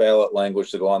ballot language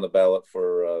to go on the ballot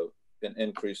for an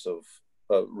increase of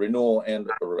renewal and,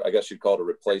 or I guess you'd call it a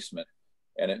replacement,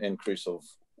 and an increase of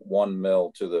 1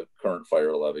 mil to the current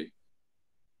fire levy.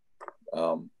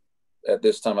 At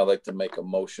this time, I'd like to make a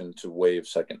motion to waive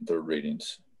second and third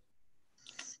readings.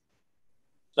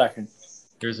 Second.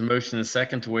 There's a motion and a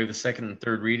second to waive the second and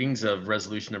third readings of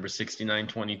resolution number 69,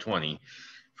 2020.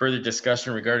 Further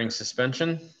discussion regarding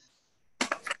suspension?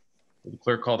 Will the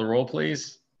clerk call the roll,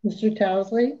 please? Mr.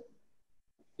 Towsley?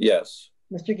 Yes.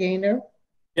 Mr. Gaynor?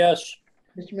 Yes.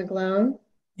 Mr. McGlone?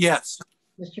 Yes.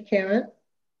 Mr. Carratt?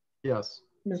 Yes.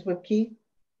 Ms. Whipke?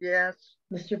 Yes.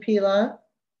 Mr. Pila?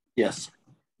 Yes.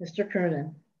 Mr.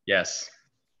 Kernan? Yes.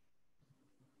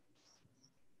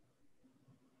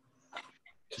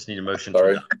 Just need a motion.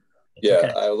 Sorry. Yeah,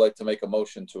 Okay. I would like to make a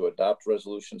motion to adopt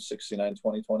resolution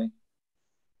 69/2020.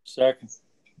 Second.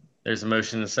 There's a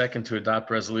motion and a second to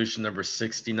adopt resolution number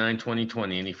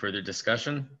 69/2020. Any further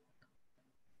discussion?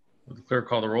 Will the clerk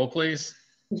call the roll, please?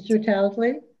 Mr.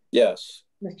 Towesley, Yes.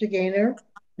 Mr. Gaynor,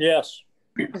 Yes.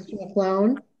 Mr.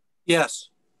 McClone, Yes.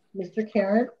 Mr.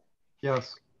 Carratt,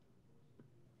 Yes.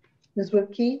 Ms.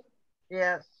 Whipke,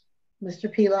 yes,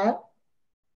 Mr. Pelot,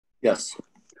 Yes.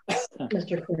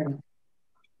 Mr. Quinn.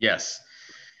 Yes.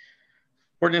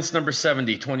 Ordinance number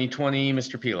 70/2020,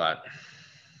 Mr. Pelot.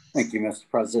 Thank you, Mr.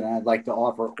 President. I'd like to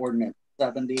offer ordinance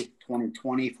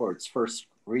 70/2020 for its first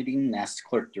reading and ask the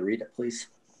clerk to read it, please.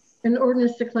 An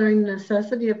ordinance declaring the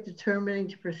necessity of determining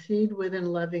to proceed with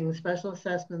and levying special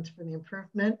assessments for the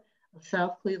improvement of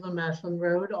South Cleveland Maslin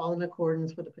Road, all in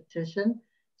accordance with a petition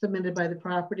submitted by the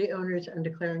property owners and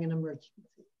declaring an emergency.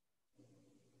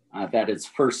 That is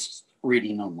first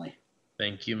reading only.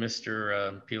 Thank you,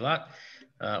 Mr. Pelot.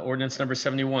 Ordinance number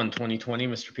 71/2020,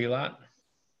 Mr. Pelot. I'd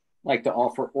like to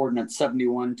offer ordinance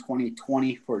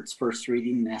 71/2020 for its first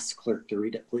reading and ask the clerk to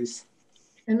read it, please.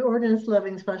 An ordinance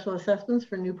levying special assessments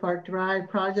for New Park Drive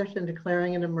project and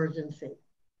declaring an emergency.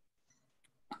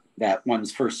 That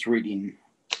one's first reading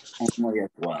only as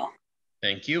well.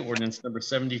 Thank you. Ordinance number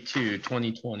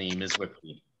 72/2020, Ms.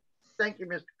 Whipke. thank you,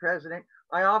 Mr. President.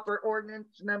 I offer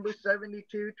ordinance number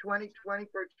 72/2020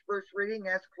 for its first reading.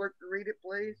 Ask clerk to read it,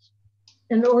 please.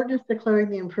 An ordinance declaring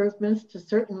the improvements to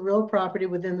certain real property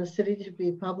within the city to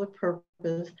be public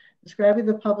purpose, describing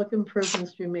the public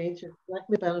improvements to be made to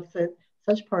directly benefit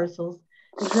such parcels,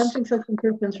 exempting such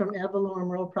improvements from ad valorem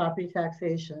real property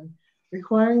taxation,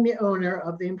 requiring the owner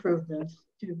of the improvements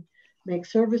to make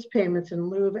service payments in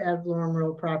lieu of ad valorem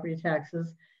real property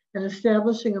taxes, and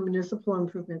establishing a municipal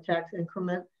improvement tax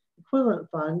increment equivalent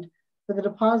fund for the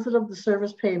deposit of the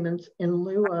service payments in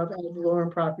lieu of ad valorem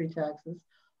property taxes,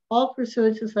 all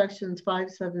pursuant to sections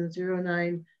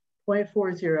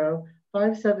 5709.40,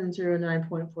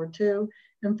 5709.42,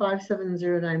 and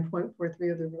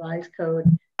 5709.43 of the revised code,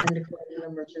 and declaring an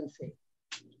emergency.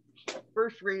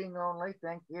 First reading only,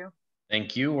 thank you.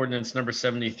 Thank you. Ordinance number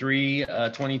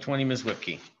 73/2020, Ms.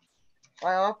 Whipke.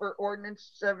 I offer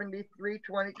ordinance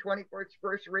 73/2020 for its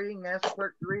first reading. Ask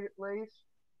clerk to read it, please.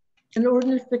 An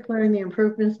ordinance declaring the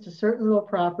improvements to certain real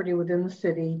property within the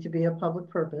city to be a public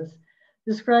purpose,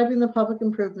 describing the public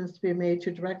improvements to be made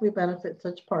to directly benefit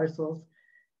such parcels,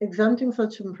 exempting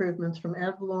such improvements from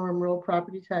ad valorem real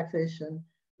property taxation,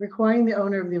 requiring the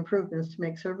owner of the improvements to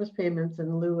make service payments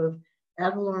in lieu of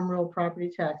ad valorem real property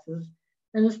taxes,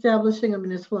 and establishing a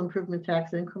municipal improvement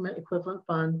tax increment equivalent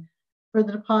fund for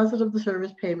the deposit of the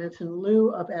service payments in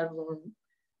lieu of ad valorem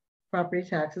property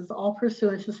taxes, all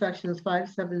pursuant to sections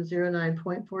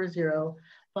 5709.40,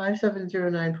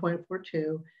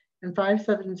 5709.42, and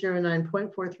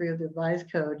 5709.43 of the revised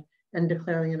code, and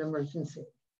declaring an emergency.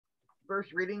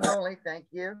 First reading only, thank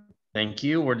you. Thank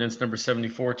you. Ordinance number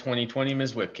 74/2020,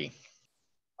 Ms. Whipke.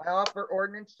 I offer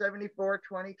ordinance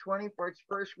 74/2020 for its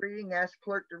first reading. Ask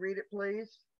clerk to read it,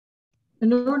 please.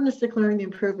 An ordinance declaring the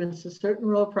improvements to certain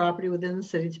real property within the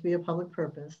city to be a public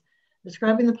purpose,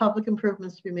 describing the public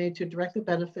improvements to be made to directly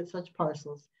benefit such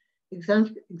parcels,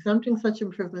 exempting such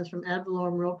improvements from ad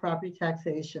valorem real property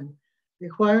taxation,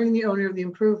 requiring the owner of the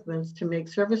improvements to make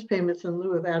service payments in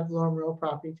lieu of ad valorem real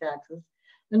property taxes,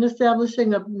 and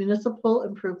establishing a municipal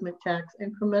improvement tax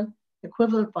increment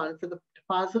equivalent fund for the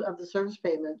deposit of the service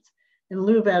payments in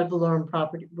lieu of ad valorem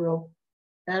property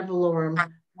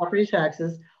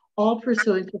taxes, all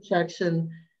pursuant to section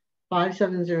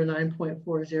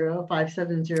 5709.40,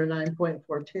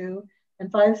 5709.42, and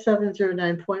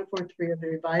 5709.43 of the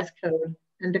revised code,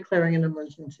 and declaring an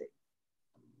emergency.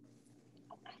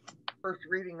 First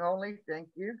reading only, thank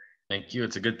you. Thank you.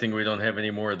 It's a good thing we don't have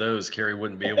any more of those. Carrie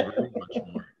wouldn't be able to read much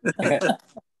more.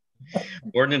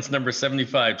 Ordinance number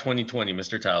 75/2020,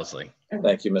 Mr. Towesley.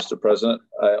 Thank you, Mr. President.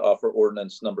 I offer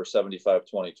ordinance number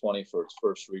 75/2020 for its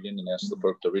first reading and ask the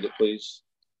clerk to read it, please.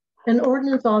 An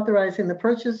ordinance authorizing the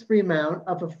purchase remount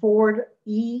of a Ford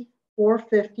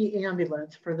E450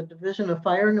 ambulance for the Division of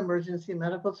Fire and Emergency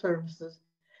Medical Services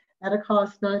at a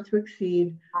cost not to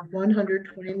exceed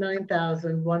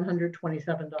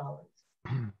 $129,127.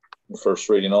 First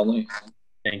reading only.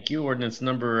 Thank you. Ordinance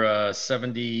number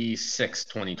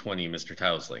 76/2020, Mr.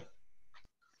 Towesley.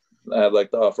 I'd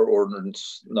like to offer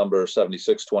ordinance number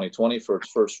 76/2020 for its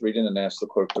first reading and ask the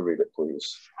clerk to read it,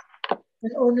 please.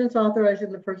 An ordinance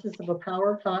authorizing the purchase of a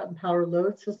power cot and power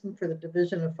load system for the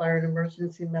Division of Fire and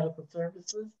Emergency Medical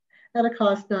Services at a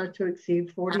cost not to exceed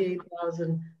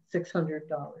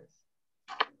 $48,600.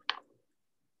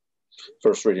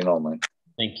 First reading only.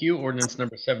 Thank you. Ordinance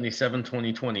number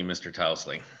 77/2020, Mr.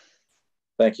 Towesley.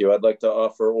 Thank you. I'd like to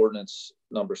offer ordinance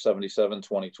number 77,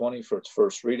 2020 for its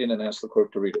first reading and ask the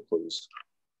clerk to read it, please.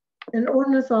 An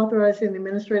ordinance authorizing the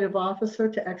administrative officer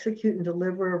to execute and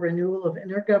deliver a renewal of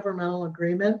intergovernmental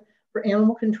agreement for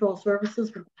animal control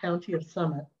services with the County of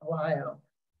Summit, Ohio.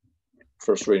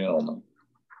 First reading only.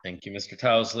 Thank you, Mr.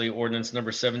 Tousley. Ordinance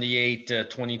number 78,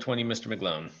 2020, Mr.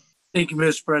 McGlone. Thank you,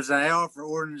 Mr. President. I offer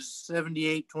ordinance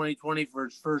 78, 2020 for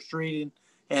its first reading.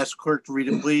 Ask clerk to read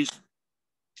it, please.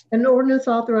 An ordinance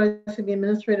authorizing the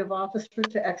administrative officer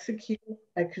to execute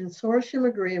a consortium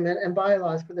agreement and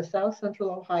bylaws for the South Central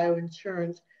Ohio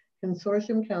Insurance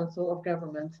Consortium Council of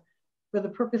Governments for the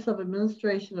purpose of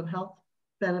administration of health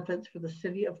benefits for the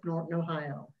city of Norton,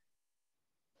 Ohio.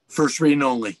 First reading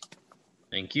only.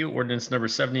 Thank you. Ordinance number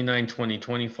 79,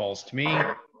 2020 falls to me.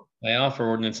 I offer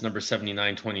ordinance number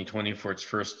 79, 2020 for its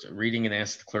first reading and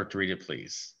ask the clerk to read it,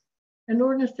 please. An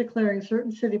ordinance declaring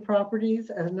certain city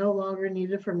properties as no longer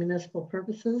needed for municipal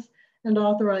purposes and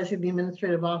authorizing the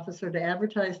administrative officer to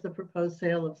advertise the proposed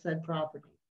sale of said property.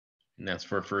 And that's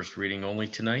for first reading only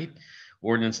tonight.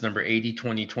 Ordinance number 80,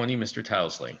 2020, Mr.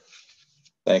 Tousley.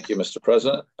 Thank you, Mr.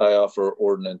 President. I offer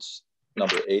ordinance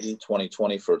number 80,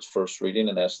 2020 for its first reading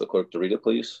and ask the clerk to read it,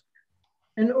 please.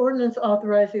 An ordinance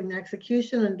authorizing the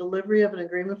execution and delivery of an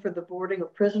agreement for the boarding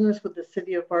of prisoners with the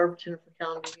city of Barberton for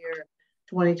calendar year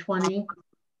 2020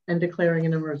 and declaring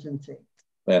an emergency.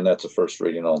 And that's a first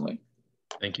reading only.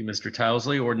 Thank you, Mr.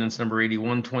 Tousley. Ordinance number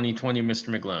 81, 2020, Mr.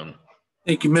 McGlone.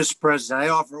 Thank you, Mr. President. I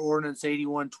offer ordinance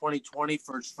 81, 2020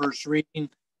 for its first reading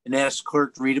and ask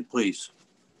clerk to read it, please.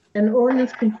 An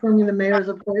ordinance confirming the mayor's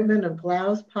appointment of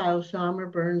Glaus, Pyle, Schaummer,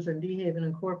 Burns, and DeHaven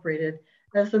Incorporated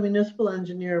as the municipal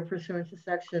engineer pursuant to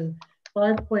section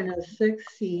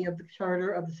 5.06C of the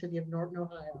charter of the city of Norton,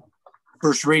 Ohio.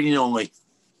 First reading only.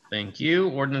 Thank you.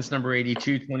 Ordinance number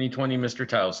 82, 2020, Mr.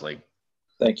 Tousley.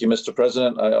 Thank you, Mr.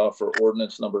 President. I offer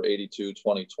ordinance number 82,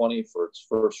 2020 for its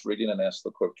first reading and ask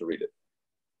the clerk to read it.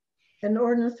 An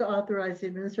ordinance to authorize the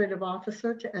administrative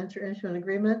officer to enter into an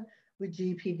agreement with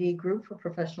GPD Group for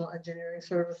professional engineering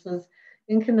services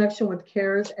in connection with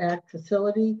CARES Act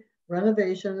facility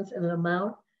renovations in an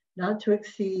amount not to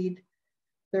exceed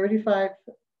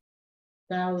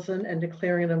 $35,000 and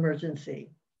declaring an emergency.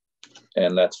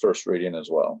 And that's first reading as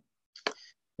well.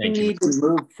 Thank you. We need to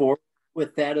move forward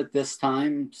with that at this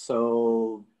time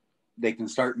so they can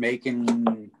start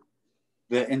making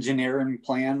the engineering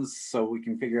plans so we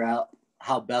can figure out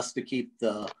how best to keep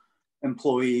the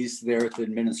employees there at the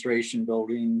administration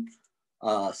building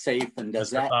safe. And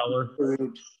does that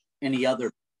include any other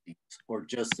things or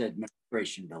just the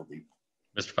administration building?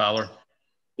 Mr. Fowler.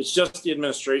 It's just the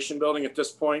administration building at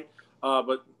this point.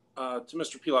 But to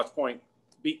Mr. Pilot's point,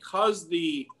 because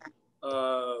the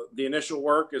initial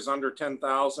work is under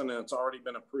 10,000 and it's already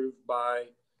been approved by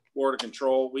Board of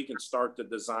Control, we can start the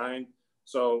design.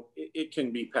 So it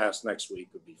can be passed next week,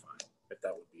 would be fine, if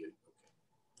that would be okay.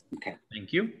 Okay.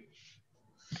 Thank you.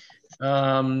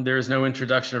 There is no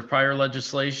introduction of prior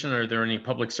legislation. Are there any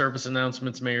public service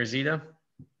announcements, Mayor Zita?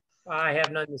 I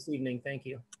have none this evening. Thank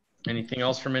you. Anything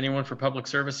else from anyone for public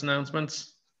service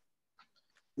announcements?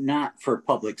 Not for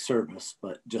public service,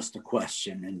 but just a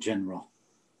question in general.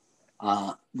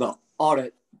 The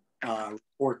audit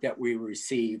report that we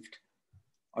received,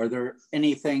 are there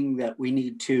anything that we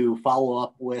need to follow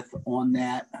up with on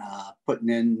that, putting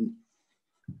in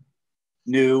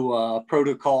new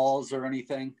protocols or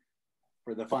anything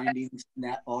for the findings in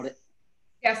that audit?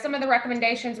 Yeah, some of the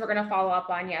recommendations we're going to follow up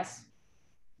on, yes.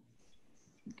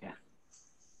 Okay.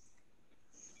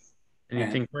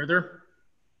 Anything further?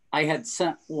 I had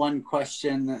sent one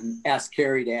question and asked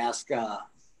Carrie to ask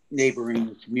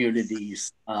neighboring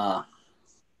communities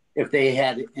if they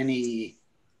had any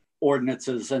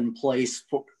ordinances in place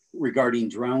regarding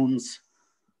drones.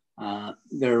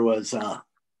 There was an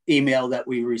email that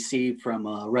we received from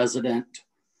a resident.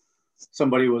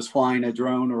 Somebody was flying a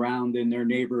drone around in their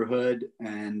neighborhood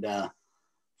and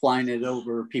flying it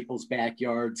over people's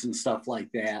backyards and stuff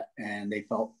like that. And they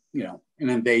felt, you know, an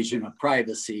invasion of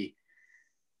privacy.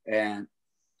 And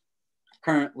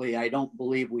currently, I don't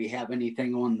believe we have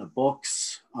anything on the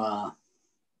books.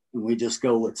 We just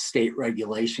go with state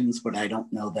regulations, but I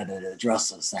don't know that it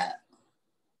addresses that.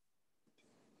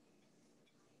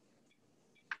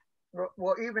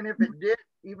 Well, even if it did,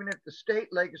 even if the state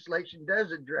legislation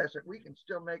does address it, we can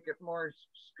still make it more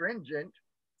stringent.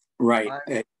 Right.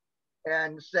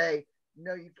 And say,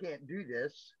 no, you can't do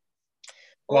this.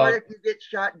 Well, or if you get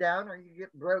shot down or you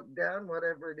get broke down,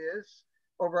 whatever it is,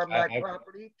 over on my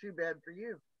property, too bad for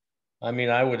you. I mean,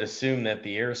 I would assume that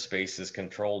the airspace is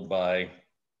controlled by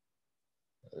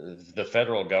the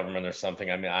federal government or something.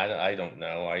 I mean, I don't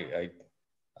know.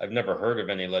 I've never heard of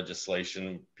any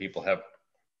legislation. People have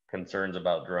concerns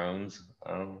about drones.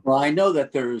 Well, I know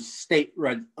that there's state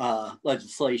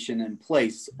legislation in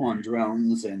place on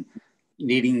drones and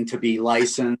needing to be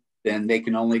licensed, and they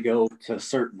can only go to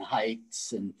certain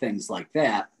heights and things like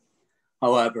that.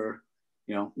 However,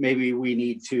 you know, maybe we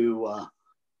need to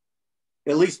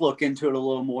at least look into it a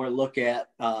little more, look at,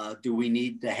 do we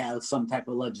need to have some type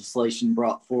of legislation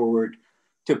brought forward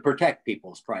to protect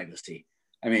people's privacy?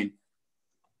 I mean,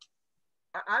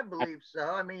 I believe so.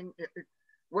 I mean,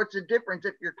 what's the difference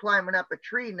if you're climbing up a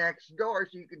tree next door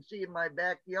so you can see in my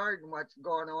backyard and what's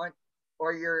going on,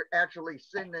 or you're actually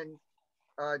sending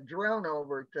a drone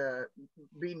over to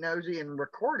be nosy and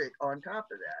record it on top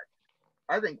of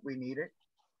that? I think we need it.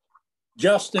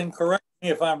 Justin, correct me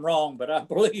if I'm wrong, but I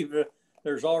believe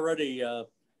there's already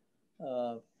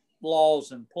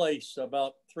laws in place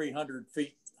about 300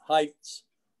 feet heights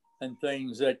and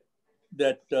things that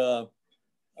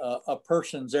a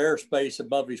person's airspace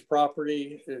above his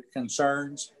property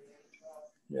concerns.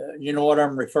 You know what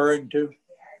I'm referring to?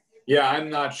 Yeah, I'm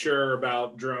not sure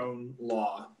about drone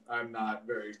law. I'm not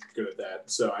very good at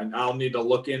that. So I'll need to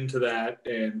look into that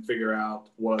and figure out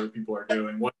what other people are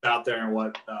doing, what's out there and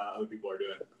what other people are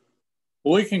doing.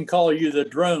 We can call you the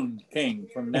drone king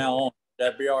from now on.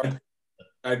 That'd be all right.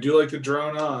 I do like the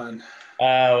drone on.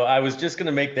 I was just going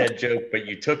to make that joke, but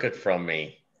you took it from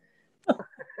me.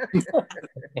 All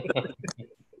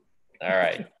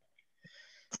right.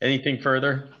 Anything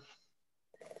further?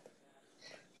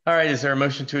 All right. Is there a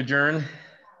motion to adjourn?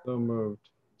 So moved.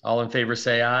 All in favor,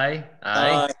 say aye.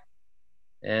 Aye.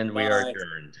 And we are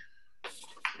adjourned.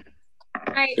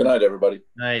 Right. Good night, everybody.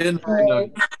 Night.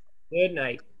 Good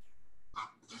night.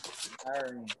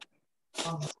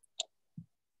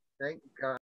 Thank God.